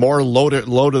more low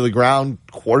to the ground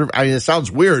quarterback? I mean, it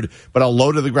sounds weird, but a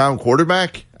low to the ground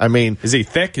quarterback. I mean, is he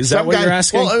thick? Is that what you're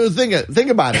asking? Well, think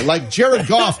about it. Like Jared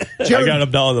Goff. I got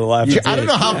Abdallah to the left. I don't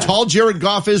know how tall Jared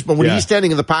Goff is, but when he's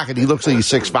standing in the pocket, he looks like he's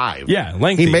 6'5". Yeah,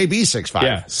 lengthy. He may be 6'5".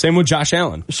 Yeah, same with Josh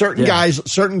Allen. Certain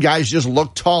guys just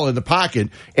look tall in the pocket,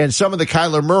 and some of the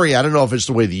Kyler Murray, I don't know if it's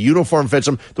the way the uniform fits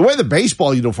him. The way the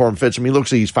baseball uniform fits him, he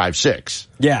looks like he's 5'6".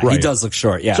 Yeah, right. He does look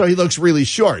short. Yeah, so he looks really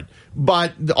short.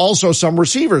 But also some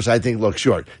receivers, I think, look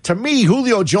short. To me,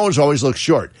 Julio Jones always looks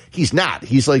short. He's not.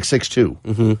 He's like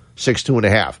 6'2",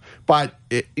 6'2.5". But,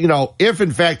 if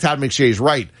in fact Todd McShay is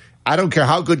right, I don't care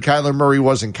how good Kyler Murray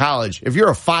was in college. If you're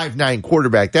a 5'9"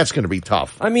 quarterback, that's going to be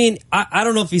tough. I mean, I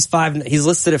don't know if he's 5'9". He's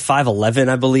listed at 5'11",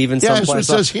 I believe, in some places. Yeah, that's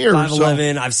what it says here.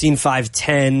 5'11". I've seen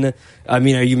 5'10". I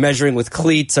mean, are you measuring with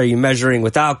cleats? Are you measuring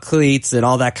without cleats and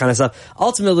all that kind of stuff?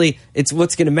 Ultimately, it's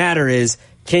what's going to matter is,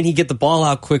 can he get the ball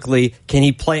out quickly? Can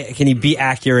he play? Can he be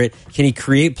accurate? Can he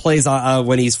create plays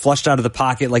when he's flushed out of the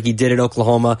pocket like he did at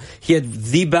Oklahoma? He had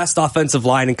the best offensive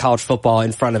line in college football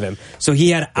in front of him, so he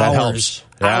had hours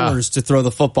to throw the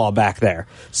football back there.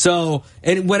 So,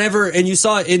 and you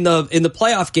saw it in the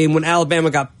playoff game when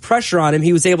Alabama got pressure on him,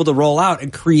 he was able to roll out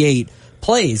and create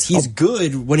plays. He's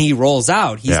good when he rolls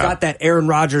out. He's got that Aaron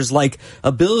Rodgers-like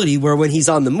ability where when he's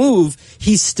on the move,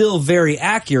 he's still very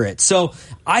accurate. So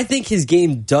I think his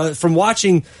game does, from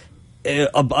watching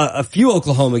a few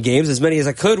Oklahoma games, as many as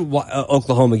I could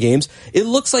Oklahoma games, it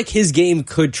looks like his game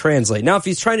could translate. Now, if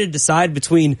he's trying to decide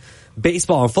between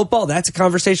baseball and football, that's a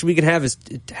conversation we can have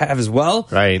as well.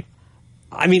 Right.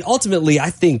 I mean, ultimately, I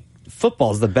think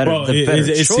football's the better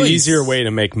it's choice. the easier way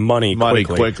to make money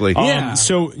quickly. Yeah.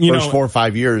 So, first 4 or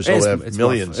 5 years, he'll have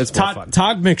millions. Todd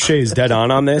McShay is dead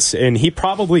on this, and he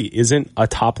probably isn't a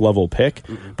top-level pick,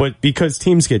 but because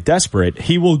teams get desperate,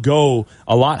 he will go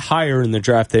a lot higher in the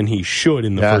draft than he should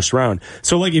in the first round.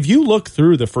 So, like, if you look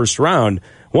through the first round,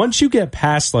 once you get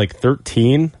past,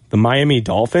 13, the Miami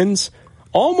Dolphins,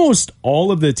 almost all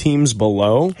of the teams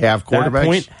below have quarterbacks. That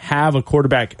point have a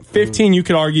quarterback. 15, you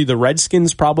could argue the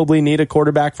Redskins probably need a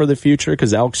quarterback for the future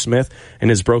because Alex Smith and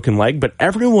his broken leg, but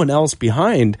everyone else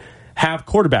behind have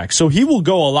quarterbacks. So he will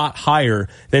go a lot higher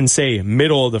than, say,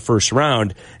 middle of the first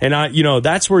round. And,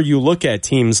 that's where you look at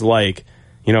teams like,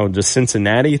 the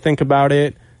Cincinnati, think about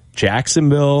it,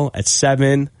 Jacksonville at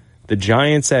 7, the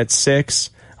Giants at 6.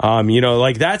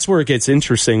 That's where it gets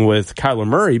interesting with Kyler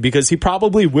Murray because he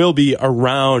probably will be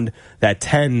around that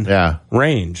 10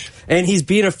 range. And he's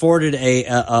being afforded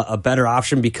a better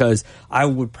option because I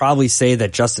would probably say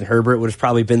that Justin Herbert would have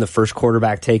probably been the first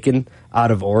quarterback taken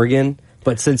out of Oregon.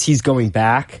 But since he's going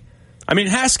back... I mean,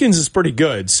 Haskins is pretty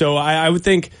good, so I would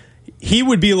think he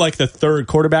would be like the third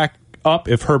quarterback up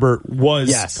if Herbert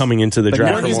was coming into the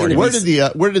draft.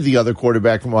 Where did the other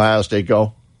quarterback from Ohio State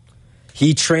go?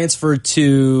 He transferred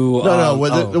to...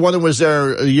 the one that was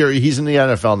there a year. He's in the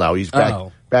NFL now. He's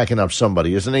backing up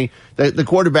somebody, isn't he? The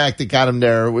quarterback that got him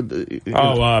there.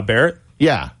 Barrett?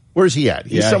 Yeah. Where's he at?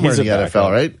 He's somewhere in the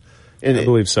NFL, right? I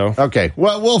believe so. Okay.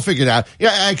 Well, we'll figure it out.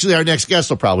 Yeah, actually, our next guest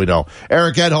will probably know.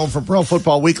 Eric Edholm from Pro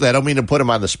Football Weekly. I don't mean to put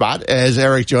him on the spot as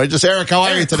Eric joins us. Eric, how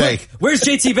are you today? Quick. Where's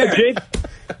JT Barrett?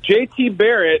 JT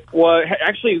Barrett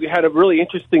actually had a really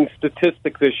interesting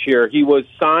statistic this year. He was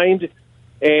signed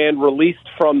and released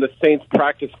from the Saints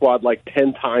practice squad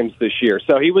 10 times this year.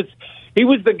 So he was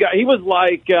the guy. He was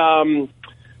like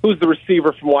who's the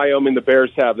receiver from Wyoming the Bears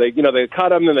have? They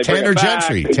cut him and they bring him back.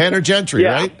 Tanner Gentry,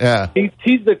 right? Yeah.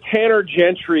 He's the Tanner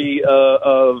Gentry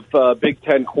of Big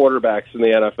Ten quarterbacks in the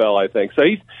NFL, I think. So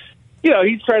he's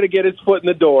trying to get his foot in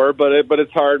the door, but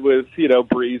it's hard with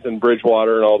Breeze and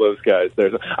Bridgewater and all those guys.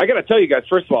 I got to tell you guys,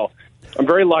 first of all, I'm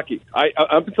very lucky.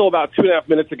 Up until about 2.5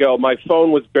 minutes ago, my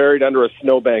phone was buried under a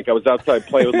snowbank. I was outside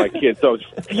playing with my kids, so I was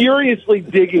furiously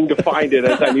digging to find it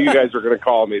as I knew you guys were going to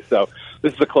call me. So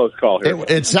this is a close call here.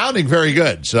 It's sounding very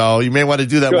good, so you may want to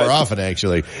do that more often,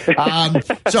 actually.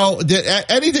 So did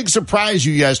anything surprise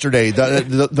you yesterday?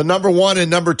 The number 1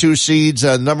 and number 2 seeds,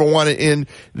 number 1 in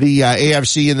the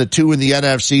AFC and the 2 in the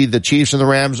NFC, the Chiefs and the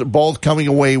Rams, both coming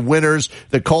away winners.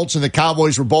 The Colts and the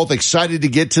Cowboys were both excited to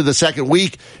get to the second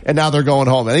week, and now they're going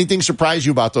home. Anything surprise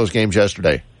you about those games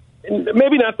yesterday?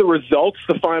 Maybe not the results,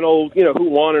 the final, who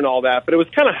won and all that, but it was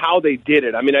kind of how they did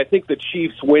it. I mean, I think the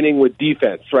Chiefs winning with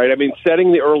defense, right? I mean,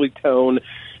 setting the early tone,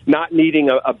 not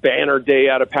needing a banner day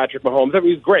out of Patrick Mahomes. I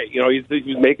mean, he's great.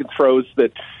 He's making throws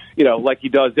that, like he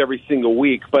does every single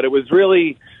week. But it was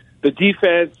really the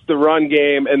defense, the run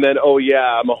game, and then,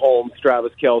 Mahomes,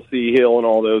 Travis Kelce, Hill, and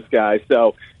all those guys.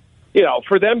 So,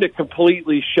 for them to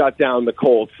completely shut down the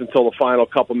Colts until the final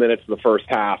couple minutes of the first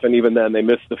half, and even then they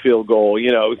missed the field goal,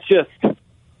 it's just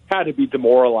had to be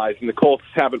demoralizing. The Colts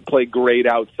haven't played great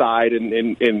outside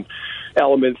in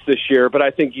elements this year, but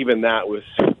I think even that was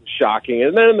shocking.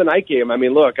 And then in the night game, I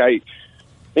mean, look,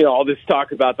 all this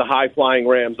talk about the high-flying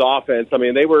Rams offense, I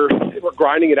mean, they were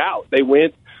grinding it out. They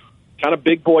went kind of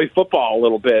big boy football a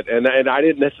little bit, and I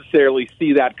didn't necessarily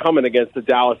see that coming against the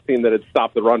Dallas team that had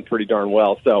stopped the run pretty darn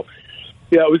well. So,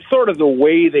 it was sort of the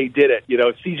way they did it.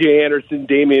 C.J. Anderson,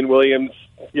 Damian Williams,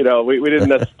 we didn't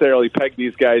necessarily peg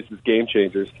these guys as game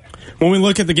changers. When we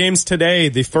look at the games today,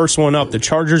 the first one up, the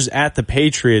Chargers at the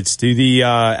Patriots, do the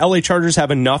L.A. Chargers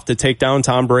have enough to take down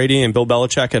Tom Brady and Bill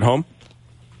Belichick at home?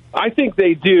 I think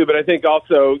they do, but I think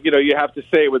also, you have to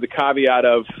say it with the caveat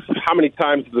of how many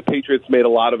times have the Patriots made a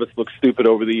lot of us look stupid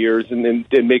over the years in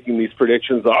making these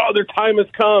predictions. Oh, their time has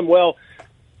come. Well,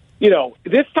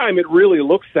 this time it really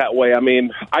looks that way. I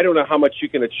mean, I don't know how much you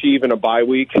can achieve in a bye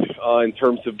week in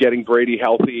terms of getting Brady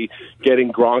healthy,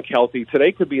 getting Gronk healthy.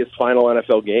 Today could be his final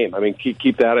NFL game. I mean,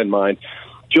 keep that in mind.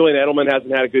 Julian Edelman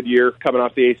hasn't had a good year coming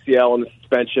off the ACL and the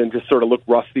suspension, just sort of looked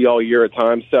rusty all year at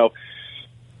times. So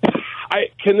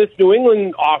can this New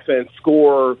England offense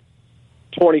score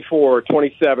 24,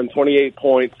 27, 28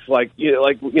 points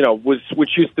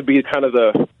which used to be kind of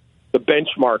the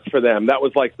benchmark for them? That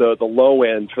was like the low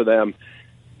end for them.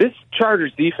 This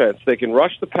Chargers defense, they can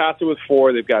rush the passer with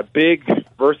 4. They've got big,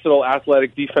 versatile,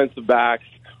 athletic defensive backs.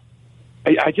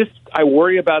 I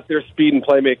worry about their speed and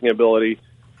playmaking ability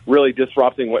really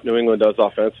disrupting what New England does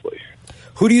offensively.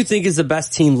 Who do you think is the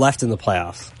best team left in the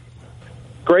playoffs?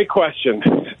 Great question.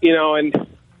 And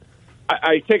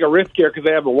I take a risk here because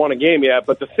they haven't won a game yet,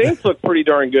 but the Saints look pretty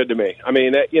darn good to me. I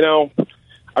mean,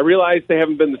 I realize they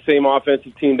haven't been the same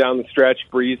offensive team down the stretch.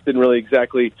 Breeze didn't really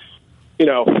exactly,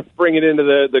 bring it into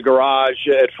the garage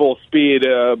at full speed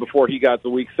before he got the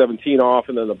Week 17 off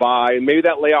and then the bye. And maybe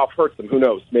that layoff hurts them. Who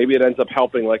knows? Maybe it ends up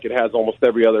helping like it has almost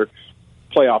every other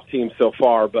playoff team so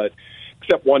far, but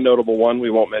except one notable one.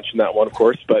 We won't mention that one, of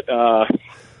course. But,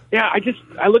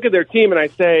 I look at their team and I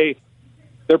say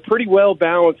they're pretty well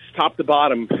balanced top to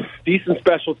bottom. Decent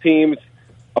special teams,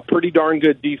 a pretty darn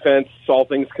good defense, all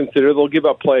things considered. They'll give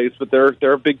up plays, but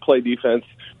they're a big play defense.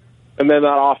 And then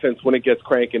that offense, when it gets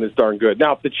cranking, is darn good.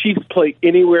 Now, if the Chiefs play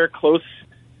anywhere close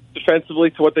defensively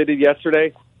to what they did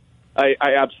yesterday, I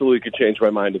absolutely could change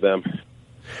my mind to them.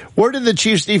 Where did the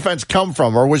Chiefs' defense come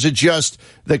from, or was it just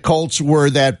the Colts were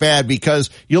that bad? Because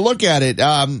you look at it,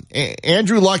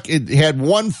 Andrew Luck had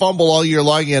one fumble all year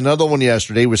long, he had another one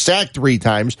yesterday. He was sacked 3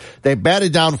 times. They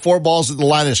batted down 4 balls at the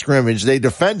line of scrimmage. They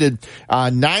defended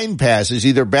 9 passes,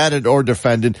 either batted or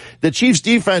defended. The Chiefs'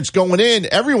 defense going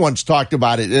in, everyone's talked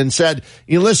about it and said,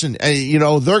 listen,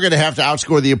 they're going to have to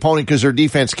outscore the opponent because their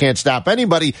defense can't stop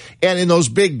anybody. And in those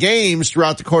big games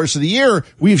throughout the course of the year,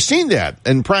 we've seen that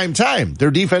in prime time.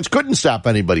 Their defense couldn't stop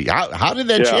anybody. How did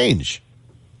that change?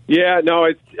 Yeah, no,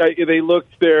 they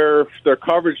looked their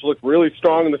coverage looked really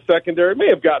strong in the secondary. May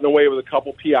have gotten away with a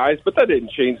couple PIs, but that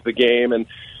didn't change the game. And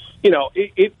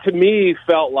it to me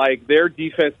felt like their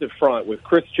defensive front with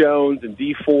Chris Jones and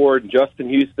D Ford and Justin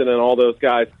Houston and all those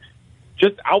guys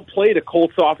just outplayed a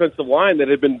Colts offensive line that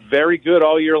had been very good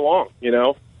all year long.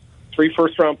 3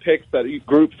 first-round picks. That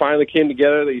group finally came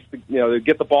together. They used to, they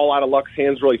get the ball out of Luck's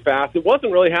hands really fast. It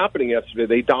wasn't really happening yesterday.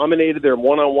 They dominated their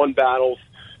one-on-one battles,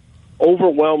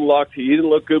 overwhelmed Luck. He didn't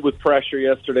look good with pressure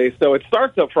yesterday. So it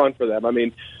starts up front for them. I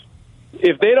mean,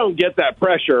 if they don't get that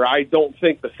pressure, I don't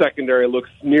think the secondary looks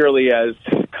nearly as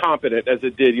competent as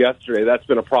it did yesterday. That's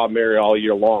been a problem area all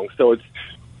year long. So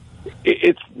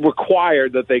it's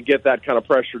required that they get that kind of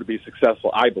pressure to be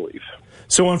successful, I believe.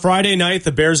 So on Friday night,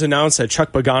 the Bears announced that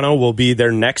Chuck Pagano will be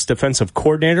their next defensive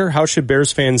coordinator. How should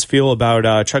Bears fans feel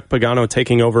about Chuck Pagano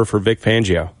taking over for Vic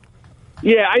Fangio?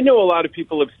 Yeah, I know a lot of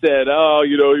people have said,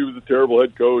 he was a terrible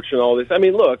head coach and all this. I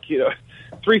mean, look,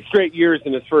 3 straight years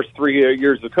in his first 3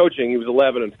 years of coaching, he was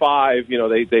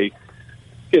 11-5. They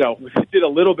did a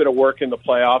little bit of work in the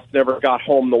playoffs, never got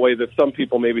home the way that some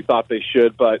people maybe thought they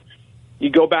should. But you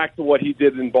go back to what he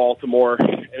did in Baltimore,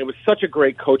 and it was such a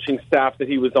great coaching staff that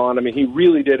he was on. I mean, he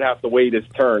really did have to wait his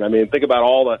turn. I mean, think about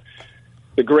all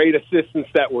the great assistants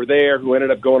that were there who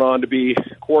ended up going on to be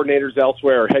coordinators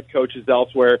elsewhere or head coaches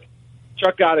elsewhere.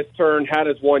 Chuck got his turn, had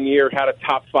his 1 year, had a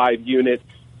top 5 unit,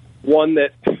 one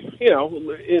that,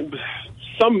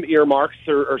 some earmarks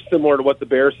are similar to what the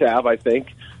Bears have, I think.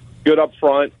 Good up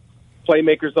front,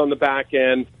 playmakers on the back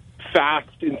end, fast,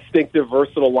 instinctive,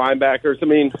 versatile linebackers. I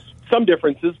mean, some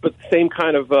differences, but the same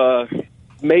kind of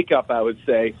makeup, I would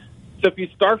say. So if you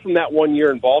start from that 1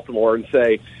 year in Baltimore and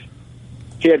say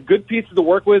he had good pieces to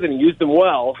work with and he used them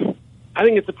well, I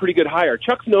think it's a pretty good hire.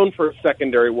 Chuck's known for his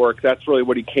secondary work. That's really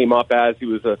what he came up as. He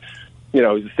was a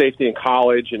safety in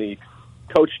college, and he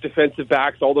coached defensive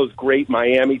backs, all those great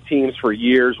Miami teams for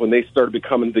years when they started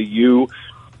becoming the U.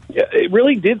 It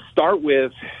really did start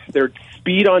with their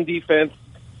speed on defense,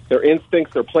 their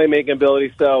instincts, their playmaking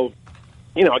ability. So,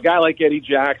 a guy like Eddie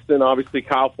Jackson, obviously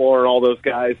Kyle Fuller and all those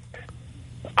guys,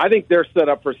 I think they're set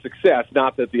up for success,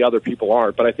 not that the other people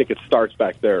aren't, but I think it starts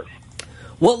back there.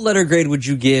 What letter grade would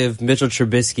you give Mitchell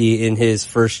Trubisky in his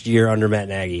first year under Matt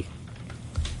Nagy?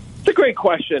 It's a great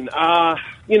question.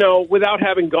 Without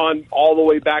having gone all the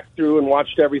way back through and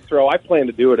watched every throw, I plan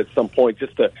to do it at some point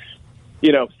just to,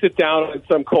 sit down on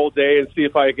some cold day and see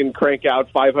if I can crank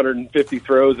out 550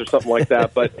 throws or something like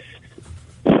that. But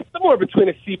somewhere between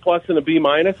a C+ and a B-.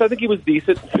 I think he was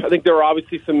decent. I think there were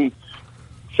obviously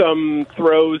some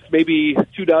throws, maybe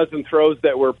 24 throws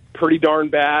that were pretty darn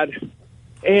bad,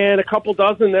 and a couple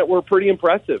dozen that were pretty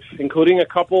impressive, including a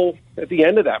couple at the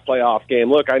end of that playoff game.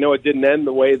 Look, I know it didn't end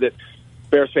the way that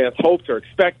Bears fans hoped or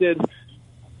expected,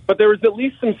 but there was at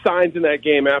least some signs in that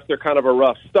game after kind of a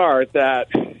rough start that,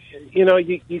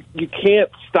 you can't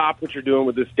stop what you're doing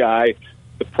with this guy.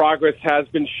 The progress has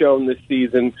been shown this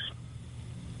season.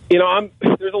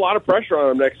 There's a lot of pressure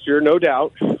on him next year, no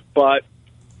doubt, but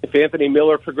if Anthony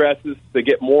Miller progresses, they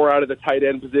get more out of the tight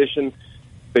end position.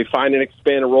 They find an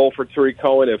expanded role for Tariq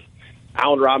Cohen. If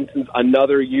Allen Robinson's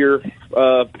another year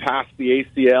past the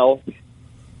ACL,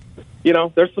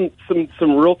 there's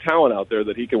some real talent out there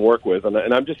that he can work with, and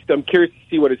I'm curious to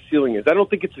see what his ceiling is. I don't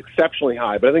think it's exceptionally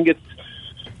high, but I think it's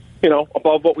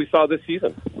above what we saw this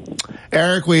season.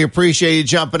 Eric, we appreciate you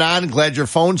jumping on. Glad your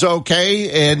phone's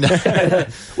okay, and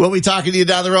we'll be talking to you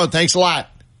down the road. Thanks a lot.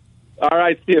 All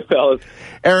right, see you, fellas.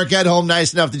 Eric Edholm,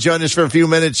 nice enough to join us for a few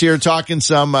minutes here, talking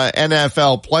some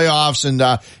NFL playoffs.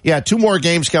 And, 2 more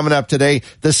games coming up today.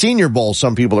 The Senior Bowl,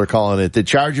 some people are calling it. The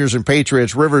Chargers and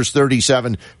Patriots, Rivers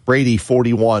 37, Brady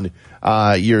 41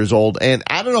 years old. And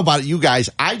I don't know about you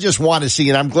guys. I just want to see,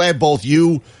 and I'm glad both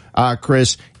you,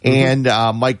 Chris, and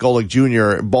Mike Golic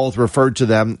Jr. both referred to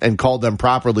them and called them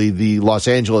properly the Los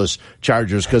Angeles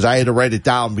Chargers, because I had to write it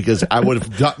down, because I would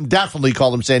have definitely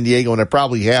called them San Diego, and I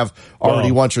probably have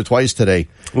already once or twice today.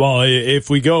 Well, if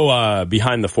we go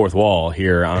behind the fourth wall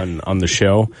here on the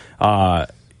show,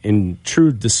 in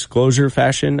true disclosure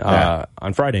fashion,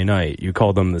 on Friday night, you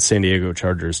called them the San Diego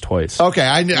Chargers twice. Okay,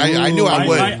 I knew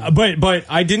I would. But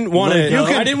I didn't want to.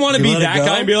 I didn't want to be that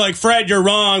guy and be like, Fred, you're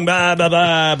wrong. Blah blah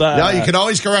blah blah. No, you can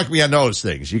always correct me on those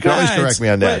things. You can always correct me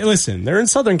on that. Listen, they're in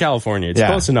Southern California. It's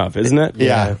close enough, isn't it?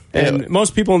 Yeah. And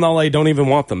most people in LA don't even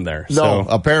want them there. No,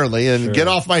 apparently. And get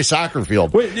off my soccer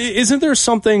field. Wait, isn't there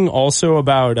something also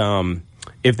about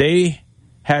if they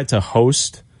had to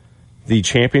host the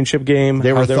championship game?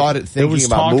 There was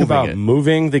talk about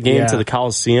moving the game to the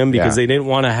Coliseum because they didn't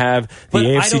want to have the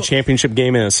AFC championship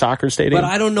game in a soccer stadium. But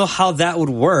I don't know how that would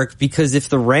work, because if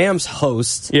the Rams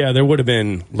host, there would have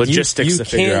been logistics to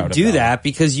figure out. You can't do that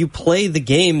because you play the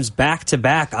games back to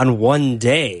back on one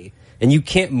day, and you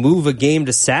can't move a game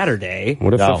to Saturday.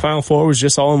 What if the Final Four was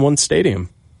just all in one stadium?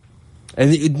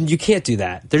 And you can't do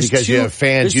that. Because you have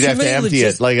fans, you'd have to empty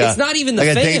it it's not even the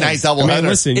fans. A day-night doubleheader.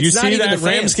 Listen, you see that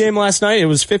Rams game last night? It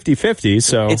was 50-50,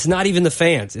 so... It's not even the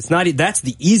fans. That's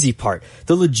the easy part.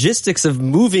 The logistics of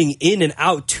moving in and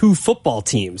out 2 football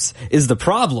teams is the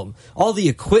problem. All the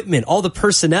equipment, all the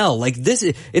personnel.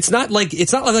 It's not like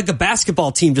a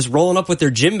basketball team just rolling up with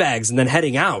their gym bags and then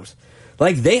heading out.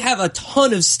 They have a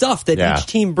ton of stuff that each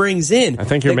team brings in. I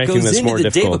think you're making this more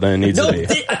difficult than it needs to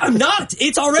be. I'm not.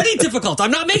 It's already difficult.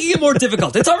 I'm not making it more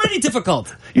difficult. It's already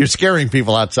difficult. You're scaring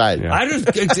people outside. Yeah.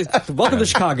 Welcome to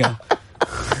Chicago.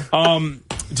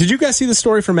 Did you guys see the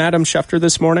story from Adam Schefter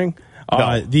this morning?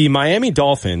 No. The Miami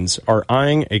Dolphins are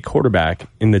eyeing a quarterback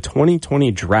in the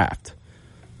 2020 draft.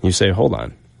 You say, hold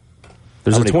on.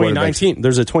 There's a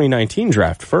 2019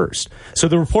 draft first. So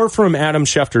the report from Adam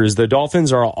Schefter is the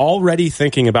Dolphins are already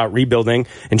thinking about rebuilding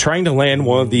and trying to land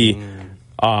one of the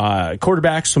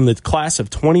quarterbacks from the class of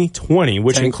 2020,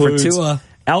 which Tank includes for Tua.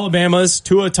 Alabama's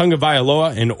Tua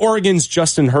Tagovailoa and Oregon's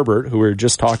Justin Herbert, who we were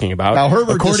just talking about. Now,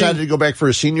 Herbert decided to go back for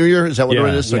his senior year? Is that what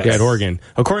it is? Okay, at Oregon.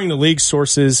 According to league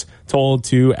sources told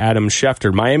to Adam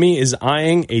Schefter, Miami is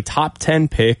eyeing a top 10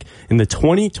 pick in the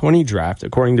 2020 draft,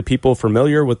 according to people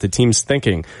familiar with the team's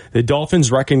thinking. The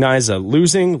Dolphins recognize that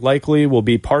losing likely will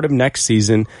be part of next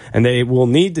season, and they will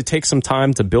need to take some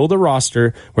time to build a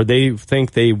roster where they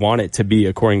think they want it to be,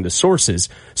 according to sources.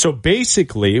 So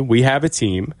basically, we have a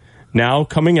team now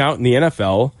coming out in the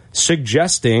NFL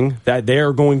suggesting that they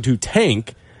are going to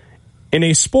tank in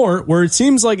a sport where it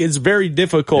seems like it's very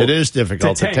difficult. It is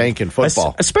difficult to tank in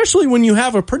football. Especially when you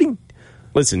have a pretty...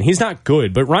 Listen, he's not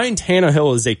good, but Ryan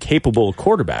Tannehill is a capable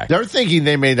quarterback. They're thinking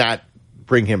they may not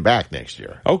bring him back next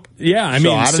year. Oh, yeah. I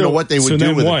don't know what they would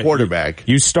do with a quarterback.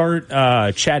 You start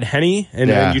Chad Henne, and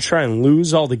then you try and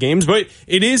lose all the games. But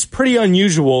it is pretty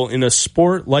unusual in a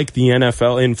sport like the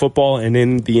NFL, in football and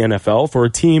in the NFL, for a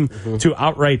team to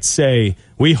outright say,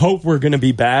 we hope we're going to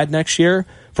be bad next year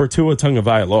for Tua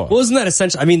Tagovailoa. Well, isn't that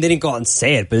essentially... I mean, they didn't go out and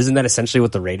say it, but isn't that essentially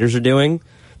what the Raiders are doing?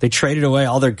 They traded away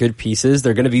all their good pieces.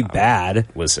 They're going to be bad.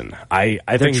 Listen, I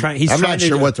think... I'm not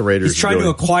sure what the Raiders are doing. He's trying to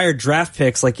acquire draft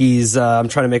picks like he's... I'm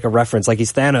trying to make a reference, like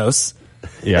he's Thanos.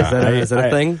 Yeah. Is that a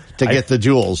thing? To get the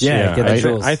jewels. Yeah, get the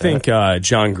jewels. I think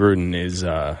John Gruden is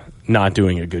not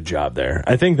doing a good job there.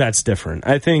 I think that's different.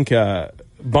 I think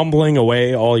bumbling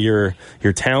away all your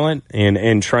talent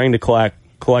and trying to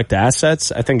collect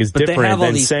assets, I think is different they have all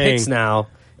than these saying... picks now,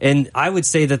 and I would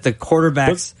say that the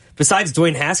quarterbacks... Besides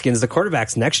Dwayne Haskins, the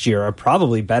quarterbacks next year are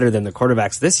probably better than the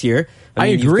quarterbacks this year. I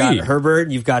agree. You've got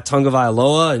Herbert, you've got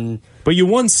Tagovailoa, but you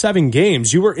won 7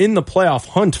 games. You were in the playoff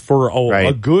hunt for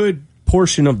a good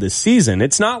portion of the season.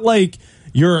 It's not like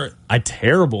you're a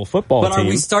terrible football team. But are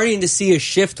we starting to see a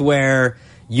shift where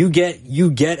you get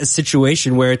a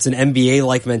situation where it's an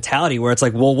NBA-like mentality where it's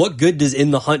like, well, what good does in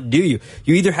the hunt do you?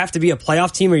 You either have to be a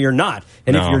playoff team or you're not.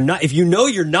 And if you're not, if you know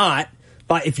you're not,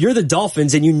 but if you're the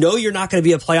Dolphins and you know you're not going to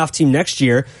be a playoff team next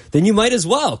year, then you might as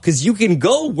well, because you can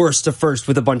go worst to first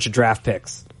with a bunch of draft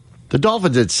picks. The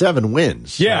Dolphins had 7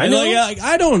 wins. Yeah, I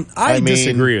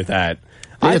disagree with that.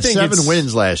 They had 7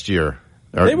 wins last year.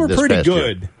 They were pretty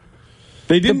good.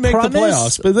 They didn't make the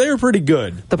playoffs, but they were pretty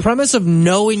good. The premise of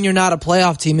knowing you're not a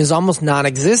playoff team is almost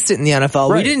non-existent in the NFL.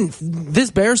 Right.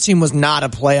 This Bears team was not a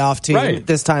playoff team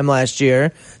this time last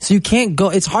year, so you can't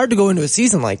go. It's hard to go into a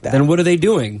season like that. Then what are they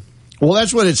doing? Well,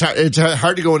 that's what it's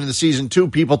hard to go into the season, too.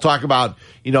 People talk about,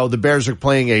 the Bears are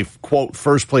playing a, quote,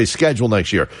 first-place schedule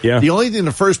next year. Yeah. The only thing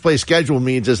the first-place schedule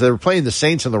means is they're playing the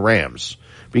Saints and the Rams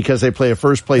because they play a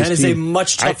first-place team. That is a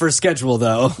much tougher schedule,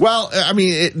 though. Well, I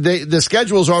mean, the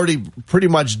schedule is already pretty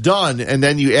much done, and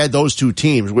then you add those 2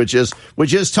 teams, which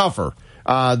is tougher.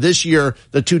 This year,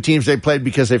 the 2 teams they played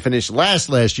because they finished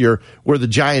last year were the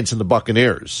Giants and the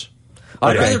Buccaneers.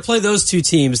 I'd rather play those 2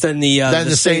 teams than the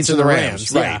Saints and the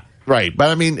Rams. Right. Yeah. Right, but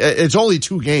I mean, it's only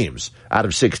 2 games out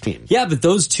of 16. Yeah, but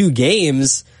those 2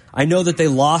 games, I know that they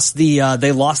lost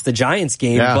the Giants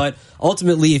game, but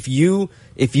ultimately, if you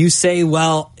say,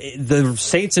 well, the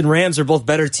Saints and Rams are both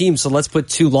better teams, so let's put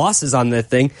 2 losses on that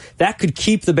thing, that could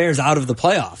keep the Bears out of the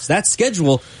playoffs. That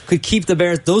schedule could keep the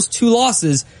Bears. Those 2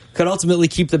 losses could ultimately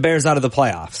keep the Bears out of the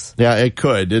playoffs. Yeah, it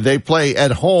could. They play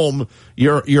at home.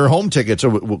 Your home tickets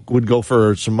would go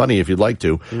for some money if you'd like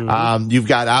to. Mm-hmm. You've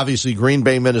got, obviously, Green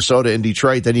Bay, Minnesota, and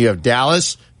Detroit. Then you have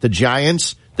Dallas, the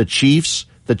Giants, the Chiefs,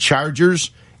 the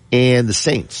Chargers, and the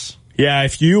Saints. Yeah,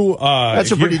 if you...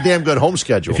 that's a pretty damn good home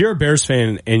schedule. If you're a Bears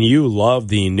fan and you love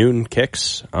the noon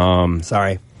kicks...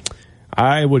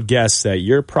 I would guess that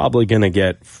you're probably going to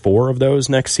get 4 of those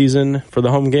next season for the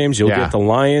home games. You'll get the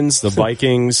Lions, the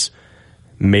Vikings,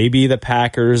 maybe the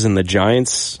Packers, and the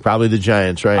Giants. Probably the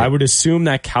Giants, right? I would assume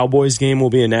that Cowboys game will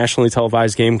be a nationally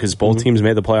televised game because both teams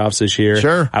made the playoffs this year.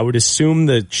 Sure. I would assume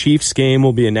the Chiefs game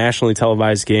will be a nationally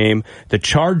televised game. The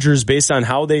Chargers, based on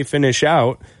how they finish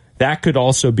out, that could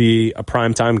also be a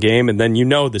primetime game, and then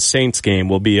the Saints game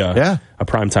will be a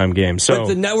primetime game. So but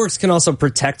the networks can also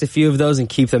protect a few of those and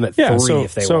keep them at 3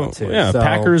 if they want to. Yeah,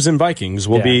 Packers and Vikings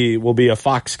will be a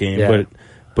Fox game, but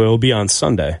it'll be on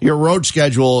Sunday. Your road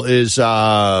schedule is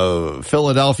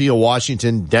Philadelphia,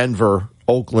 Washington, Denver,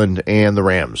 Oakland, and the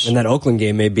Rams. And that Oakland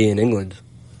game may be in England.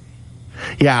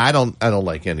 Yeah, I don't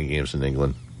like any games in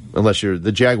England. Unless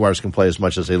the Jaguars can play as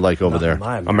much as they like over there.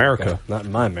 America. Not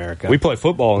in my America. We play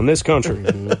football in this country.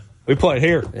 We play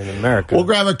here in America. We'll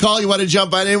grab a call. You want to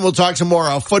jump on in? We'll talk some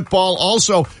more football.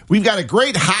 Also, we've got a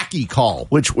great hockey call,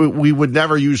 which we would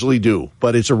never usually do,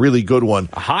 but it's a really good one.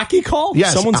 A hockey call?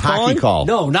 Yes, Someone's a hockey calling? call.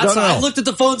 No, not so. I looked at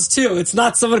the phones too. It's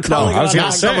not someone calling. I was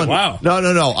going to say, wow. No,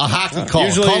 a hockey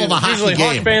call. Call him a hockey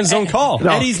game. Hawk fans don't call. No.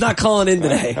 Eddie's not calling in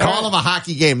today. Call him a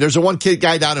hockey game. There's a one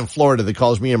guy down in Florida that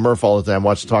calls me and Murph all the time.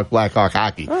 Wants to talk Blackhawk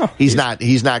hockey. Oh, he's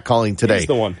not calling today. He's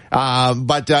the one.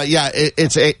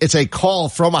 It's a call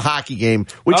from a hockey game,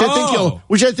 which I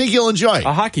think you'll enjoy.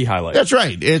 A hockey highlight. That's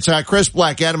right. It's Chris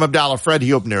Black, Adam Abdallah, Fred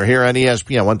Huebner here on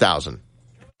ESPN 1000.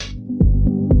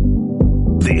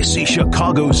 This is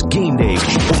Chicago's Game Day,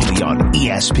 only on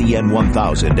ESPN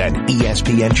 1000 and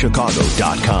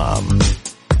ESPNChicago.com.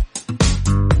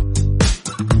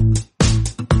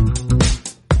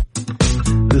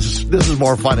 This is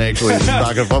more fun actually than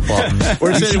talking football.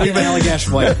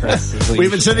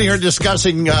 We've been sitting here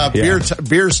discussing beer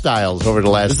styles over the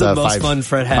last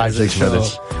 5-6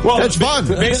 minutes. Well, that's fun.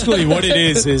 Basically, what it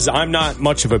is I'm not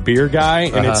much of a beer guy,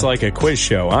 and it's like a quiz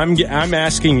show. I'm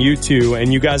asking you two,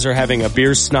 and you guys are having a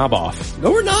beer snob off.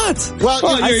 No, we're not.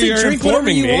 Well, you're drink whatever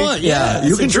informing you me. want. Yeah,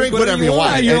 you can drink whatever you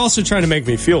want. You're also trying to make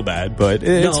me feel bad, but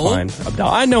it's fine.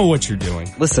 I know what you're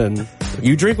doing. Listen,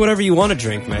 you drink whatever you want to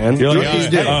drink, man. You're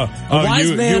like,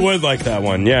 you would like that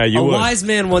one. Yeah, you would. A wise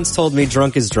man once told me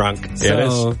drunk is drunk.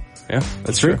 So,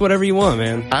 that's drink true. whatever you want,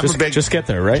 man. Just get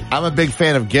there, right? I'm a big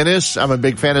fan of Guinness. I'm a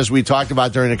big fan, as we talked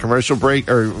about during the commercial break,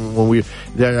 or when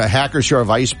the Hacker Shore of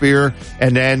Ice beer,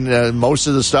 and then most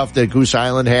of the stuff that Goose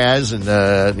Island has, and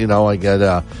I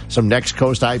got some Next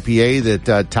Coast IPA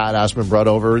that Todd Osman brought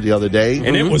over the other day,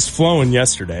 and it was flowing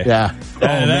yesterday. Yeah,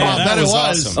 that was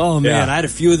awesome. Oh man, I had a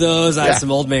few of those. I had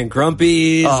some Old Man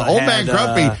Grumpies. Old Man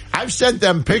Grumpy. I've sent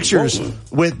them pictures on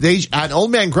Old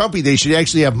Man Grumpy. They should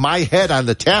actually have my head on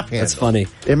the tap handle. That's funny.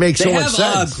 It makes so much sense. They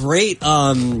have great.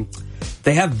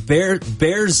 They have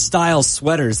Bears style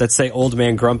sweaters that say Old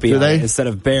Man Grumpy on it instead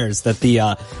of Bears that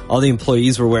all the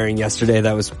employees were wearing yesterday.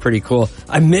 That was pretty cool.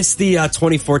 I missed the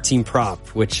 2014 prop,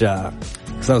 which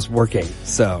because I was working.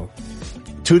 So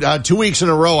 2 weeks in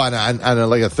a row on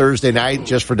a Thursday night,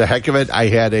 just for the heck of it, I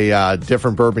had a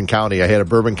different Bourbon County. I had a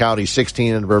Bourbon County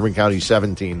 16 and a Bourbon County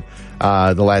 17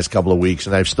 the last couple of weeks,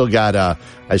 and I've still got a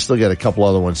couple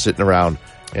other ones sitting around.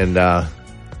 And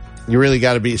you really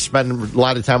got to be spending a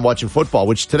lot of time watching football,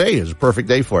 which today is a perfect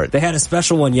day for it. They had a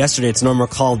special one yesterday. It's normally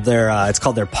called their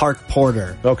Park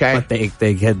Porter. Okay, but they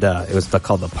had it was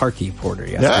called the Parky Porter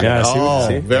yesterday.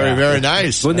 Yeah, very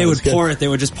nice. When they would pour it, they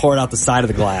would just pour it out the side of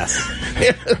the glass.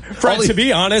 Fred, to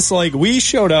be honest, we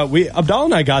showed up. Abdallah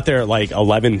and I got there at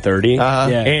 11:30,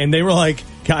 and they were like,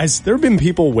 guys, there have been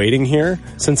people waiting here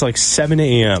since 7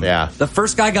 a.m. Yeah, the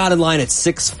first guy got in line at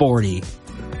 6:40.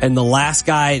 And the last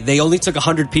guy, they only took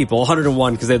 100 people,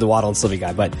 101 because they had the Waddle and Sylvie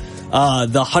guy. But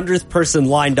the 100th person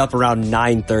lined up around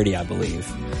 9:30, I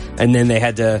believe. And then they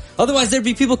had to, otherwise there'd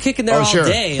be people kicking there all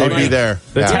day. They'd be there.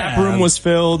 The tap room was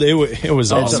filled. It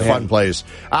was awesome. It's a fun place.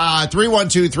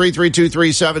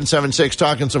 312-332-3776,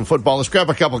 talking some football. Let's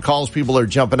grab a couple of calls. People are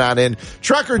jumping on in.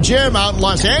 Trucker Jim out in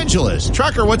Los Angeles.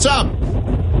 Trucker, what's up?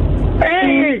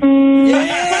 Hey!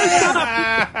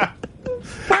 Yeah!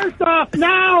 First off,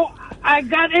 now I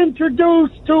got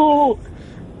introduced to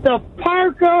the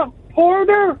Parker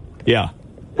Porter. Yeah.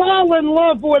 Fall in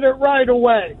love with it right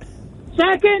away.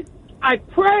 Second, I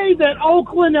pray that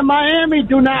Oakland and Miami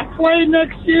do not play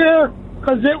next year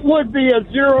because it would be a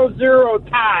 0-0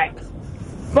 tie.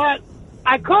 But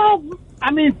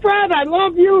Fred, I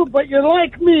love you, but you're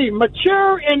like me,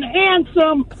 mature and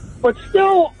handsome, but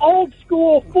still old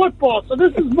school football. So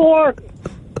this is more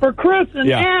for Chris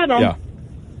and Adam. Yeah.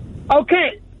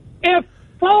 Okay. If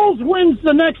Foles wins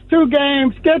the next 2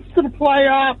 games, gets to the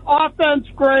playoff, offense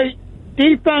great,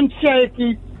 defense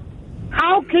shaky,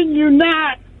 how can you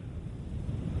not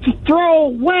throw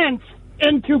Wentz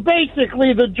into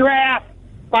basically the draft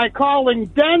by calling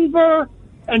Denver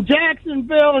and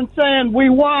Jacksonville and saying,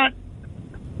 we want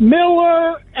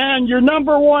Miller and your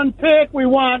number 1 pick, we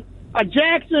want a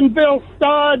Jacksonville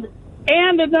stud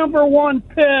and a number 1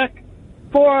 pick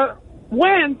for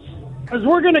Wentz, because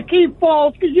we're going to keep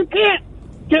Foles, because you can't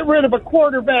get rid of a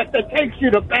quarterback that takes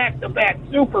you to back-to-back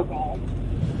Super Bowls.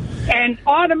 And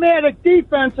automatic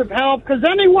defensive help, because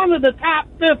any one of the top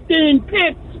 15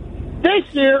 picks this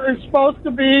year is supposed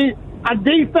to be a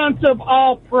defensive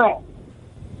all-pro.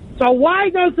 So why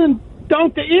don't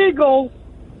the Eagles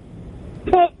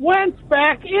put Wentz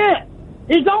back in?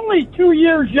 He's only 2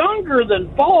 years younger than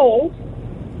Foles.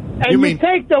 And you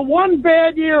take the one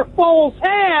bad year Foles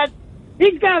had,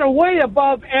 he's got a way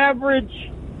above average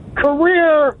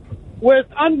career with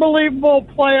unbelievable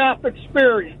playoff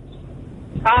experience.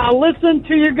 listen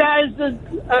to your guys'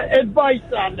 advice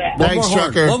on that. Thanks,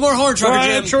 Trucker. One more horn, Trucker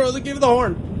Jim. Sure, give the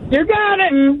horn. You got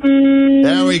it.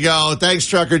 There we go. Thanks,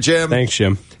 Trucker Jim. Thanks,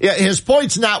 Jim. Yeah, his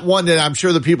point's not one that I'm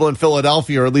sure the people in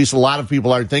Philadelphia, or at least a lot of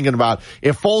people, are thinking about.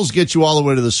 If Foles gets you all the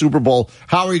way to the Super Bowl,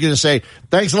 how are you going to say,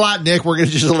 thanks a lot, Nick, we're going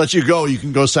to just let you go. You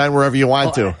can go sign wherever you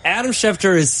want to. Adam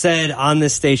Schefter has said on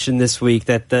this station this week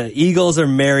that the Eagles are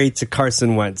married to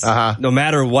Carson Wentz, no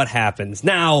matter what happens.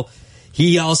 Now,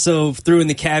 he also threw in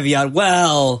the caveat,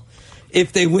 well,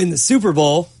 if they win the Super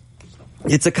Bowl,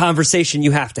 it's a conversation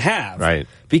you have to have. Right.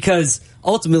 Because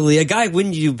ultimately, a guy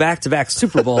winning you back-to-back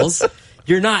Super Bowls,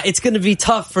 it's going to be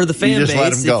tough for the fan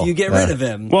base if you get rid of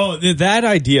him. Well, that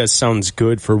idea sounds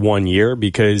good for 1 year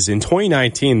because in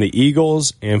 2019, the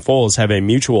Eagles and Foles have a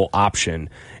mutual option.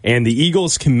 And the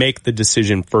Eagles can make the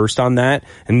decision first on that,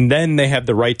 and then they have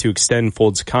the right to extend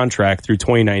Foles' contract through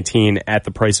 2019 at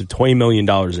the price of $20 million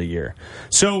a year.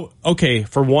 So, okay,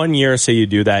 for 1 year, say you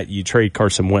do that, you trade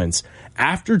Carson Wentz.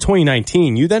 After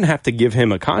 2019, you then have to give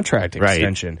him a contract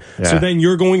extension. Right. Yeah. So then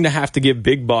you're going to have to give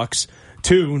big bucks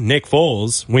to Nick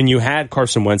Foles when you had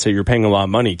Carson Wentz that you're paying a lot of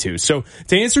money to. So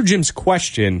to answer Jim's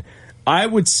question, I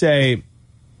would say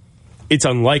it's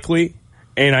unlikely.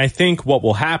 And I think what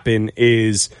will happen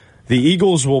is the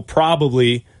Eagles will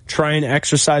probably try and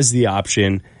exercise the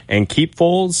option and keep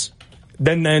Foles,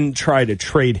 then try to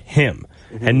trade him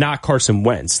and not Carson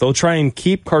Wentz. They'll try and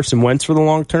keep Carson Wentz for the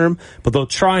long term, but they'll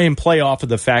try and play off of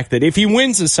the fact that if he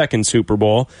wins the second Super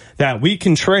Bowl, that we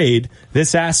can trade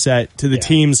this asset to the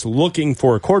teams looking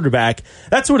for a quarterback.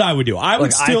 That's what I would do. I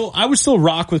would still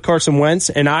rock with Carson Wentz,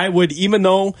 and I would, even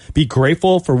though be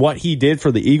grateful for what he did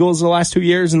for the Eagles the last 2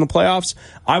 years in the playoffs,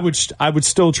 I would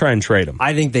still try and trade him.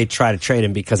 I think they try to trade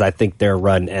him because I think their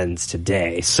run ends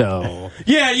today. So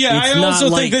yeah. I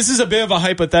also think this is a bit of a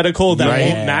hypothetical that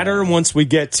won't matter once we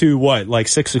get to like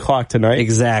 6 o'clock tonight.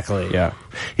 Exactly. Yeah.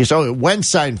 So Wentz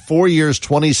signed 4 years,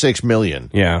 $26 million.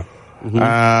 Yeah.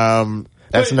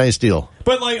 That's a nice deal.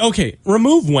 But okay,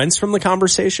 remove Wentz from the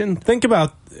conversation. Think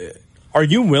about, are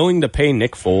you willing to pay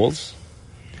Nick Foles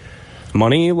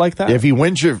money like that? If he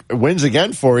wins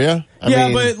again for you. I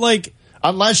mean, but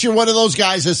unless you're one of those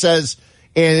guys that says,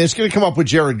 and it's going to come up with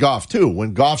Jared Goff, too,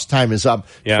 when Goff's time is up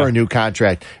for a new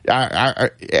contract.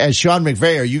 As Sean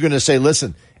McVay, are you going to say,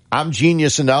 listen, I'm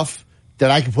genius enough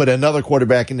that I can put another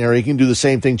quarterback in there. He can do the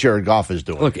same thing Jared Goff is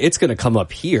doing. Look, it's going to come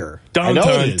up here. I know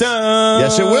it is.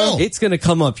 Yes, it will. It's going to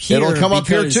come up here. It'll come up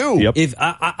here, too. Yep. If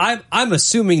I'm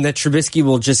assuming that Trubisky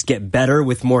will just get better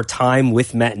with more time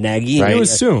with Matt Nagy. Right.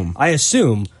 I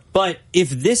assume. But if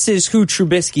this is who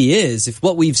Trubisky is, if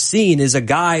what we've seen is a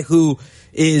guy who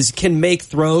can make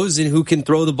throws and who can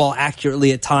throw the ball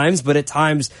accurately at times, but at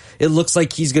times it looks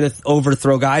like he's going to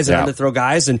overthrow guys and underthrow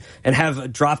guys and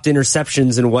have dropped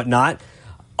interceptions and whatnot.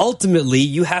 Ultimately,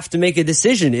 you have to make a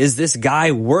decision. Is this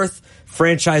guy worth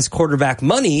franchise quarterback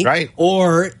money? Right.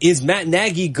 Or is Matt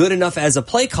Nagy good enough as a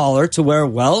play caller to where,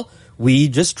 we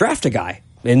just draft a guy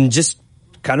and just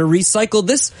kind of recycle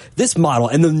this model.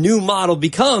 And the new model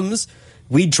becomes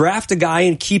we draft a guy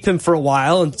and keep him for a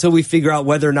while until we figure out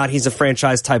whether or not he's a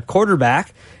franchise type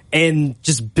quarterback and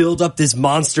just build up this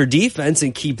monster defense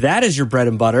and keep that as your bread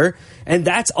and butter. And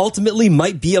that's ultimately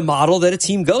might be a model that a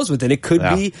team goes with. And it could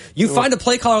be you find a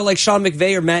play caller like Sean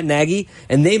McVay or Matt Nagy,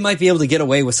 and they might be able to get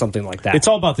away with something like that. It's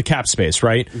all about the cap space,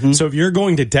 right? Mm-hmm. So if you're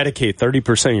going to dedicate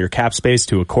 30% of your cap space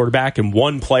to a quarterback and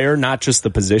one player, not just the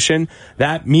position,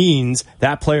 that means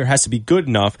that player has to be good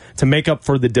enough to make up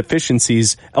for the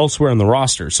deficiencies elsewhere on the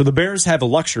roster. So the Bears have a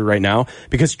luxury right now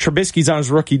because Trubisky's on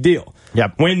his rookie deal.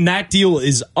 Yep. When that deal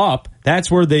is up,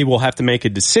 that's where they will have to make a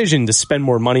decision to spend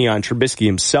more money on Trubisky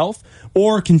himself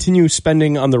or continue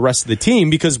spending on the rest of the team,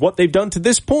 because what they've done to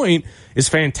this point is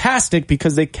fantastic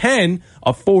because they can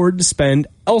afford to spend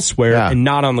elsewhere and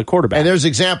not on the quarterback. And there's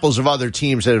examples of other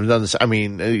teams that have done this. I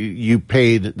mean, you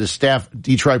paid the staff.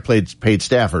 Detroit paid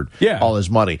Stafford all his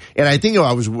money. And I think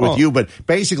I was with you, but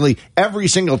basically every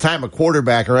single time a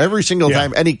quarterback or every single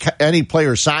time any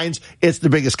player signs, it's the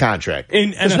biggest contract.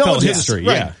 In NFL history,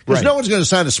 Because no one's going to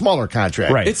sign a smaller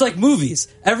contract. Right. It's like movies.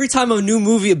 Every time a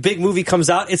big movie comes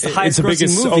out, it's the highest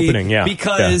grossing movie opening,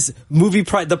 because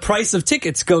the price of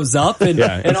tickets goes up and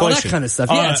all that kind of stuff.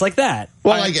 It's like that.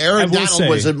 Well, like Aaron Donald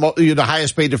was the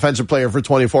highest paid defensive player for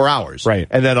 24 hours. Right.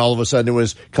 And then all of a sudden it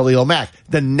was Khalil Mack.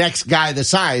 The next guy that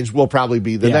signs will probably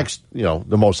be the next,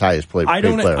 the most highest paid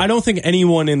player. I don't think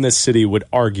anyone in this city would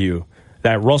argue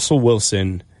that Russell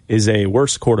Wilson is a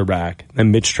worse quarterback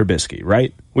than Mitch Trubisky,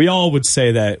 right? we all would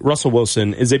say that Russell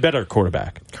Wilson is a better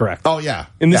quarterback. Correct. Oh, yeah.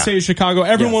 In the state of Chicago,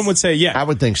 everyone would say, yeah. I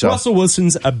would think so. Russell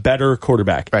Wilson's a better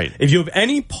quarterback. Right. If you have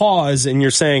any pause and you're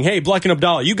saying, hey, Black and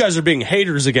Abdallah, you guys are being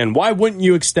haters again, why wouldn't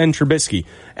you extend Trubisky?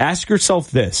 Ask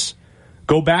yourself this.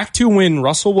 Go back to when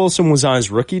Russell Wilson was on his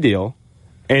rookie deal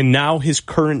and now his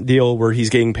current deal where he's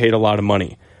getting paid a lot of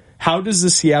money. How does the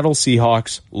Seattle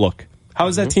Seahawks look? How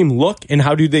does that team look, and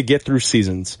how do they get through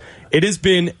seasons? It has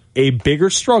been a bigger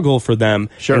struggle for them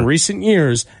in recent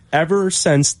years ever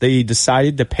since they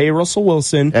decided to pay Russell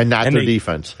Wilson. And not their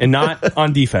defense. And not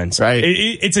on defense. Right.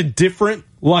 It's a different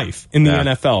life in the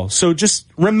NFL. So just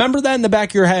remember that in the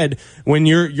back of your head when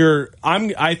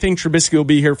I think Trubisky will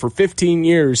be here for 15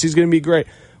 years. He's going to be great.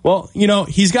 Well,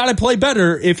 he's got to play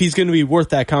better if he's going to be worth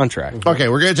that contract. Okay,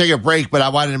 we're going to take a break, but I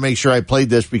wanted to make sure I played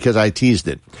this because I teased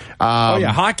it.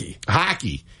 Hockey.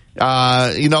 Hockey.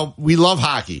 We love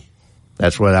hockey.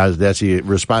 That's the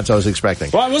response I was expecting.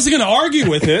 Well, I wasn't going to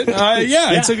argue with it.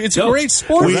 It's a great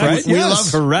sport, right? We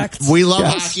love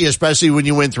hockey, especially when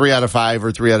you win 3 out of 5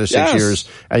 or 3 out of 6 years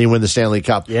and you win the Stanley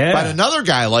Cup. Yeah. But another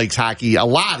guy likes hockey a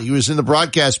lot. He was in the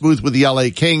broadcast booth with the LA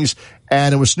Kings,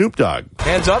 and it was Snoop Dogg.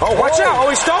 Hands up. Oh, watch out. Oh,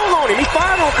 he stole on him. He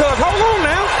fired on Cuz. Hold on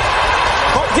now.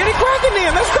 Oh, get it cracking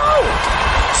then. Let's go.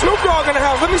 Snoop Dogg in the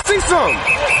house. Let me see some.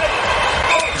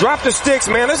 Drop the sticks,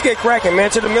 man. Let's get cracking, man,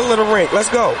 to the middle of the rink. Let's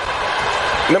go.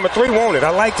 Number 3 wanted. I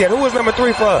like that. Who was number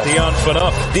 3 for us? Dion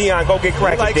Phaneuf. Dion, go get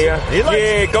cracking, Dion.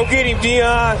 Yeah, go get him,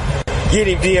 Dion. Get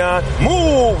him, Dion.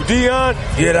 Move, Dion.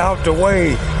 Get out the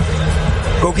way.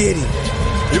 Go get him.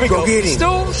 Go get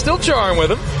him. Still jarring with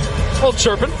him. A little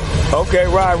chirping. Okay,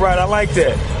 right. I like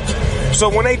that. So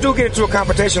when they do get into a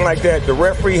competition like that, the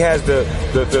referee has the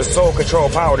sole control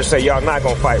power to say, y'all not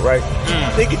going to fight, right?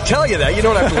 They can tell you that. You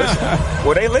don't have to listen.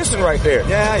 Well, they listen right there.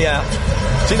 Yeah.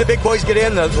 See the big boys get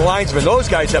in, the linesmen. Those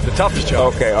guys have the toughest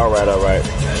job. Okay, all right.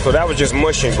 So that was just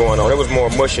mushing going on. It was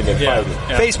more mushing than fighting.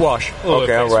 Yeah. Face wash.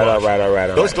 Okay, all right.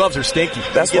 Those gloves are stinky.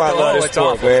 That's why I love this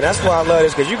sport, man. That's why I love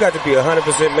this, because you got to be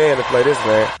 100% man to play this,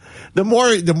 man. The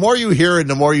more you hear and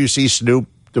the more you see Snoop,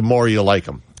 the more you like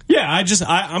him. Yeah,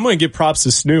 I'm going to give props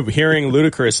to Snoop hearing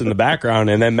Ludacris in the background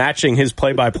and then matching his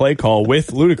play-by-play call with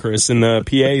Ludacris in the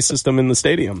PA system in the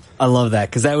stadium. I love that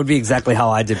because that would be exactly how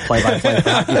I did play-by-play.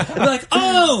 I'd be like,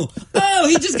 oh,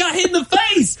 he just got hit in the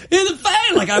face.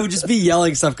 Like I would just be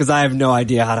yelling stuff because I have no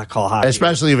idea how to call hockey.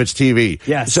 Especially if it's TV.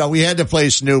 Yes. So we had to play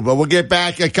Snoop, but we'll get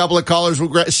back. A couple of callers.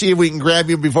 We'll see if we can grab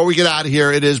you before we get out of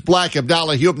here. It is Black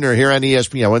Abdallah Hubner here on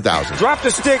ESPN 1000. Drop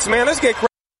the sticks, man. Let's get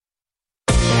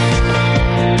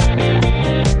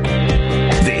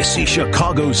This is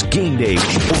Chicago's Game Day,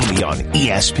 only on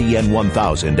ESPN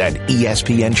 1000 and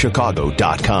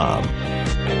ESPNChicago.com.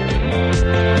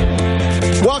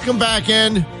 Welcome back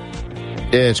in.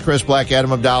 It's Chris Black,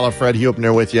 Adam Abdallah, Fred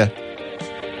Hubner with you.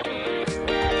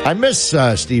 I miss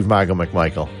Steve Michael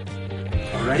McMichael.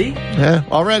 Already? Yeah,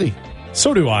 already.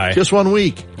 So do I. Just 1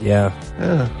 week. Yeah.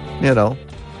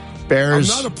 Bears.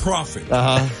 I'm not a prophet.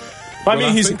 Uh-huh. I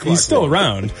mean, he's still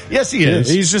around. Yes, he is.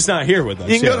 He's just not here with us.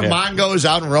 You can go to Mongo's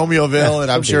out in Romeoville, and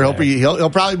I'm sure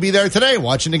he'll probably be there today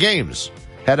watching the games.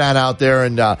 Head on out there,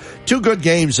 and 2 good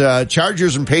games,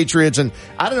 Chargers and Patriots. And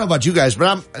I don't know about you guys,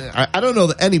 but I don't know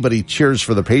that anybody cheers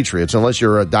for the Patriots unless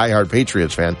you're a diehard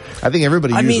Patriots fan. I think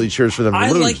everybody usually cheers for them to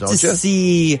lose, like don't you? to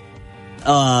see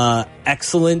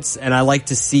excellence, and I like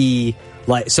to see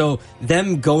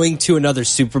them going to another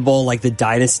Super Bowl, like the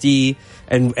dynasty,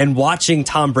 and watching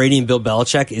Tom Brady and Bill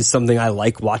Belichick is something I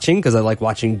like watching because I like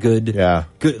watching good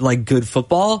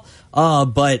football.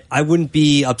 But I wouldn't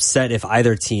be upset if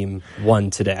either team won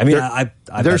today. I mean, I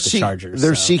bet the Chargers.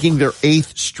 They're seeking their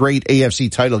 8th straight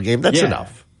AFC title game. That's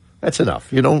enough. That's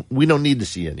enough. We don't need to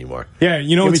see anymore. Yeah,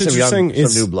 what's interesting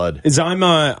some new blood. Is I'm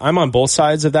on both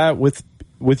sides of that with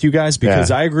you guys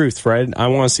because I agree with Fred. I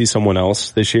want to see someone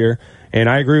else this year. And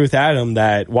I agree with Adam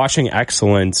that watching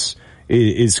excellence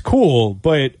is cool,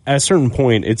 but at a certain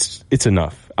point, it's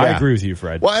enough. I agree with you,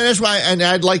 Fred. Well, and that's why, and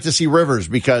I'd like to see Rivers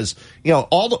because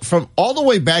from all the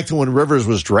way back to when Rivers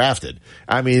was drafted.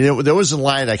 I mean, there was a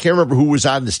line. I can't remember who was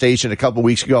on the station a couple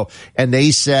weeks ago, and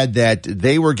they said that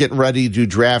they were getting ready to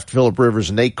draft Phillip Rivers,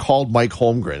 and they called Mike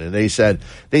Holmgren, and they said,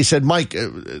 Mike,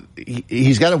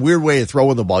 he's got a weird way of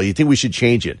throwing the ball. You think we should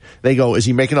change it? They go, is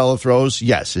he making all the throws?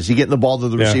 Yes. Is he getting the ball to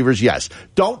the receivers? Yes.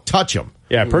 Don't touch him.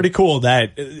 Yeah, pretty cool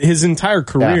that his entire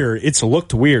career, it's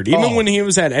looked weird. Even when he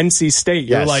was at NC State,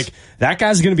 you're like, that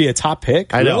guy's going to be a top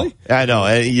pick? I know.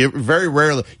 And you very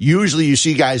rarely, usually you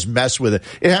see guys mess with it.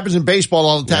 It happens in baseball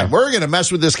all the time. Yeah. We're going to mess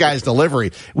with this guy's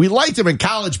delivery. We liked him in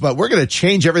college, but we're going to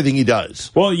change everything he does.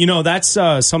 Well, that's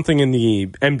something in the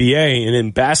NBA and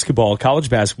in basketball, college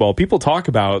basketball, people talk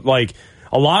about, like,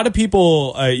 A lot of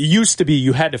people it used to be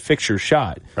you had to fix your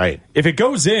shot. Right. If it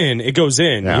goes in, it goes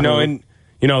in. Yeah. And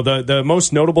the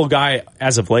most notable guy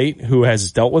as of late who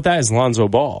has dealt with that is Lonzo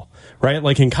Ball. Right?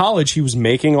 Like in college, he was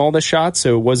making all the shots,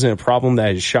 so it wasn't a problem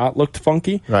that his shot looked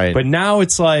funky. Right. But now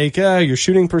it's like your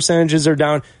shooting percentages are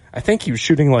down. I think he was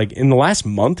shooting in the last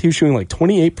month, he was shooting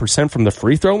 28% from the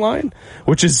free throw line,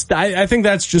 which is, I think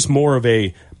that's just more of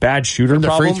a bad shooter from the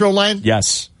problem. free throw line?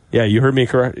 Yes. Yeah, you heard me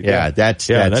correct. Yeah, that's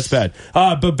bad.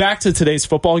 But back to today's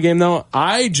football game, though.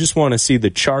 I just want to see the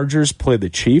Chargers play the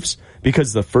Chiefs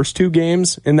because the first two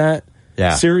games in that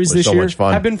series this year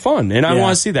have been fun, and I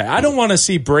want to see that. I don't want to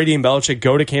see Brady and Belichick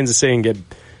go to Kansas City and get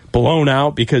blown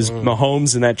out because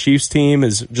Mahomes and that Chiefs team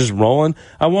is just rolling.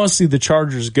 I want to see the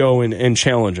Chargers go and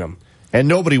challenge them. And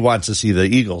nobody wants to see the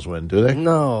Eagles win, do they?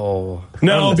 No,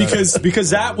 because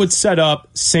that would set up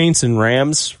Saints and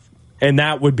Rams, and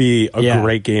that would be a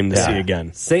great game to see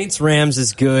again. Saints Rams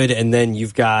is good, and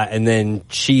then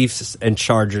Chiefs and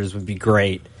Chargers would be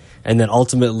great, and then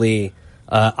ultimately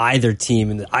either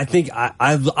team. And I think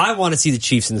I want to see the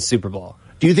Chiefs in the Super Bowl.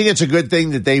 Do you think it's a good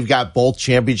thing that they've got both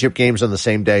championship games on the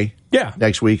same day? Yeah,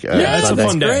 next week. That's a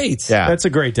fun day. Great. Yeah, that's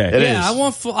a great day. It is. I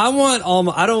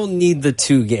want. I don't need the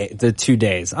 2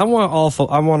 days. I want all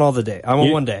the day. I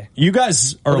want 1 day. You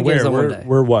guys are aware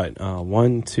we're what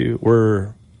 1, 2.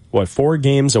 We're what 4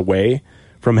 games away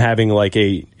from having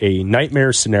a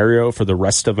nightmare scenario for the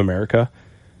rest of America.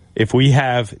 If we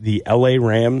have the LA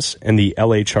Rams and the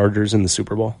LA Chargers in the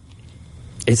Super Bowl,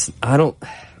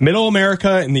 Middle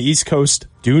America and the East Coast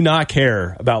do not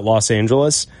care about Los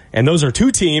Angeles, and those are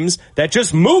two teams that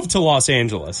just moved to Los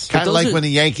Angeles. Kind of like when the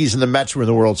Yankees and the Mets were in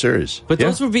the World Series. But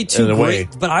those would be too great.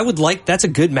 But I would that's a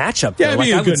good matchup. Yeah, it'd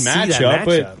be a good matchup,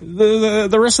 but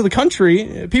the rest of the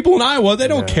country, people in Iowa, they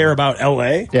don't care about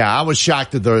LA. Yeah, I was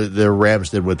shocked that the Rams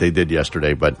did what they did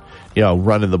yesterday, but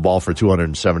running the ball for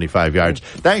 275 yards.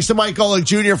 Thanks to Mike Golic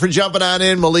Jr. for jumping on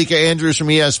in. Malika Andrews from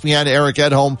ESPN, Eric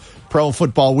Edholm, Pro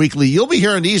Football Weekly. You'll be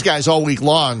hearing these guys all week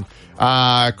long.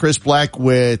 Chris Black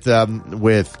with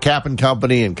Cap and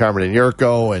Company and Carmen and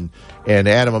Yurko and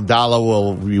Adam Abdallah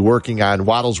will be working on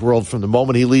Waddle's World from the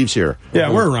moment he leaves here.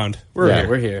 Yeah, we're around.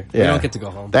 We're here. We don't get to go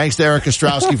home. Thanks to Eric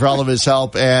Ostrowski for all of his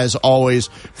help, as always.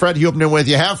 Fred Hubner with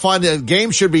you. Have fun. The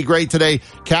game should be great today.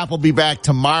 Cap will be back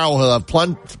tomorrow. He'll have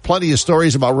plenty of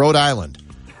stories about Rhode Island.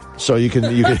 So you can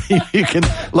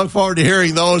look forward to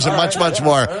hearing those and much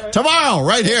more tomorrow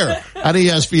right here on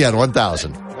ESPN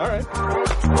 1000. All right.